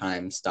moments in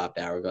time, stopped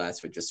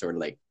hourglass, which is sort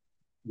of like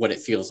what it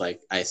feels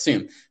like, I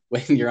assume,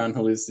 when you're on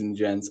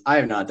hallucinogens. I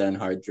have not done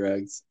hard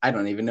drugs. I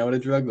don't even know what a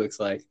drug looks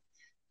like.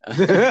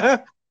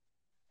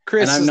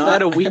 Chris, is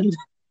that a weed?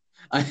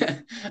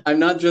 I'm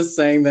not just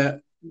saying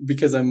that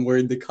because I'm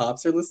worried the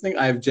cops are listening.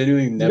 I have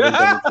genuinely never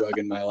done a drug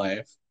in my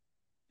life.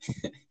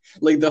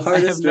 Like the I have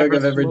hardest drug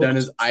never I've ever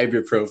done smoked.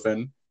 is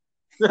ibuprofen.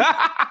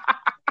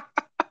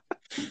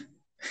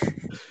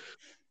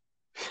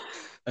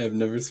 I have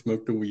never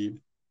smoked a weed.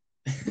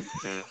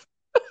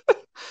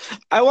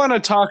 I want to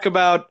talk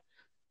about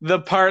the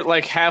part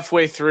like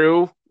halfway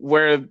through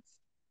where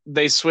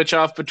they switch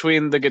off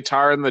between the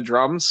guitar and the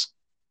drums.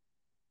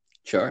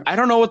 Sure. I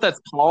don't know what that's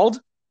called,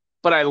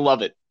 but I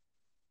love it.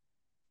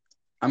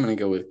 I'm gonna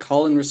go with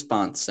call and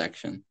response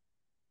section.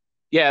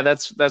 Yeah,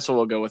 that's what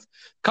we'll go with.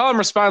 Call and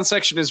response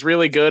section is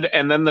really good,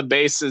 and then the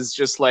bass is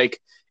just like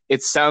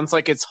it sounds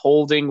like it's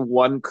holding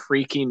one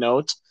creaky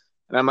note,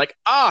 and I'm like,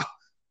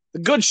 the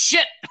good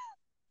shit.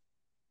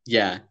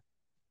 Yeah.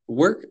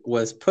 Work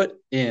was put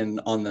in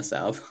on this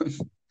album,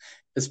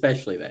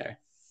 especially there.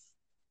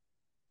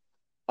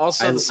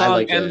 Also, I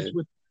like a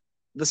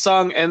the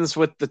song ends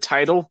with the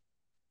title,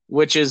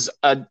 which is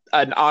an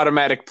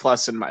automatic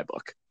plus in my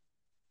book.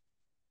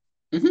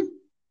 mhm.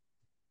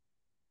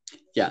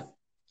 Yeah.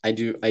 I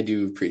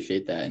do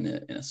appreciate that in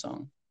a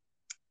song.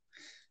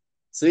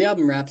 So the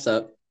album wraps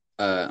up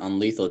on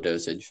Lethal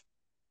Dosage.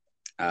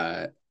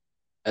 Uh,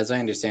 as I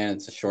understand,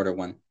 it's a shorter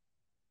one.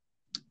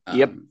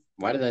 Yep,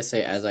 Why did I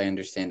say as I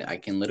understand it? I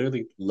can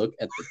literally look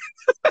at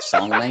the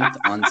song length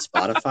on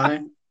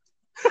Spotify.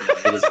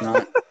 It is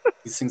not;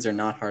 these things are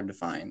not hard to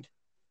find.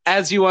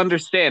 as you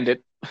understand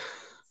it.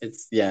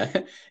 It's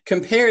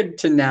compared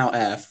to Now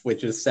F,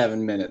 which is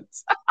 7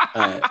 minutes.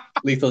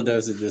 Lethal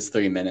Dosage is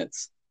 3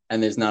 minutes,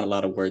 and there's not a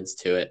lot of words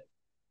to it.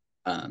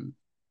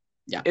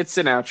 Yeah, It's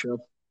an outro.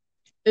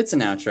 it's an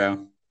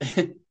outro.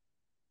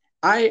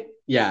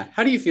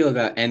 How do you feel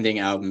about ending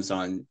albums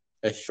on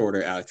a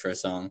shorter outro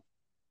song?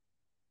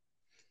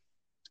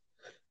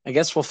 I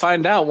guess we'll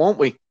find out, won't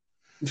we?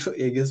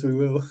 I guess we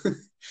will.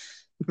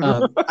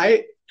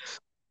 I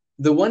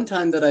the one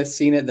time that I've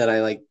seen it that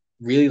I like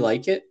really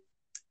like it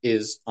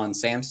is on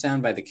Sam's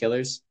Town by the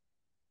Killers.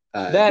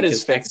 That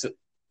is fair.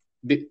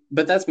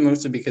 But that's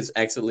mostly because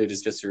Exit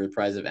is just a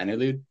reprise of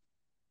Interlude.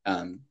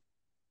 And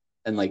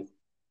like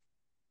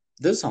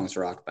those songs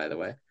rock, by the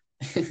way.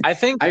 I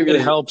think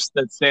it helps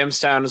that Sam's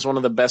Town is one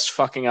of the best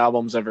fucking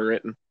albums ever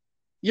written.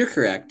 You're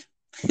correct.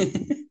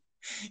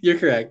 You're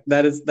correct.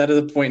 That is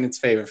a point in its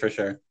favor for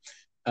sure.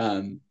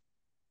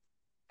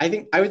 I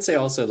think I would say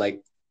also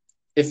like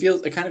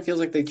it kind of feels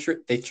like they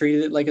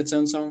treated it like its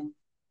own song.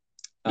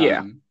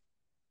 Yeah.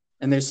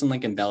 And there's some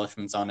like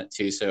embellishments on it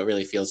too, so it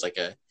really feels like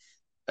a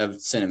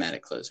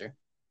cinematic closer.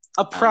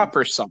 A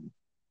proper song.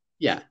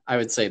 Yeah, I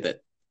would say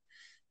that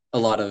a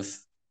lot of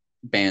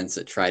bands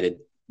that try to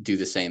do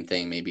the same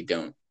thing maybe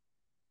don't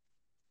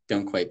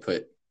quite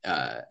put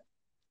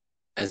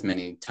as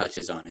many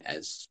touches on it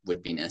as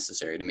would be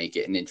necessary to make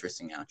it an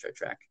interesting outro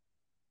track.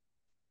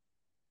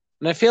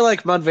 And I feel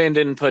like Mudvayne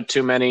didn't put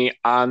too many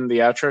on the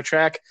outro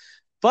track,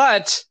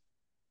 but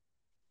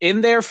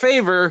in their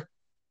favor,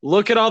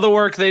 look at all the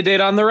work they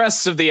did on the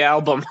rest of the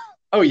album.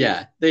 Oh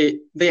yeah, they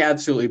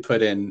absolutely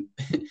put in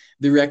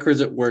the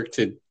requisite work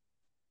to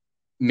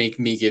make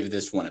me give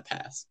this one a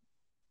pass.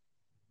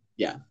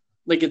 Yeah,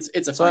 like it's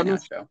a fine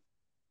outro.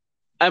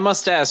 I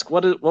must ask,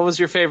 what was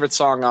your favorite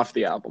song off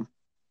the album?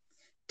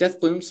 Death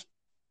Blooms.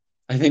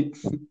 I think,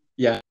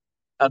 yeah.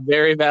 A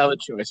very valid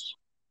choice.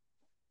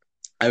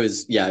 I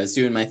was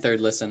doing my third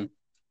listen,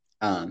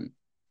 and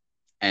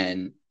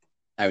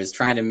I was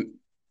trying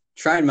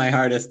my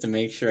hardest to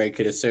make sure I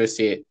could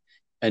associate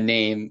a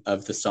name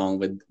of the song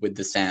with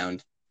the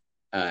sound.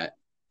 And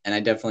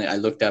I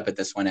looked up at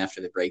this one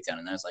after the breakdown,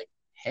 and I was like,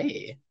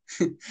 hey,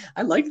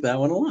 I like that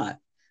one a lot.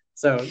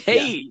 So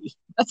hey, yeah.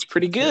 That's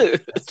pretty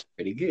good. That's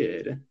pretty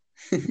good.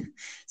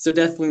 So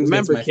Death Blooms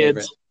is my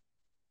favorite.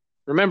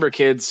 Remember,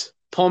 kids,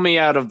 pull me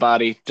out of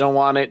body. Don't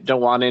want it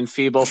in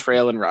feeble,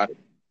 frail, and rotted.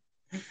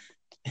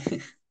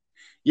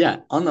 Yeah,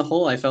 on the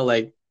whole, I felt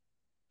like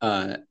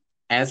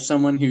as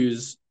someone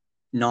who's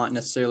not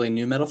necessarily a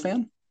nu metal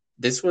fan,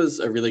 this was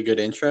a really good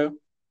intro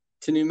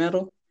to nu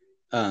metal.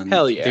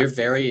 Hell yeah.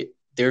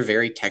 They're a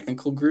very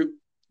technical group.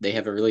 They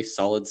have a really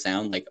solid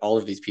sound. Like all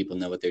of these people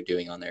know what they're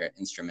doing on their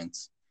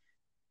instruments.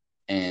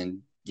 And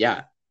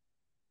yeah,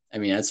 I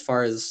mean, as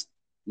far as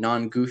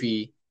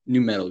non-goofy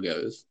nu metal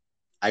goes,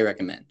 I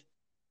recommend.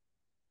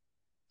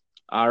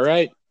 All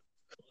right.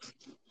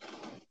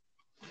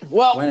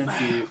 Well, why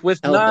don't you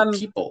with tell the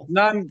people?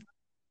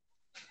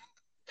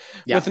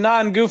 With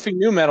non-goofy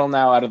nu metal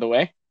now out of the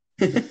way.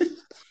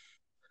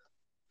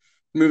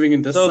 Moving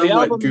into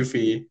somewhat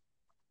goofy.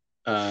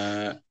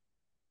 I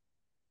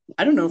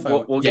don't know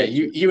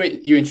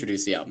if you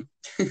introduce the album.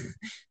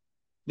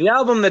 The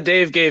album that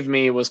Dave gave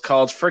me was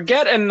called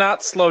Forget and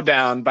Not Slow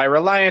Down by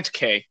Relient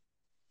K.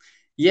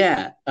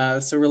 Yeah,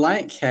 so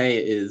Relient K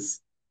is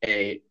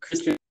a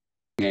Christian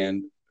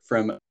band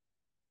from,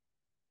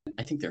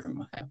 I think they're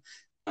from Ohio.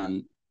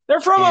 They're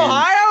from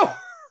Ohio?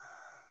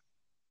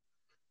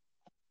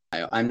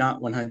 I'm not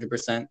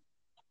 100%.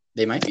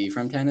 They might be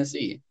from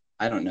Tennessee.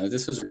 I don't know.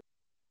 This was...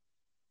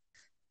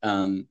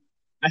 I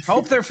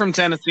hope they're from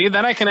Tennessee.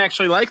 Then I can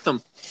actually like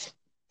them.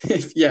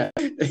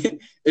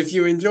 If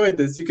you enjoyed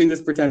this, you can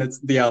just pretend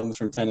the album's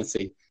from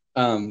Tennessee.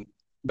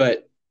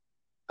 But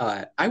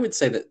I would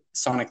say that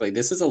sonically,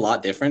 this is a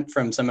lot different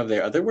from some of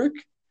their other work.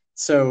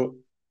 So,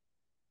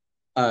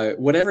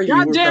 whatever you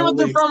God were damn it,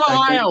 they're probably from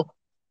expecting Ohio.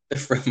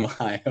 from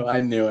Ohio,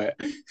 I knew it.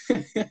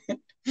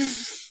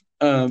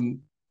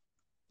 um,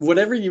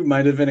 whatever you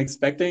might have been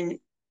expecting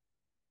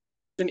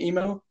in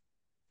emo,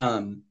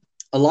 um,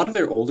 a lot of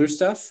their older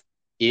stuff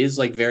is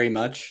like very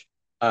much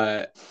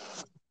uh,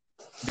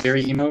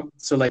 very emo.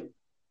 So like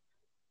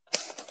a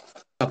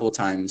couple of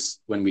times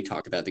when we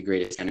talked about the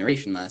Greatest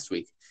Generation last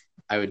week,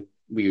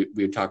 we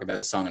would talk about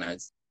a song and I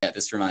would say, yeah,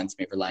 this reminds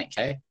me of Reliant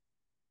K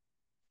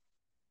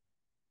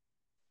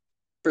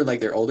for like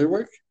their older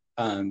work.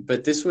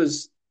 But this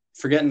was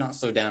Forget Not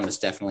Slow Down was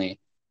definitely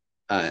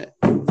that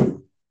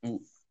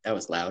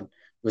was loud.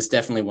 Was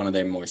definitely one of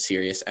their more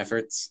serious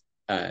efforts.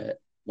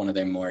 One of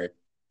their more,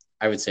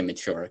 I would say,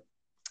 mature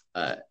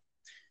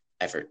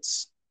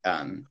efforts.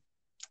 And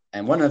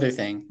one other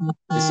thing,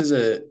 this is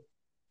a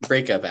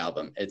breakup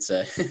album. It's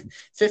a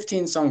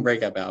 15-song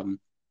breakup album.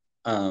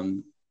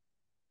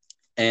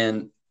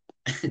 And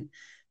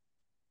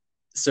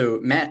so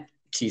Matt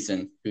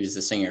Thiessen, who's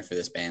the singer for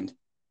this band,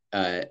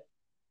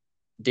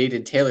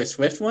 dated Taylor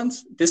Swift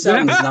once. This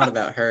album is not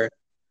about her.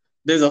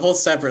 There's a whole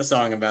separate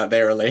song about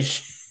their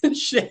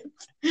relationship.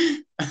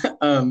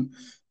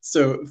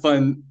 So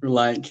fun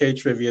Reliant K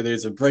trivia.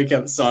 There's a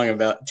breakup song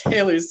about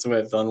Taylor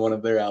Swift on one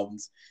of their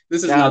albums.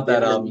 This is God not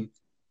that damn. album.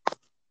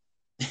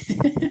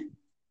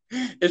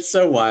 It's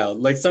so wild.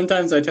 Like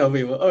sometimes I tell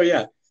people, "Oh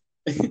yeah,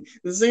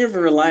 the singer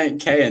for Reliant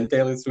K and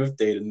Taylor Swift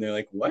dated," and they're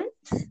like, "What?"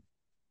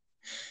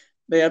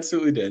 They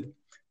absolutely did.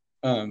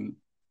 But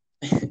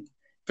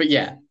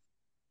yeah,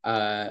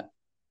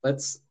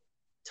 let's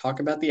talk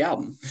about the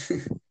album.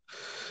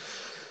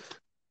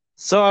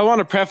 So I want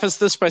to preface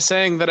this by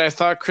saying that I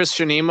thought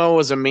Christian emo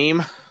was a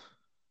meme.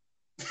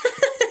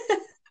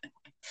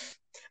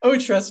 Oh,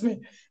 trust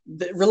me,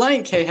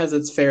 Reliant K has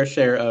its fair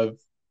share of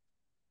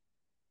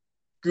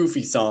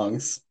goofy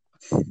songs.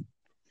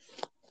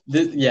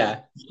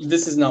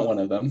 This is not one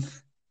of them.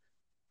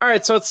 All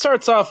right, so it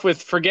starts off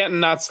with Forget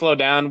Not Slow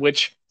Down,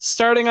 which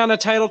starting on a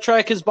title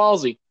track is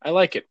ballsy. I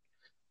like it.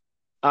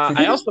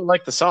 I also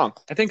like the song.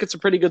 I think it's a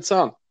pretty good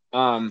song.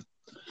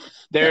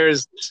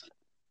 There's,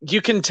 you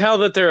can tell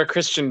that they're a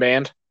Christian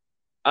band.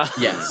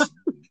 Yes.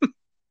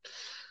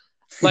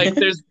 Like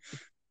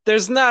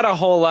there's not a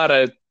whole lot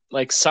of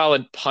like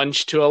solid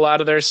punch to a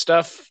lot of their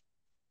stuff,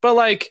 but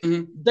like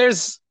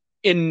there's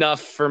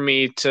enough for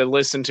me to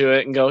listen to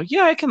it and go,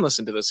 yeah, I can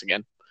listen to this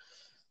again.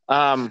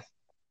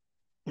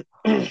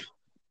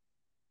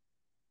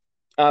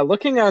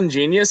 Looking on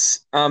Genius,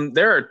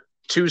 there are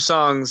two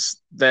songs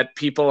that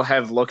people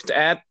have looked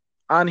at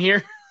on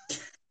here.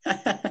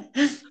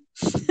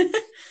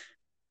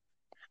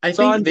 I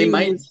think they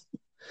might.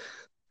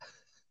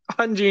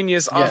 On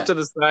Genius, off to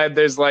the side,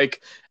 there's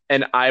like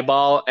an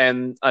eyeball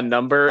and a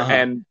number,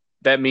 and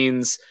that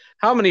means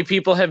how many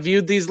people have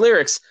viewed these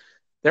lyrics.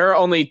 There are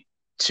only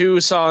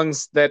two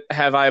songs that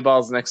have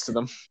eyeballs next to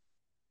them.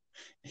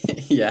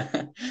 Yeah,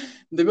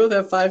 they both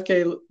have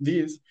 5K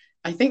views.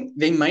 I think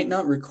they might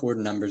not record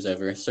numbers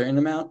over a certain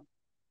amount.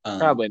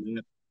 Probably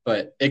not.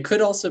 But it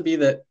could also be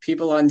that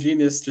people on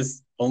Genius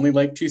just only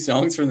like two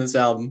songs from this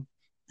album.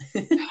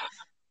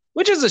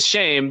 Which is a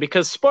shame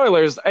because,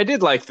 spoilers, I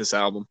did like this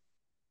album.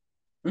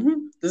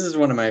 Mm-hmm. This is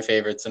one of my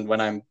favorites, and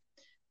when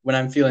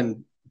I'm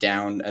feeling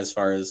down as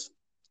far as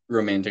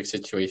romantic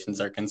situations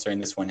are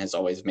concerned, this one has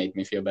always made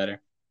me feel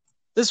better.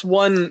 This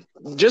one,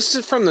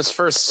 just from this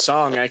first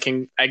song, I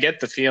get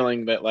the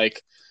feeling that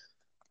like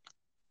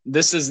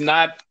this is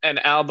not an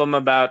album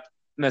about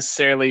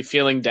necessarily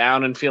feeling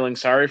down and feeling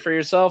sorry for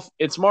yourself.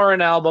 It's more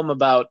an album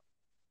about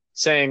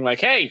saying like,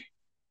 hey,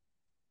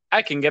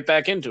 I can get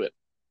back into it.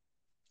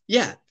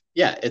 Yeah,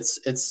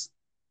 it's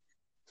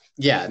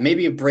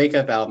maybe a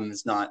breakup album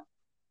is not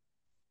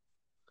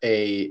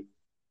as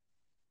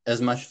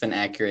much of an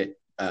accurate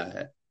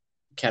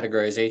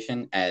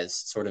categorization as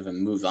sort of a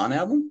move on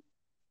album.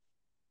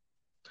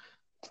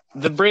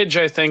 The bridge,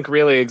 I think,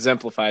 really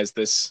exemplifies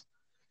this.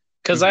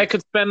 Because I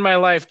could spend my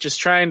life just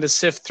trying to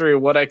sift through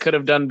what I could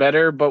have done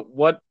better, but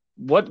what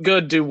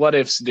good do what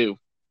ifs do?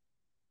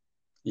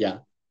 Yeah.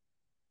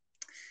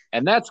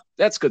 And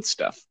that's good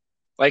stuff.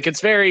 Like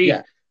it's very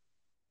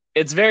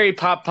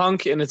pop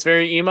punk and it's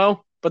very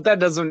emo, but that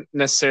doesn't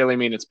necessarily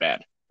mean it's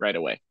bad right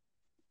away.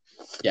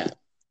 Yeah.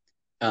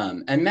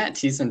 And Matt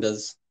Thiessen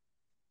does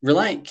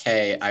Reliant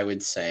K, I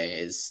would say,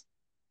 is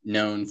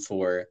known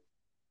for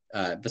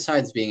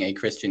besides being a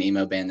Christian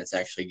emo band that's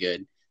actually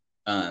good,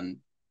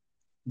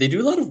 they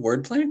do a lot of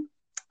wordplay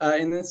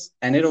in this,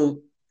 and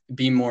it'll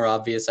be more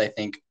obvious, I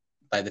think,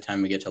 by the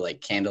time we get to like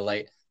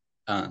Candlelight.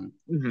 But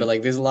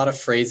like, there's a lot of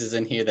phrases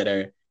in here that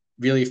are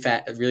really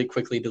really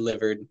quickly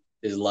delivered.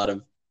 There's a lot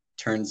of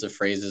turns of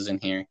phrases in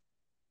here.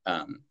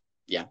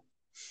 Yeah.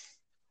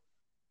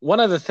 One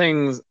of the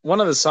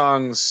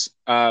songs,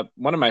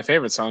 one of my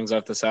favorite songs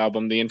off this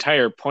album, the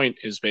entire point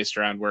is based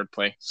around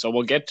wordplay. So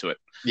we'll get to it.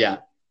 Yeah.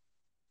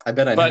 I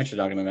bet I know what you're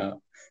talking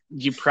about.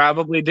 You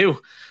probably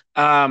do.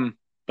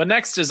 But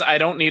next is I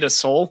Don't Need a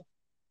Soul,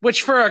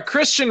 which for a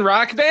Christian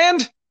rock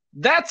band,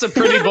 That's a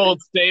pretty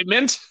bold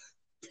statement.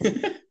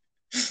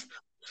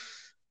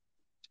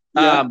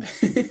 Yeah.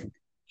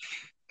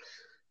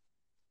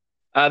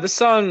 Um, this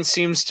song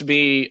seems to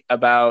be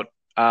about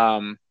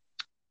um,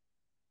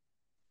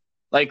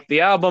 like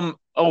the album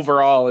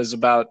overall is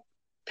about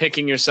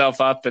picking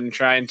yourself up and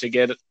trying to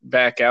get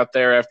back out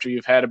there after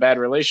you've had a bad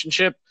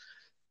relationship.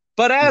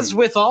 But as Mhm.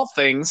 with all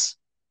things,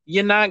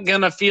 you're not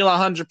gonna feel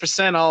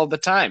 100% all the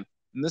time.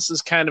 And this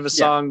is kind of a Yeah.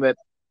 song that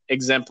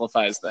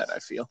exemplifies that, I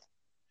feel.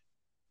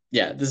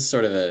 Yeah. This is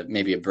sort of a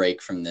maybe a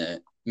break from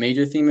the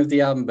major theme of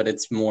the album, but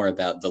it's more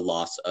about the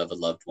loss of a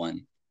loved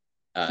one.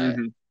 Uh,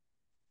 Mm-hmm.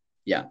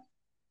 yeah.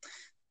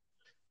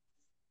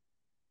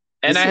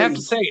 And This I have to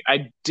is say,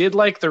 I did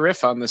like the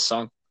riff on this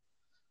song.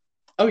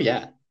 Oh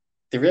yeah.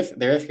 The riff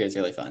here is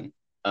really fun.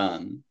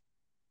 Um,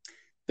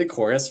 the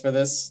chorus for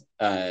this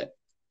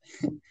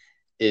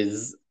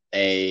is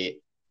a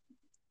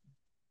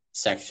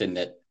section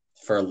that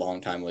for a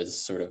long time was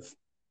sort of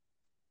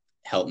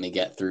helped me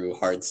get through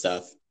hard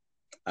stuff.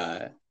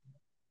 Uh,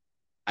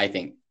 I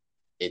think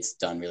it's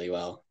done really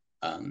well.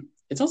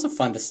 It's also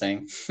fun to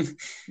sing.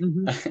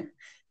 Mm-hmm.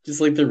 Just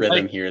like the rhythm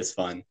Like here is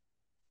fun.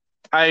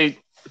 I,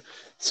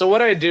 so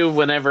what I do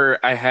whenever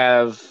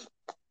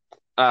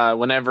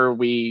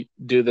we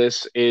do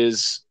this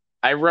is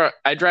I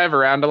drive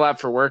around a lot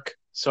for work.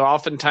 So Mm.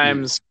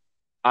 oftentimes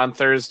on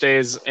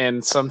Thursdays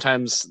and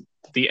sometimes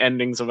the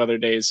endings of other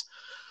days,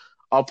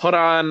 I'll put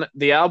on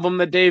the album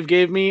that Dave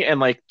gave me and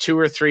like two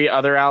or three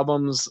other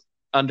albums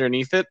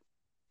underneath it.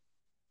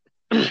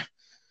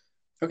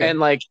 Okay. And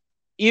like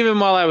even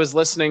while I was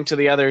listening to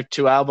the other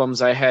two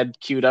albums I had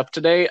queued up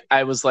today,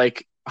 I was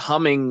like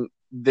humming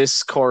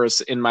this chorus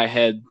in my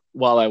head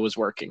while I was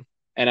working.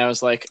 And I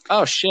was like,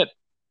 oh shit.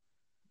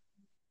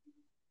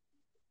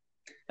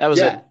 That was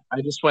it. Yeah.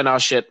 I just went, oh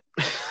shit.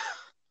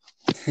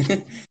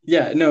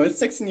 Yeah. No, it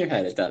sticks in your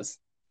head. It does.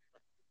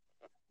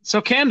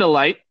 So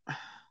Candlelight,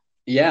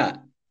 Yeah.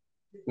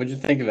 What'd you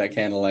think about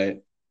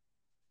Candlelight?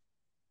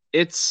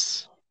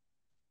 it's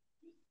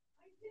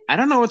I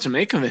don't know what to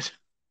make of it.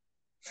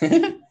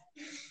 it,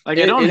 Like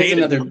I don't it is hate it.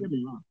 another. Don't get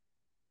me wrong.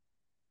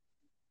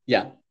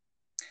 Yeah.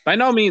 By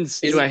no means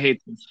Is do I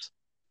hate this.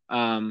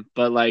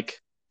 But like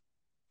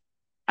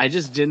I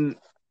just didn't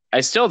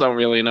I still don't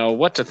really know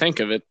what to think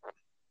of it.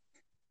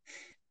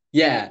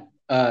 Yeah.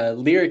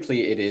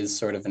 Lyrically, it is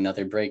sort of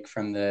another break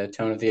from the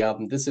tone of the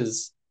album. This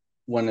is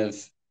one of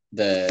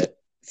the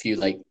few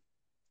like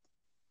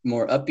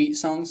more upbeat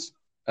songs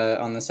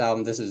on this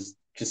album. This is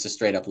just a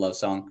straight up love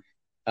song.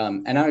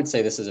 And I would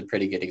say this is a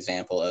pretty good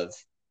example of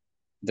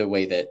the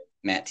way that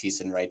Matt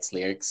Thiessen writes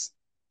lyrics.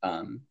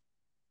 Um,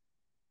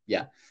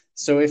 yeah.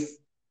 So if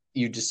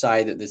you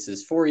decide that this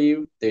is for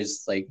you,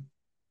 there's like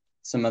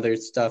some other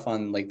stuff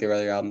on like their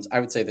other albums. I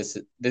would say this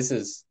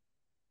is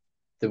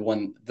the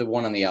one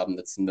on the album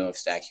that's the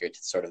most accurate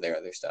to sort of their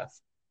other stuff.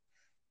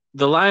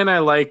 The line I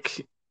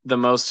like the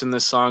most in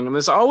this song, and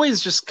this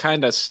always just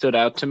kind of stood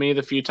out to me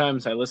the few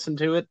times I listened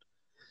to it.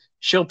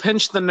 She'll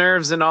pinch the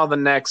nerves in all the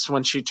necks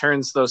when she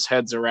turns those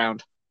heads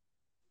around.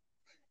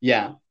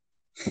 Yeah.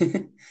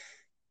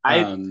 I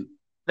um,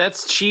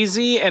 That's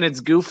cheesy and it's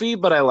goofy,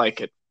 but I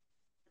like it.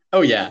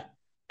 oh yeah.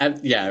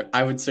 Yeah,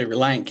 I would say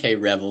Reliant K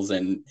revels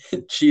in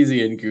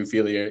cheesy and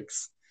goofy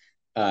lyrics.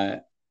 Uh,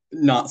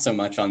 not so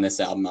much on this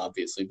album,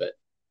 obviously, but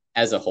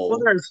as a Well,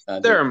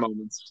 whole, there are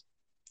moments.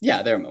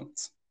 yeah, there are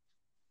moments.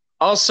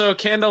 Also,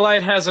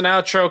 Candlelight has an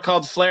outro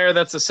called Flare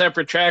that's a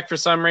separate track for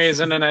some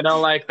reason, and I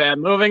don't like that.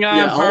 Moving on,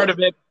 Yeah, part of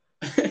it.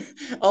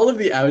 all of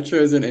the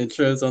outros and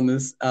intros on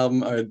this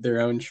album are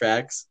their own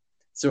tracks.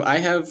 So I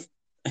have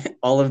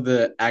all of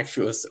the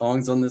actual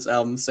songs on this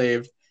album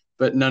saved,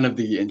 but none of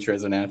the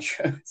intros and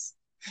outros.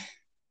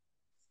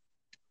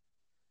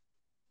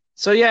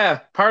 So yeah,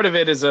 part of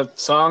it is a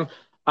song.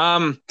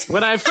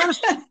 When I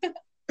first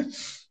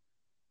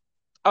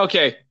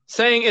Okay,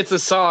 saying it's a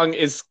song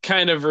is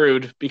kind of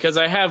rude because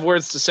I have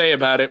words to say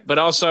about it, but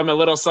also I'm a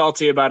little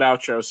salty about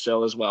outro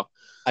still as well.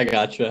 I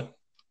gotcha.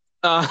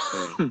 Uh,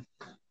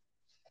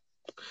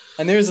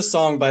 And there's a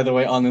song, by the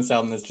way, on this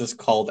album that's just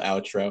called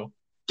Outro.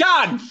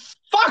 God,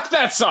 fuck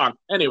that song.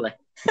 Anyway,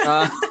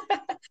 uh,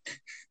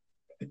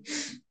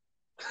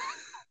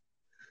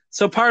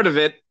 so part of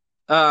it,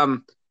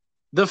 um,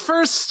 the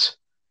first,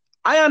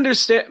 I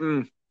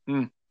understand.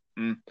 Mm.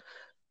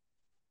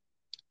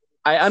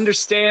 I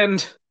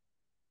understand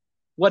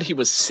what he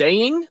was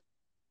saying,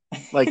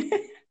 like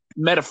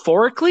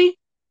metaphorically.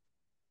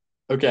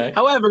 Okay.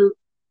 However,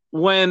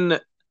 when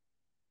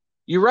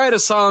you write a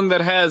song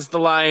that has the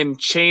line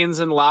chains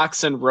and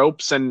locks and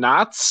ropes and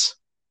knots,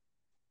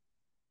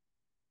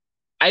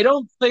 I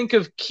don't think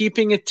of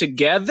keeping it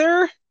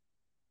together.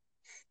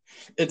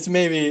 It's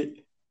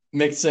maybe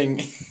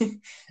mixing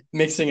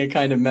mixing a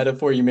kind of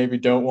metaphor you maybe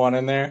don't want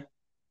in there.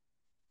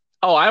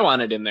 Oh, I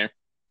want it in there,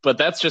 but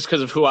that's just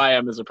because of who I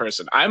am as a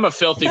person. I'm a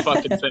filthy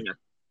fucking singer.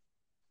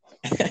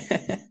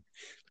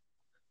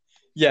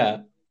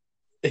 Yeah.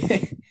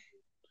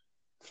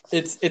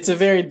 It's a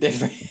very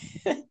different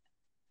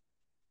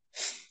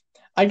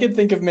I could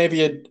think of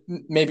maybe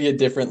a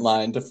different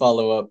line to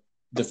follow up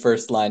the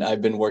first line,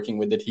 "I've been working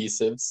with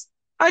adhesives."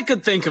 I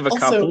could think of a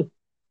Also,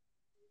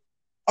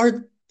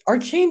 couple. are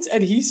chains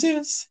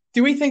adhesives?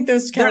 Do we think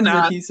those They're count as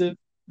not. adhesive?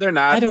 They're I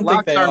not. don't think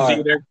Locks they aren't are.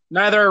 either.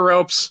 Neither are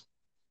ropes.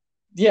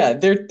 Yeah,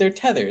 they're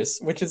tethers,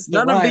 which is the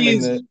None of rhyme in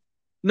these the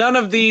none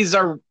of these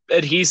are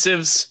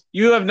adhesives.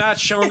 You have not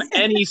shown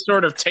any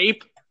sort of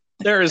tape.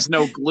 There is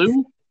no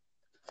glue.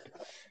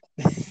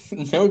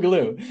 no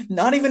glue.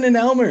 Not even in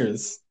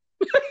Elmer's.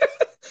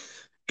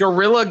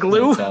 Gorilla I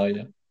glue. tell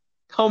you.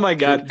 Oh my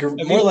god.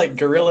 More like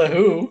Gorilla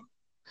Who.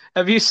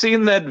 Have you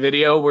seen that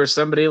video where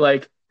somebody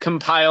like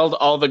compiled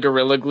all the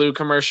Gorilla Glue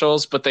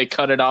commercials, but they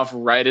cut it off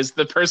right as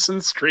the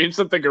person screams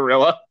at the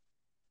gorilla?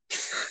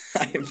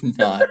 I have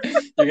not.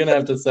 You're gonna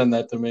have to send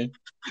that to me.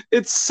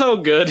 It's so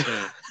good.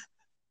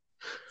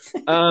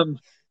 um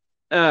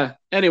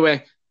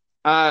anyway,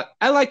 I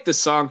like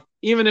this song,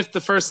 even if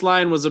the first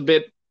line was a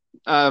bit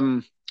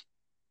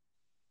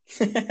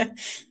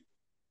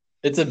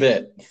It's a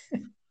bit.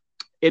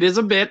 it is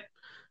a bit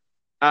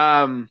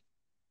um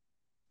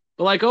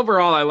but like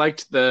overall I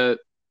liked the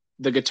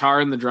guitar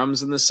and the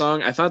drums in this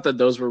song. I thought that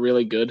those were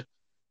really good.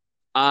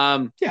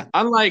 Yeah.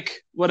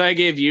 Unlike what I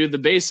gave you, the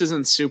bass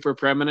isn't super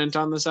prominent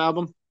on this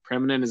album.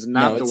 Prominent is No,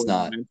 not the it's word I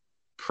not. meant.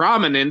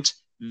 Prominent,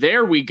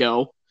 there we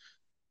go.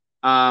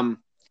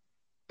 Um,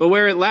 but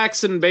where it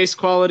lacks in bass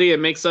quality, it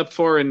makes up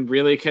for in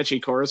really catchy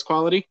chorus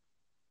quality.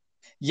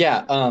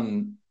 Yeah.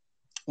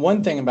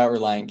 One thing about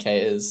Reliant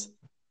K is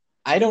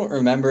I don't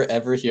remember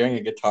ever hearing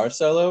a guitar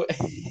solo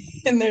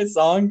in their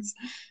songs.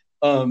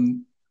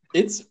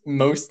 It's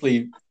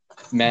mostly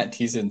Matt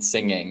Thiessen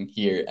singing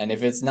here, and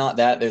if it's not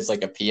that, there's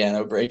like a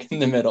piano break in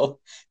the middle.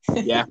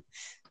 Yeah.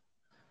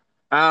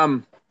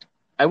 Um,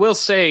 I will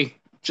say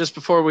just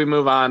before we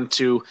move on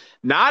to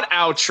not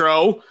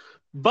outro,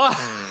 but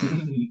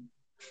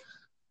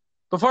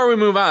before we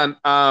move on,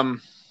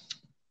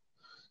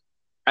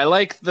 I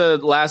like the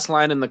last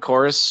line in the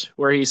chorus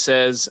where he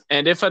says,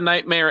 "And if a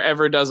nightmare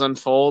ever does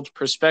unfold,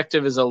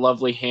 perspective is a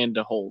lovely hand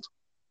to hold."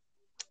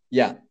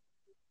 Yeah,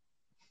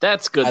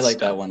 That's good I like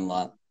stuff. that one a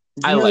lot.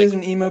 Do I you know like there's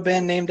an emo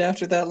band named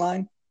after that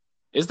line?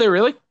 Is there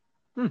really?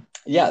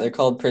 Yeah, they're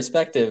called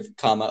Perspective,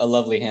 comma, a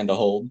lovely hand to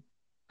hold.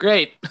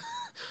 Great.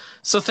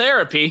 So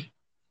Therapy.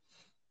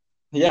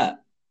 Yeah,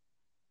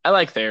 I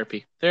like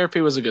Therapy.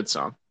 Therapy was a good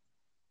song.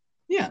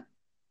 yeah.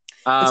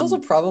 It's also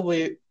Um,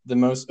 probably the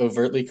most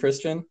overtly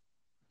Christian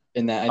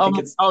in that I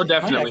think oh, it might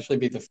definitely.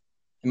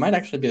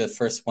 actually be the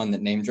first one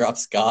that name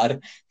drops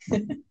God.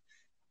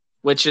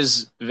 Which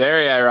is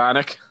very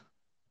ironic.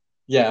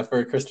 Yeah, for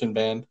a Christian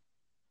band.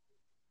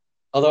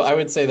 Although I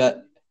would say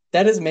that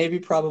that is maybe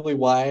probably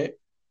why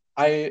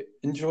I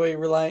enjoy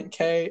Reliant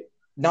K.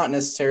 Not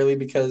necessarily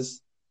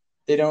because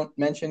they don't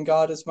mention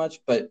God as much,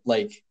 but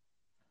like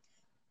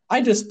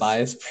I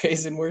despise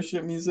praise and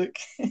worship music.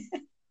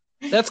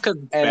 That's because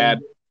it's bad.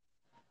 And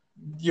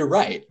you're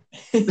right.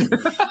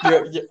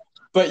 you're,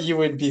 but you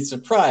would be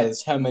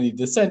surprised how many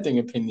dissenting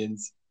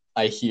opinions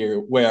I hear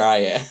where I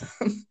am.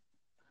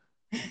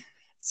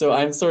 So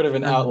I'm sort of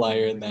an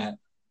outlier in that.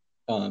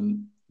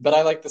 But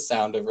I like the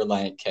sound of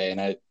Reliant K,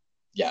 and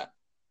yeah,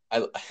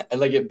 I I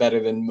like it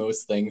better than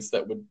most things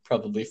that would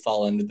probably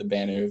fall under the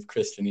banner of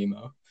Christian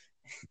emo.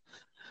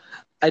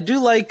 I do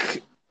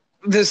like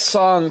this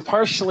song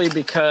partially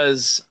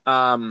because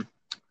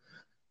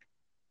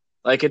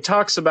like it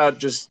talks about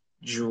just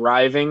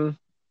driving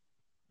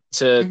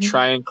to Mm-hmm.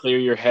 try and clear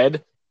your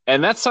head.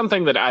 And that's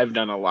something that I've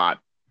done a lot.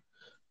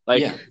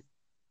 Like Yeah,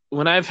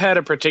 when I've had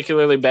a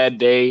particularly bad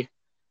day,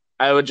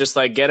 I would just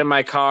like get in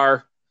my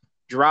car,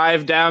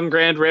 drive down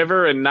Grand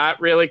River, and not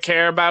really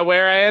care about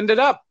where I ended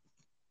up.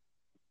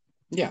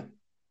 yeah,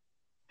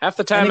 Half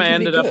the and time it I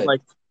can be ended up good.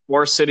 like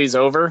 4 cities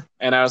over,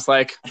 and I was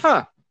like,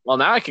 huh, well,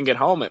 now I can get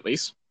home at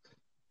least.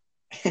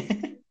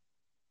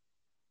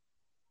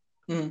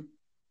 Mm.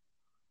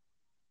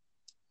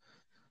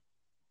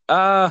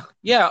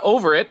 Yeah,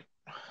 Over It.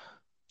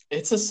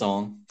 It's a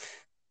song.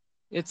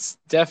 It's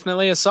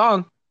definitely a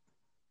song.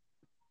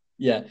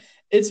 Yeah,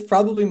 it's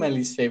probably my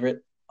least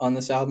favorite on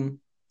this album.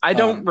 I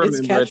don't It's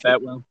remember it catchy.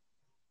 that well.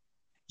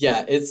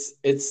 Yeah, it's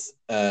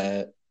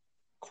a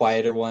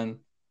quieter one.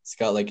 It's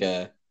got like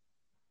a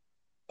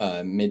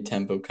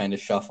mid-tempo kind of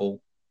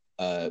shuffle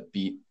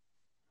beat.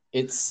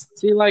 It's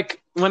See,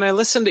 like when I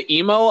listen to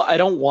emo, I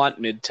don't want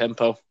mid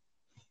tempo.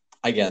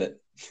 I get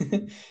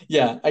it.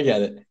 Yeah, I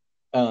get it.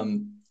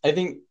 I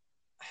think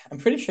I'm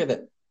pretty sure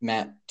that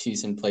Matt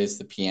Thiessen plays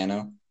the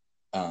piano.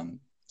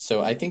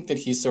 So I think that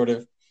he's sort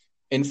of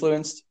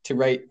influenced to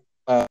write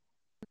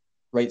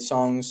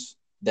songs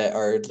that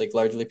are like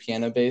largely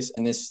piano based,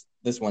 and this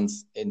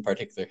one's in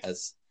particular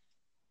has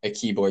a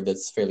keyboard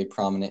that's fairly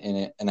prominent in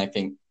it, and I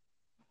think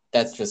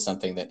that's just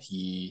something that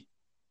he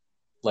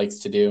likes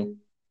to do.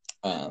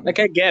 Like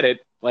I get it.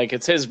 Like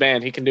it's his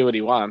band, he can do what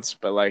he wants,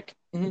 but like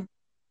Mm-hmm.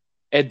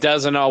 it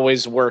doesn't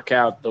always work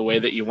out the way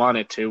that you want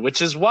it to,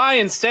 which is why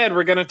instead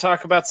we're going to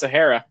talk about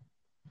Sahara.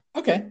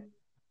 Okay,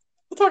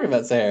 we'll talk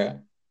about Sahara.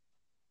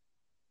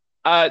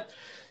 Uh,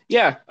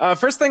 yeah.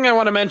 First thing I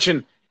want to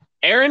mention,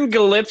 Aaron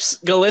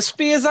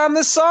Gillespie is on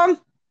this song.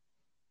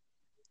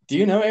 Do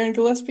you know Aaron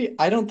Gillespie?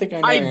 I don't think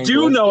I know I Aaron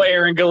do know Gillespie.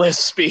 Aaron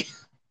Gillespie.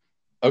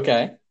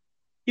 Okay.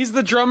 He's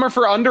the drummer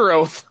for Under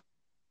Oath.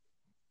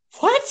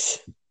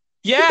 What?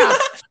 Yeah.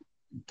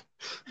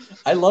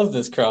 I love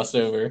this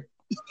crossover.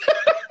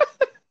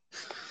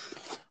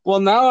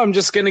 Well, now I'm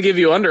just going to give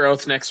you Under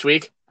Oath next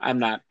week. I'm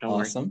not. Don't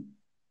worry. Awesome.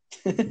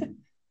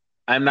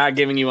 I'm not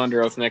giving you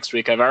Under Oath next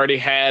week. I've already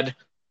had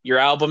your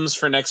albums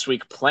for next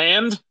week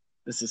planned.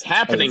 This is Oh,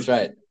 happening. that's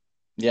right.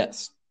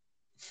 Yes.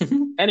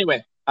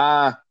 Anyway,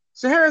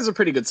 Sahara's a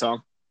pretty good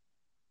song.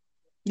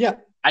 Yeah.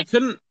 I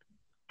couldn't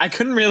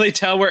really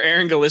tell where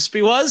Aaron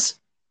Gillespie was,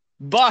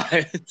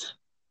 but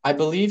I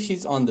believe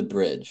he's on the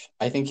bridge.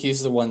 I think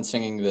he's the one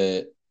singing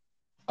the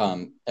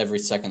every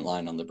second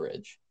line on the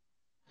bridge.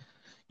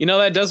 you know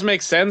that does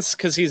make sense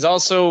because he's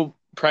also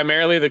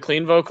primarily the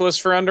clean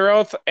vocalist for Under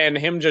Oath, and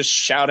him just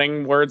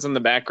shouting words in the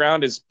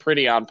background is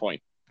pretty on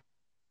point.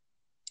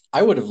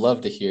 I would have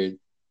loved to hear,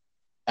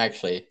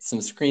 actually, some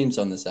screams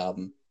on this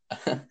album.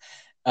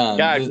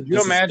 Yeah, could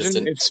you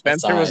imagine if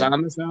Spencer was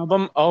on this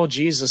album? Oh,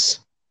 Jesus.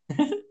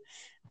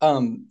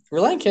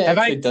 Relient K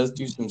actually does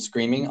do some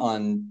screaming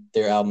on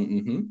their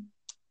album,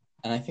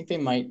 and I think they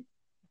might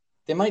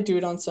do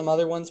it on some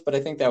other ones, but I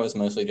think that was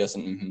mostly just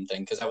an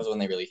thing because that was when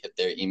they really hit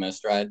their emo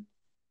stride.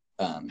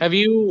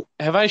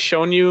 Have I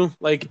shown you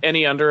like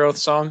any Under Oath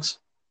songs?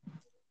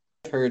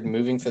 I've heard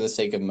 "Moving for the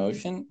Sake of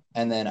Motion,"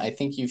 and then I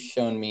think you've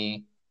shown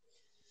me.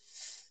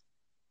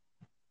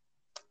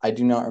 I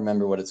do not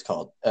remember what it's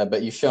called,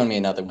 but you've shown me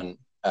another one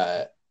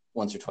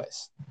once or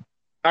twice.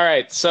 All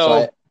right,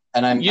 so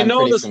I'm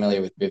pretty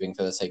familiar with "Moving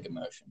for the Sake of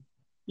Motion."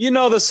 You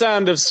know the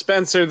sound of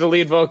Spencer, the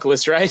lead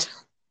vocalist, right?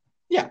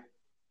 Yeah.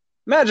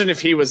 Imagine if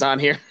he was on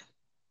here.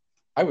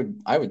 I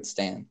would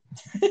stand.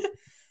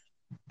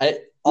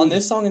 On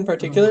this song in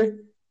particular,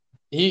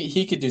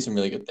 he could do some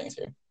really good things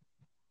here.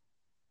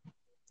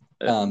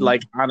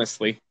 Like,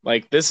 honestly,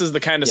 like this is the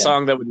kind of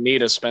song that would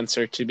need a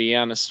Spencer, to be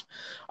honest.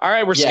 All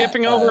right, we're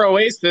skipping over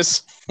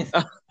Oasis.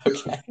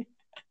 Okay.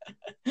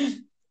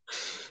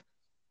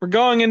 We're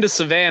going into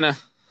Savannah,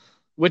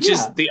 which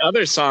is the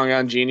other song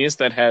on Genius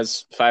that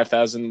has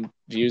 5,000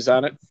 views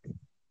on it.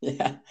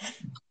 Yeah.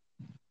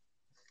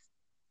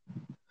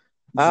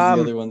 This is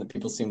the other one that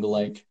people seem to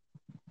like.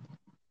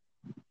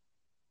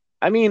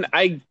 I mean,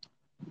 I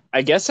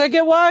guess I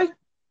get why,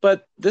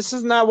 but this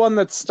is not one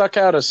that stuck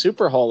out a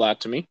super whole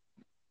lot to me.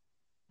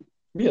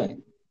 Really?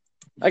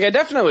 Like, I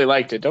definitely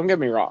liked it, don't get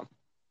me wrong.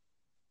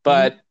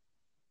 But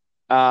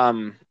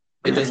it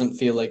doesn't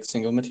feel like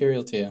single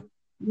material to you.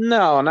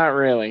 No, not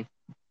really.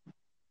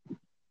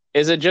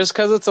 Is it just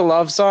because it's a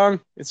love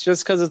song? It's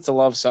just because it's a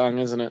love song,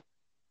 isn't it?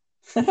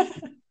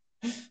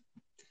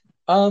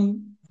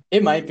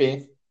 It might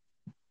be.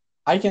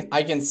 I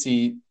can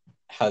see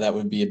how that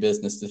would be a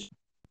business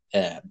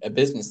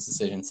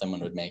decision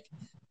someone would make.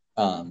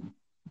 But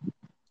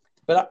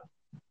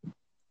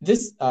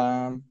this,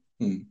 yeah,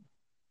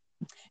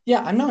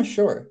 I'm not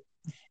sure.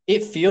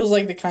 It feels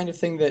like the kind of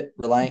thing that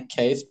Relient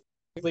K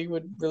specifically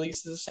would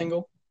release as a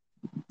single.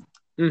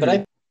 Mm-hmm.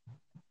 But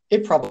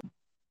it probably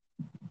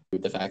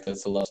with the fact that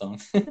it's a love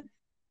song.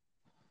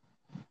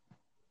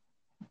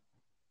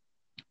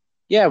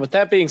 Yeah, with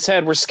that being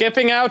said, we're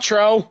skipping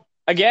outro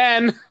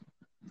again.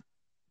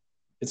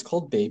 It's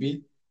called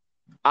Baby.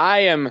 I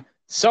am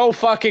so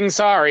fucking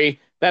sorry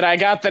that I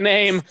got the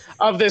name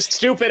of this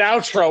stupid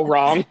outro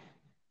wrong.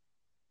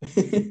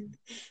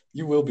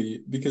 You will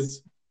be,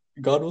 because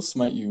God will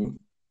smite you.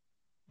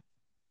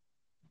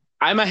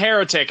 I'm a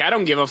heretic. I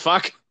don't give a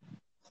fuck.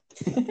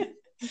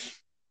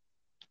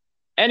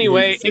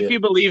 Anyway, If You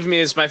Believe Me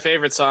is my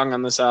favorite song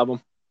on this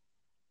album.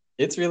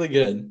 It's really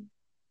good.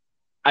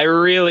 I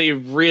really,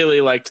 really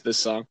liked this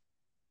song.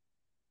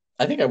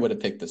 I think I would have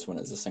picked this one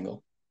as a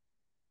single.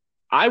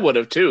 I would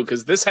have too,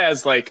 because this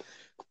has like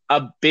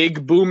a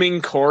big booming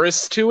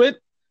chorus to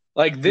it.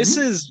 Like this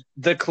is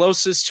the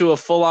closest to a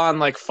full-on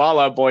like Fall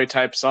Out Boy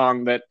type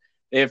song that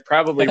they have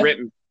probably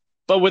written,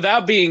 but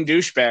without being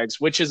douchebags,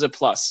 which is a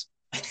plus.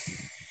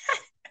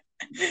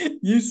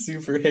 You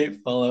super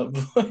hate Fall Out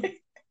Boy.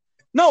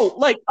 No,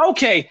 like,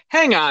 okay,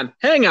 hang on.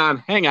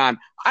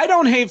 I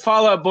don't hate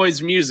Fall Out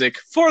Boy's music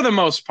for the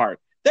most part.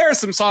 There are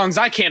some songs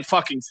I can't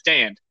fucking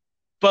stand,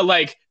 but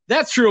like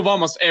that's true of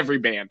almost every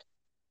band.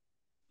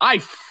 I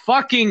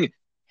fucking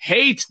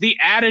hate the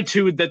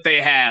attitude that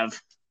they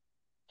have.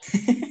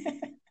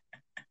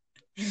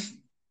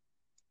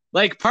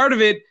 Like, part of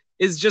it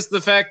is just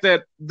the fact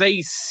that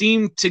they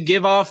seem to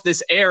give off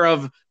this air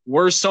of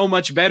we're so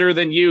much better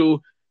than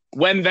you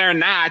when they're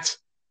not.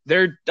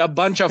 They're a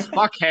bunch of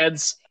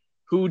fuckheads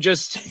who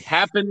just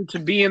happen to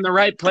be in the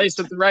right place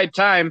at the right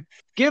time.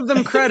 Give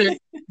them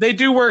credit. They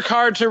do work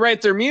hard to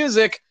write their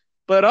music,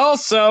 but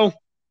also,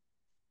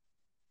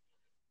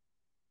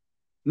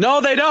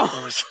 no, they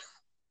don't.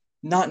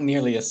 Not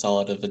nearly as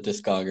solid of a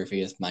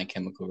discography as My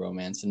Chemical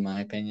Romance, in my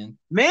opinion.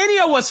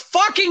 Mania was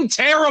fucking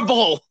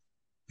terrible.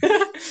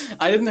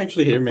 I didn't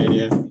actually hear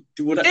Mania.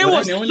 It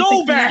was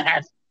so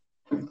bad.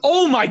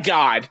 Oh my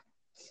God.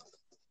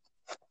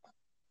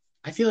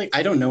 I feel like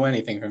I don't know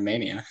anything from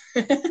Mania.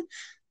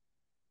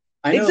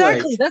 I know,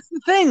 Exactly. like, That's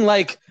the thing.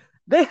 Like,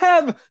 they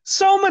have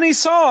so many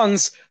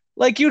songs.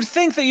 Like, you'd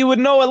think that you would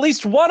know at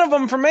least one of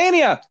them from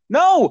Mania.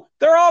 No,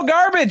 they're all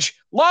garbage.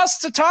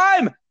 Lost to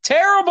Time.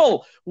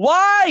 Terrible.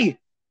 Why?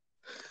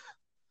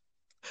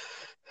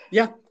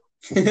 yeah,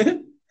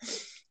 I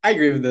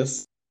agree with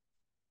this.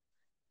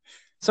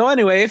 So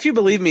anyway, If You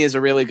Believe Me is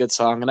a really good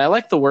song, and I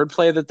like the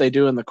wordplay that they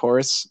do in the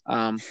chorus.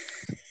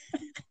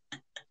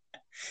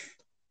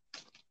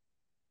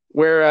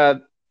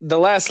 Where the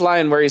last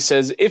line where he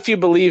says, "If you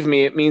believe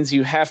me, it means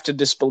you have to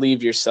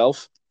disbelieve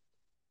yourself,"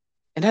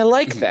 and I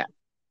like Mhm. that.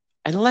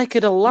 I like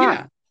it a lot.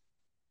 Yeah,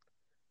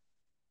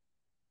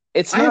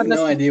 It's I not have no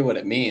necessarily. idea what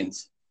it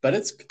means, but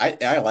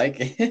I like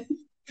it.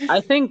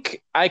 I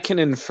think I can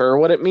infer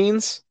what it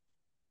means.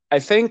 I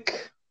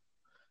think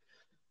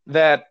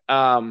that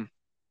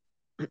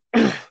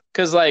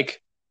because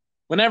like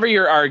whenever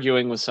you're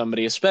arguing with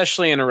somebody,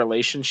 especially in a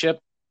relationship,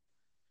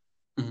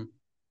 Mhm.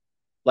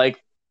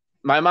 like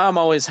my mom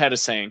always had a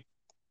saying: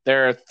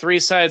 there are three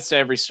sides to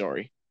every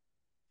story.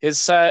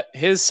 His side,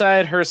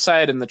 her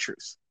side, and the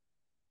truth.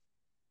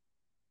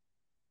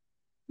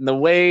 And the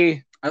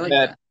way I like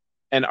that that.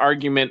 an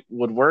argument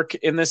would work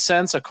in this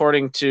sense,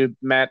 according to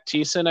Matt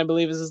Thiessen, I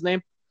believe is his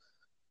name,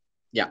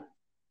 Yeah,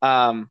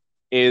 um,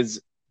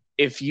 is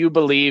if you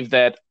believe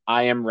that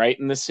I am right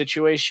in this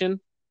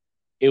situation,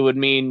 it would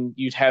mean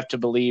you'd have to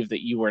believe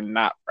that you are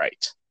not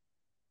right.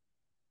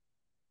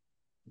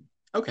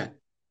 okay, At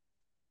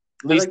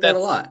I least like that a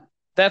lot.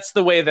 that's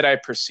the way that I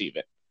perceive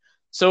it.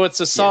 So it's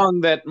a Yeah,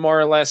 song that more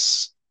or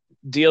less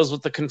deals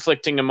with the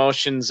conflicting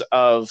emotions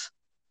of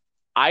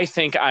I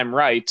think I'm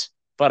right,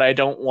 but I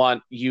don't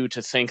want you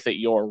to think that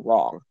you're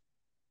wrong,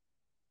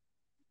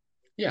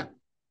 yeah.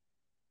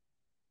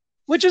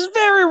 which is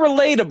very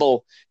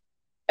relatable,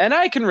 and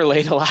I can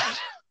relate a lot.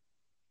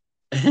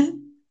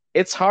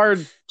 It's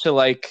hard to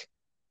like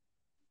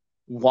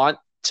want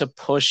to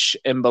push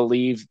and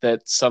believe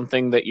that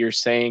something that you're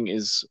saying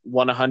is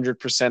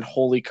 100%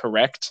 wholly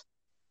correct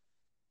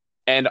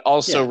and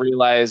also Yeah,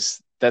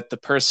 realize that the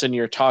person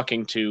you're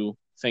talking to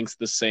thinks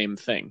the same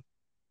thing.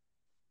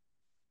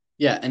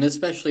 yeah, and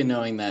especially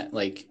knowing that,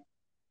 like,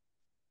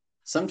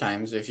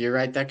 sometimes if you're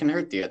right, that can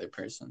hurt the other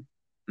person.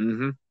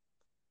 Mm-hmm.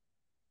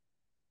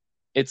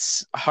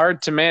 It's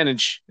hard to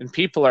manage, and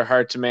people are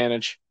hard to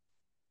manage.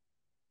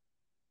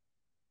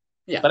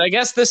 Yeah, But I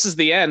guess this is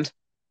the end.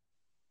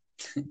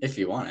 if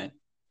you want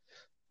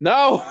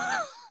No.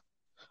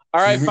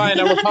 All right, fine.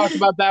 I will talk it.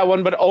 about that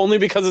one, but only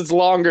because it's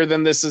longer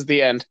than this is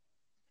the end.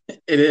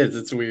 It is.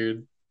 It's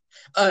weird.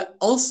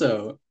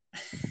 Also,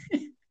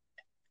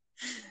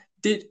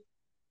 did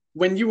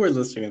when you were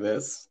listening to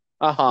this,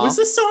 Uh was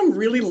huh. this song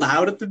really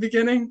loud at the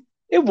beginning?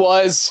 It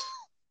was.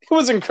 It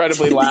was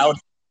incredibly loud.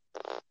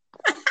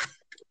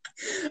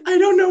 I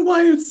don't know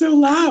why it's so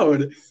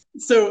loud.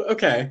 So,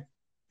 okay,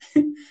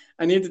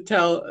 I need to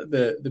tell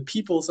the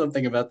people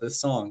something about this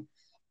song.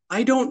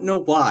 I don't know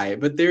why,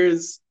 but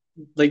there's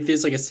like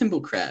a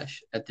cymbal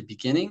crash at the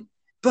beginning,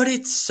 but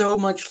it's so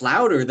much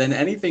louder than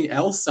anything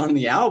else on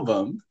the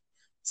album.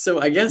 So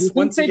I You guess think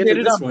once you they get to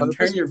did it this on one, turn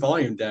purpose? your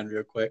volume down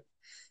real quick.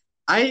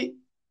 I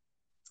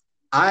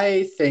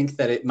I think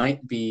that it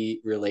might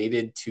be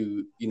related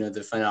to,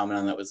 the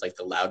phenomenon that was like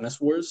the loudness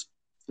wars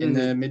in Mm-hmm.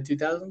 the mid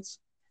 2000s.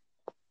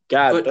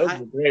 God, But those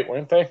were great,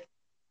 weren't they?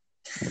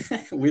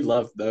 we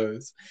loved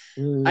those.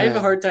 I have a Yeah.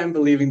 hard time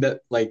believing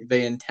that like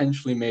they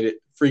intentionally made it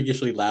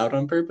freakishly loud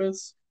on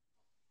purpose.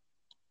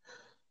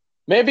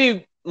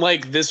 Maybe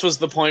like this was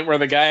the point where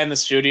the guy in the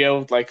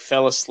studio like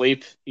fell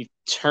asleep. He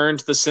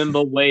turned the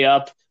cymbal way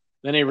up.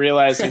 Then he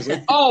realized he was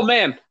like, "Oh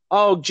man,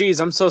 oh geez,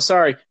 I'm so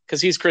sorry,"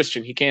 because he's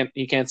Christian. He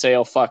can't say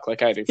 "oh fuck"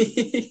 like I do.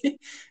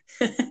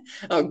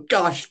 Oh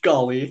gosh,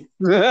 golly.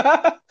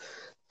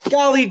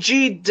 Golly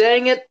gee,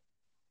 dang it!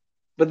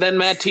 But then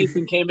Matt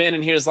Thiessen came in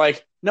and he was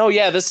like, "No,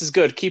 yeah, this is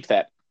good. Keep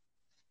that."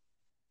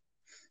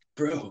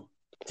 Bro,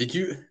 did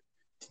you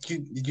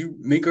did you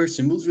make our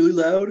cymbals really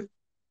loud?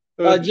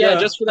 Yeah, Yeah,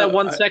 just for that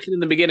 1 second in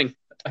the beginning.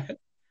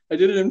 I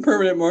did it in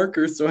permanent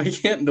marker, so I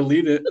can't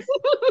delete it.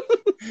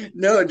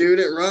 No, dude,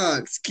 it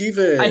rocks. Keep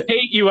I it.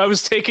 hate you. I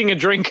was taking a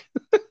drink.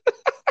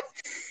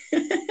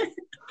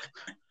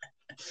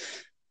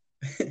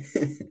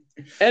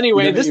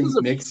 Anyway, Whenever this you is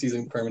a mix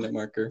using permanent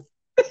marker.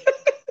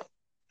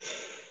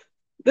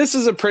 this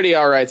is a pretty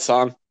all right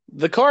song.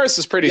 The chorus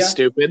is pretty Yeah,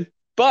 stupid,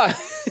 but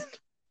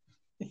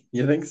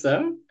you think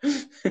so?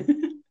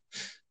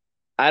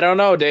 I don't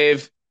know,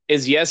 Dave.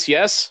 Is yes,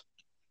 yes?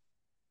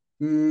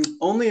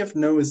 Only if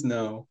no is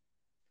no.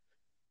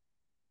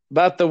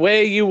 About the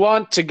way you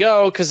want to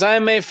go, because I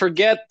may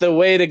forget the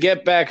way to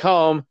get back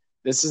home.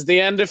 This is the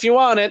end if you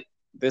want it.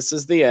 This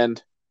is the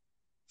end.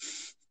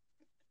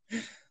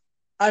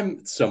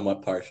 I'm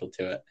somewhat partial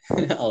to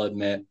it, I'll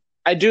admit.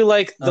 I do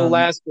like the Um,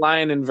 last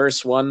line in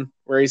verse 1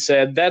 where he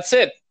said, "That's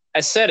it. I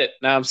said it.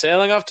 Now I'm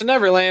sailing off to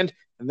Neverland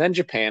and then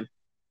Japan,"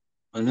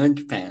 and then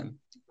Japan,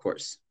 of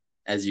course,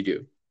 as you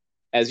do.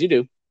 as you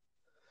do.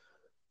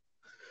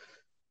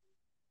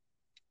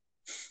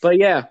 But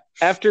yeah,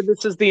 after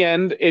this is the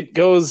end, it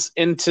goes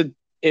into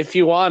if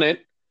you want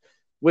it.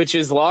 which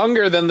is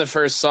longer than the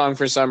first song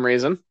for some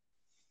reason.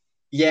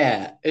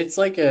 Yeah, it's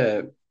like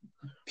a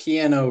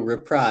piano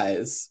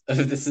reprise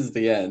of This Is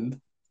the End.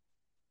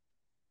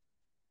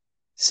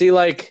 See,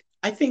 like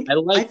I think I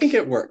I think like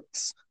it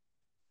works.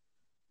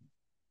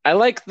 I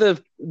like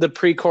the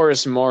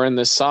pre-chorus more in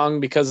this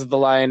song because of the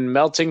line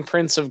 "Melting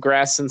prints of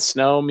grass and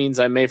snow means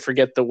I may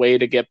forget the way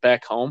to get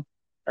back home."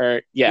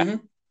 Or yeah,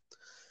 Mm-hmm.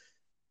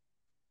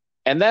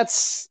 and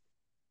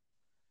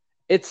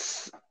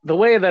it's the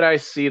way that I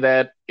see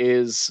that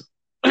is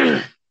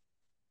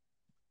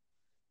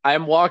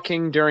I'm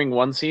walking during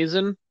one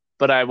season,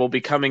 but I will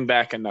be coming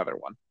back another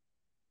one.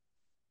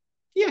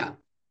 Yeah,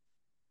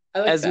 I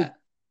like As if that.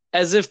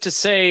 as if to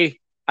say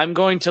I'm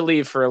going to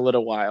leave for a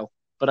little while,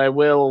 but I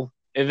will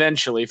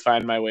eventually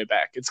find my way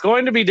back. It's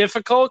going to be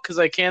difficult because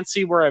I can't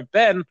see where I've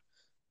been,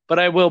 but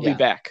I will be Yeah,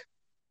 back.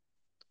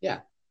 yeah.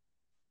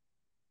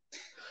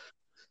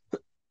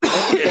 I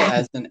think that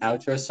as an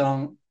outro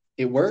song,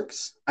 it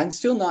works. I'm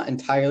still not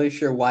entirely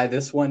sure why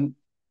this one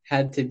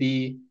had to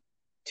be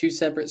two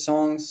separate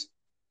songs.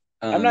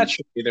 I'm not Um,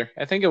 sure either.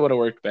 I think it would have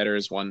worked better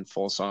as one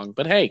full song,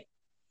 but hey,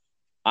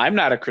 I'm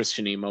not a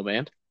Christian emo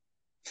band.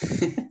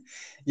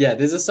 yeah,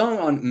 there's a song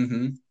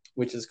on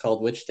which is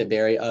called "Which to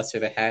Bury, Us or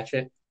the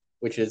Hatchet,"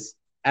 which is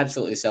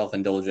absolutely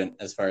self-indulgent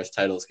as far as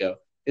titles go.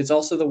 It's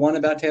also the one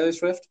about Taylor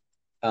Swift,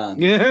 um,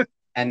 Yeah.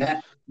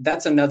 and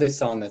that's another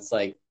song that's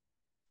like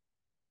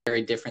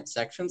very different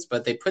sections,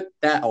 but they put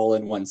that all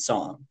in one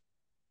song.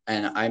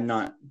 And I'm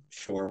not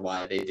sure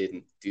why they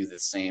didn't do the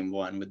same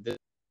one with this.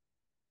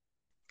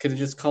 Could have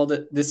just called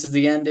it "This Is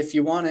the End" if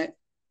you want it.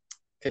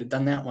 Could have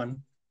done that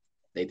one.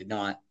 They did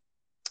not.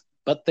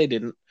 But they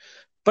didn't.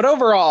 But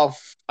overall,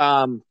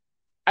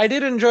 I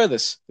did enjoy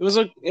this. It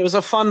was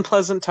a fun,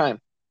 pleasant time.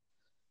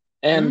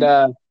 And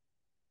Mm,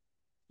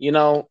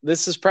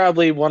 this is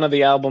probably one of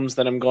the albums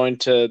that I'm going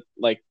to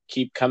like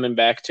keep coming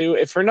back to.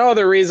 If for no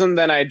other reason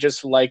than I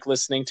just like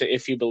listening to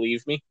If You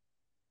Believe Me.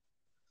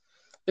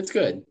 it's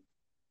good.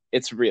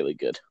 It's really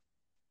good.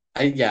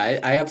 I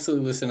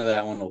absolutely listened to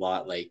that one a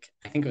lot. Like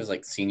I think it was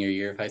like senior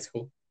year of high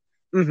school.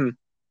 Mm-hmm.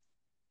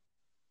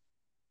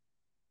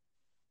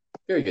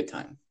 Very good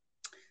time.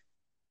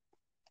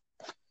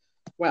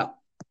 Well,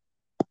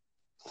 I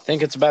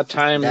think it's about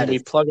time that we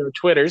is plug our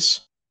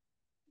Twitters.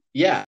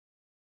 yeah.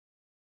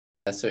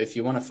 So if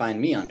you want to find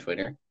me on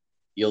Twitter,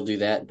 you'll do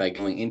that by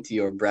going into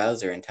your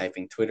browser and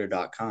typing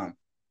twitter.com.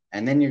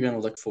 And then you're going to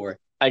look for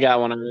I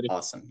got one already.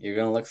 awesome. You're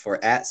going to look for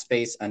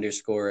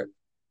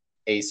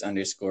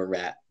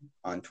 @space_ace_rat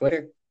on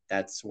Twitter.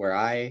 That's where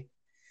I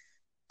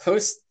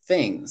post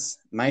things.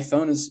 My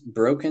phone is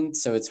broken,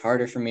 so it's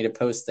harder for me to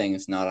post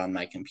things not on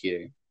my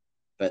computer.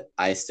 But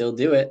I still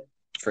do it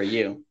for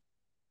you.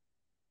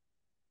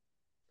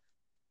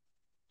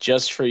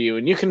 Just for you.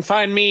 And you can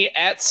find me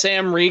at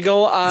Sam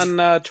Regal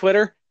on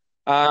Twitter.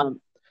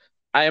 Um,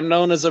 I am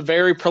known as a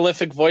very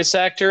prolific voice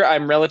actor.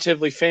 I'm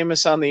relatively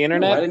famous on the Oh, why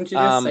internet. didn't you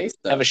just say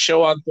I have a so?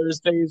 show on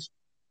Thursdays.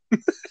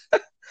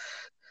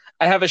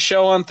 I have a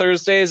show on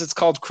Thursdays. It's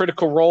called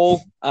Critical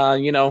Role.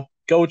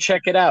 Go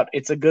check it out.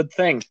 It's a good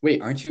thing.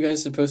 Wait, aren't you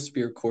guys supposed to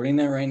be recording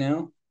that right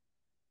now?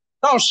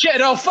 Oh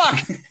shit! Oh fuck!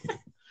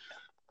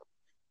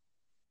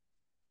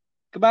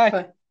 Goodbye.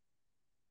 Bye.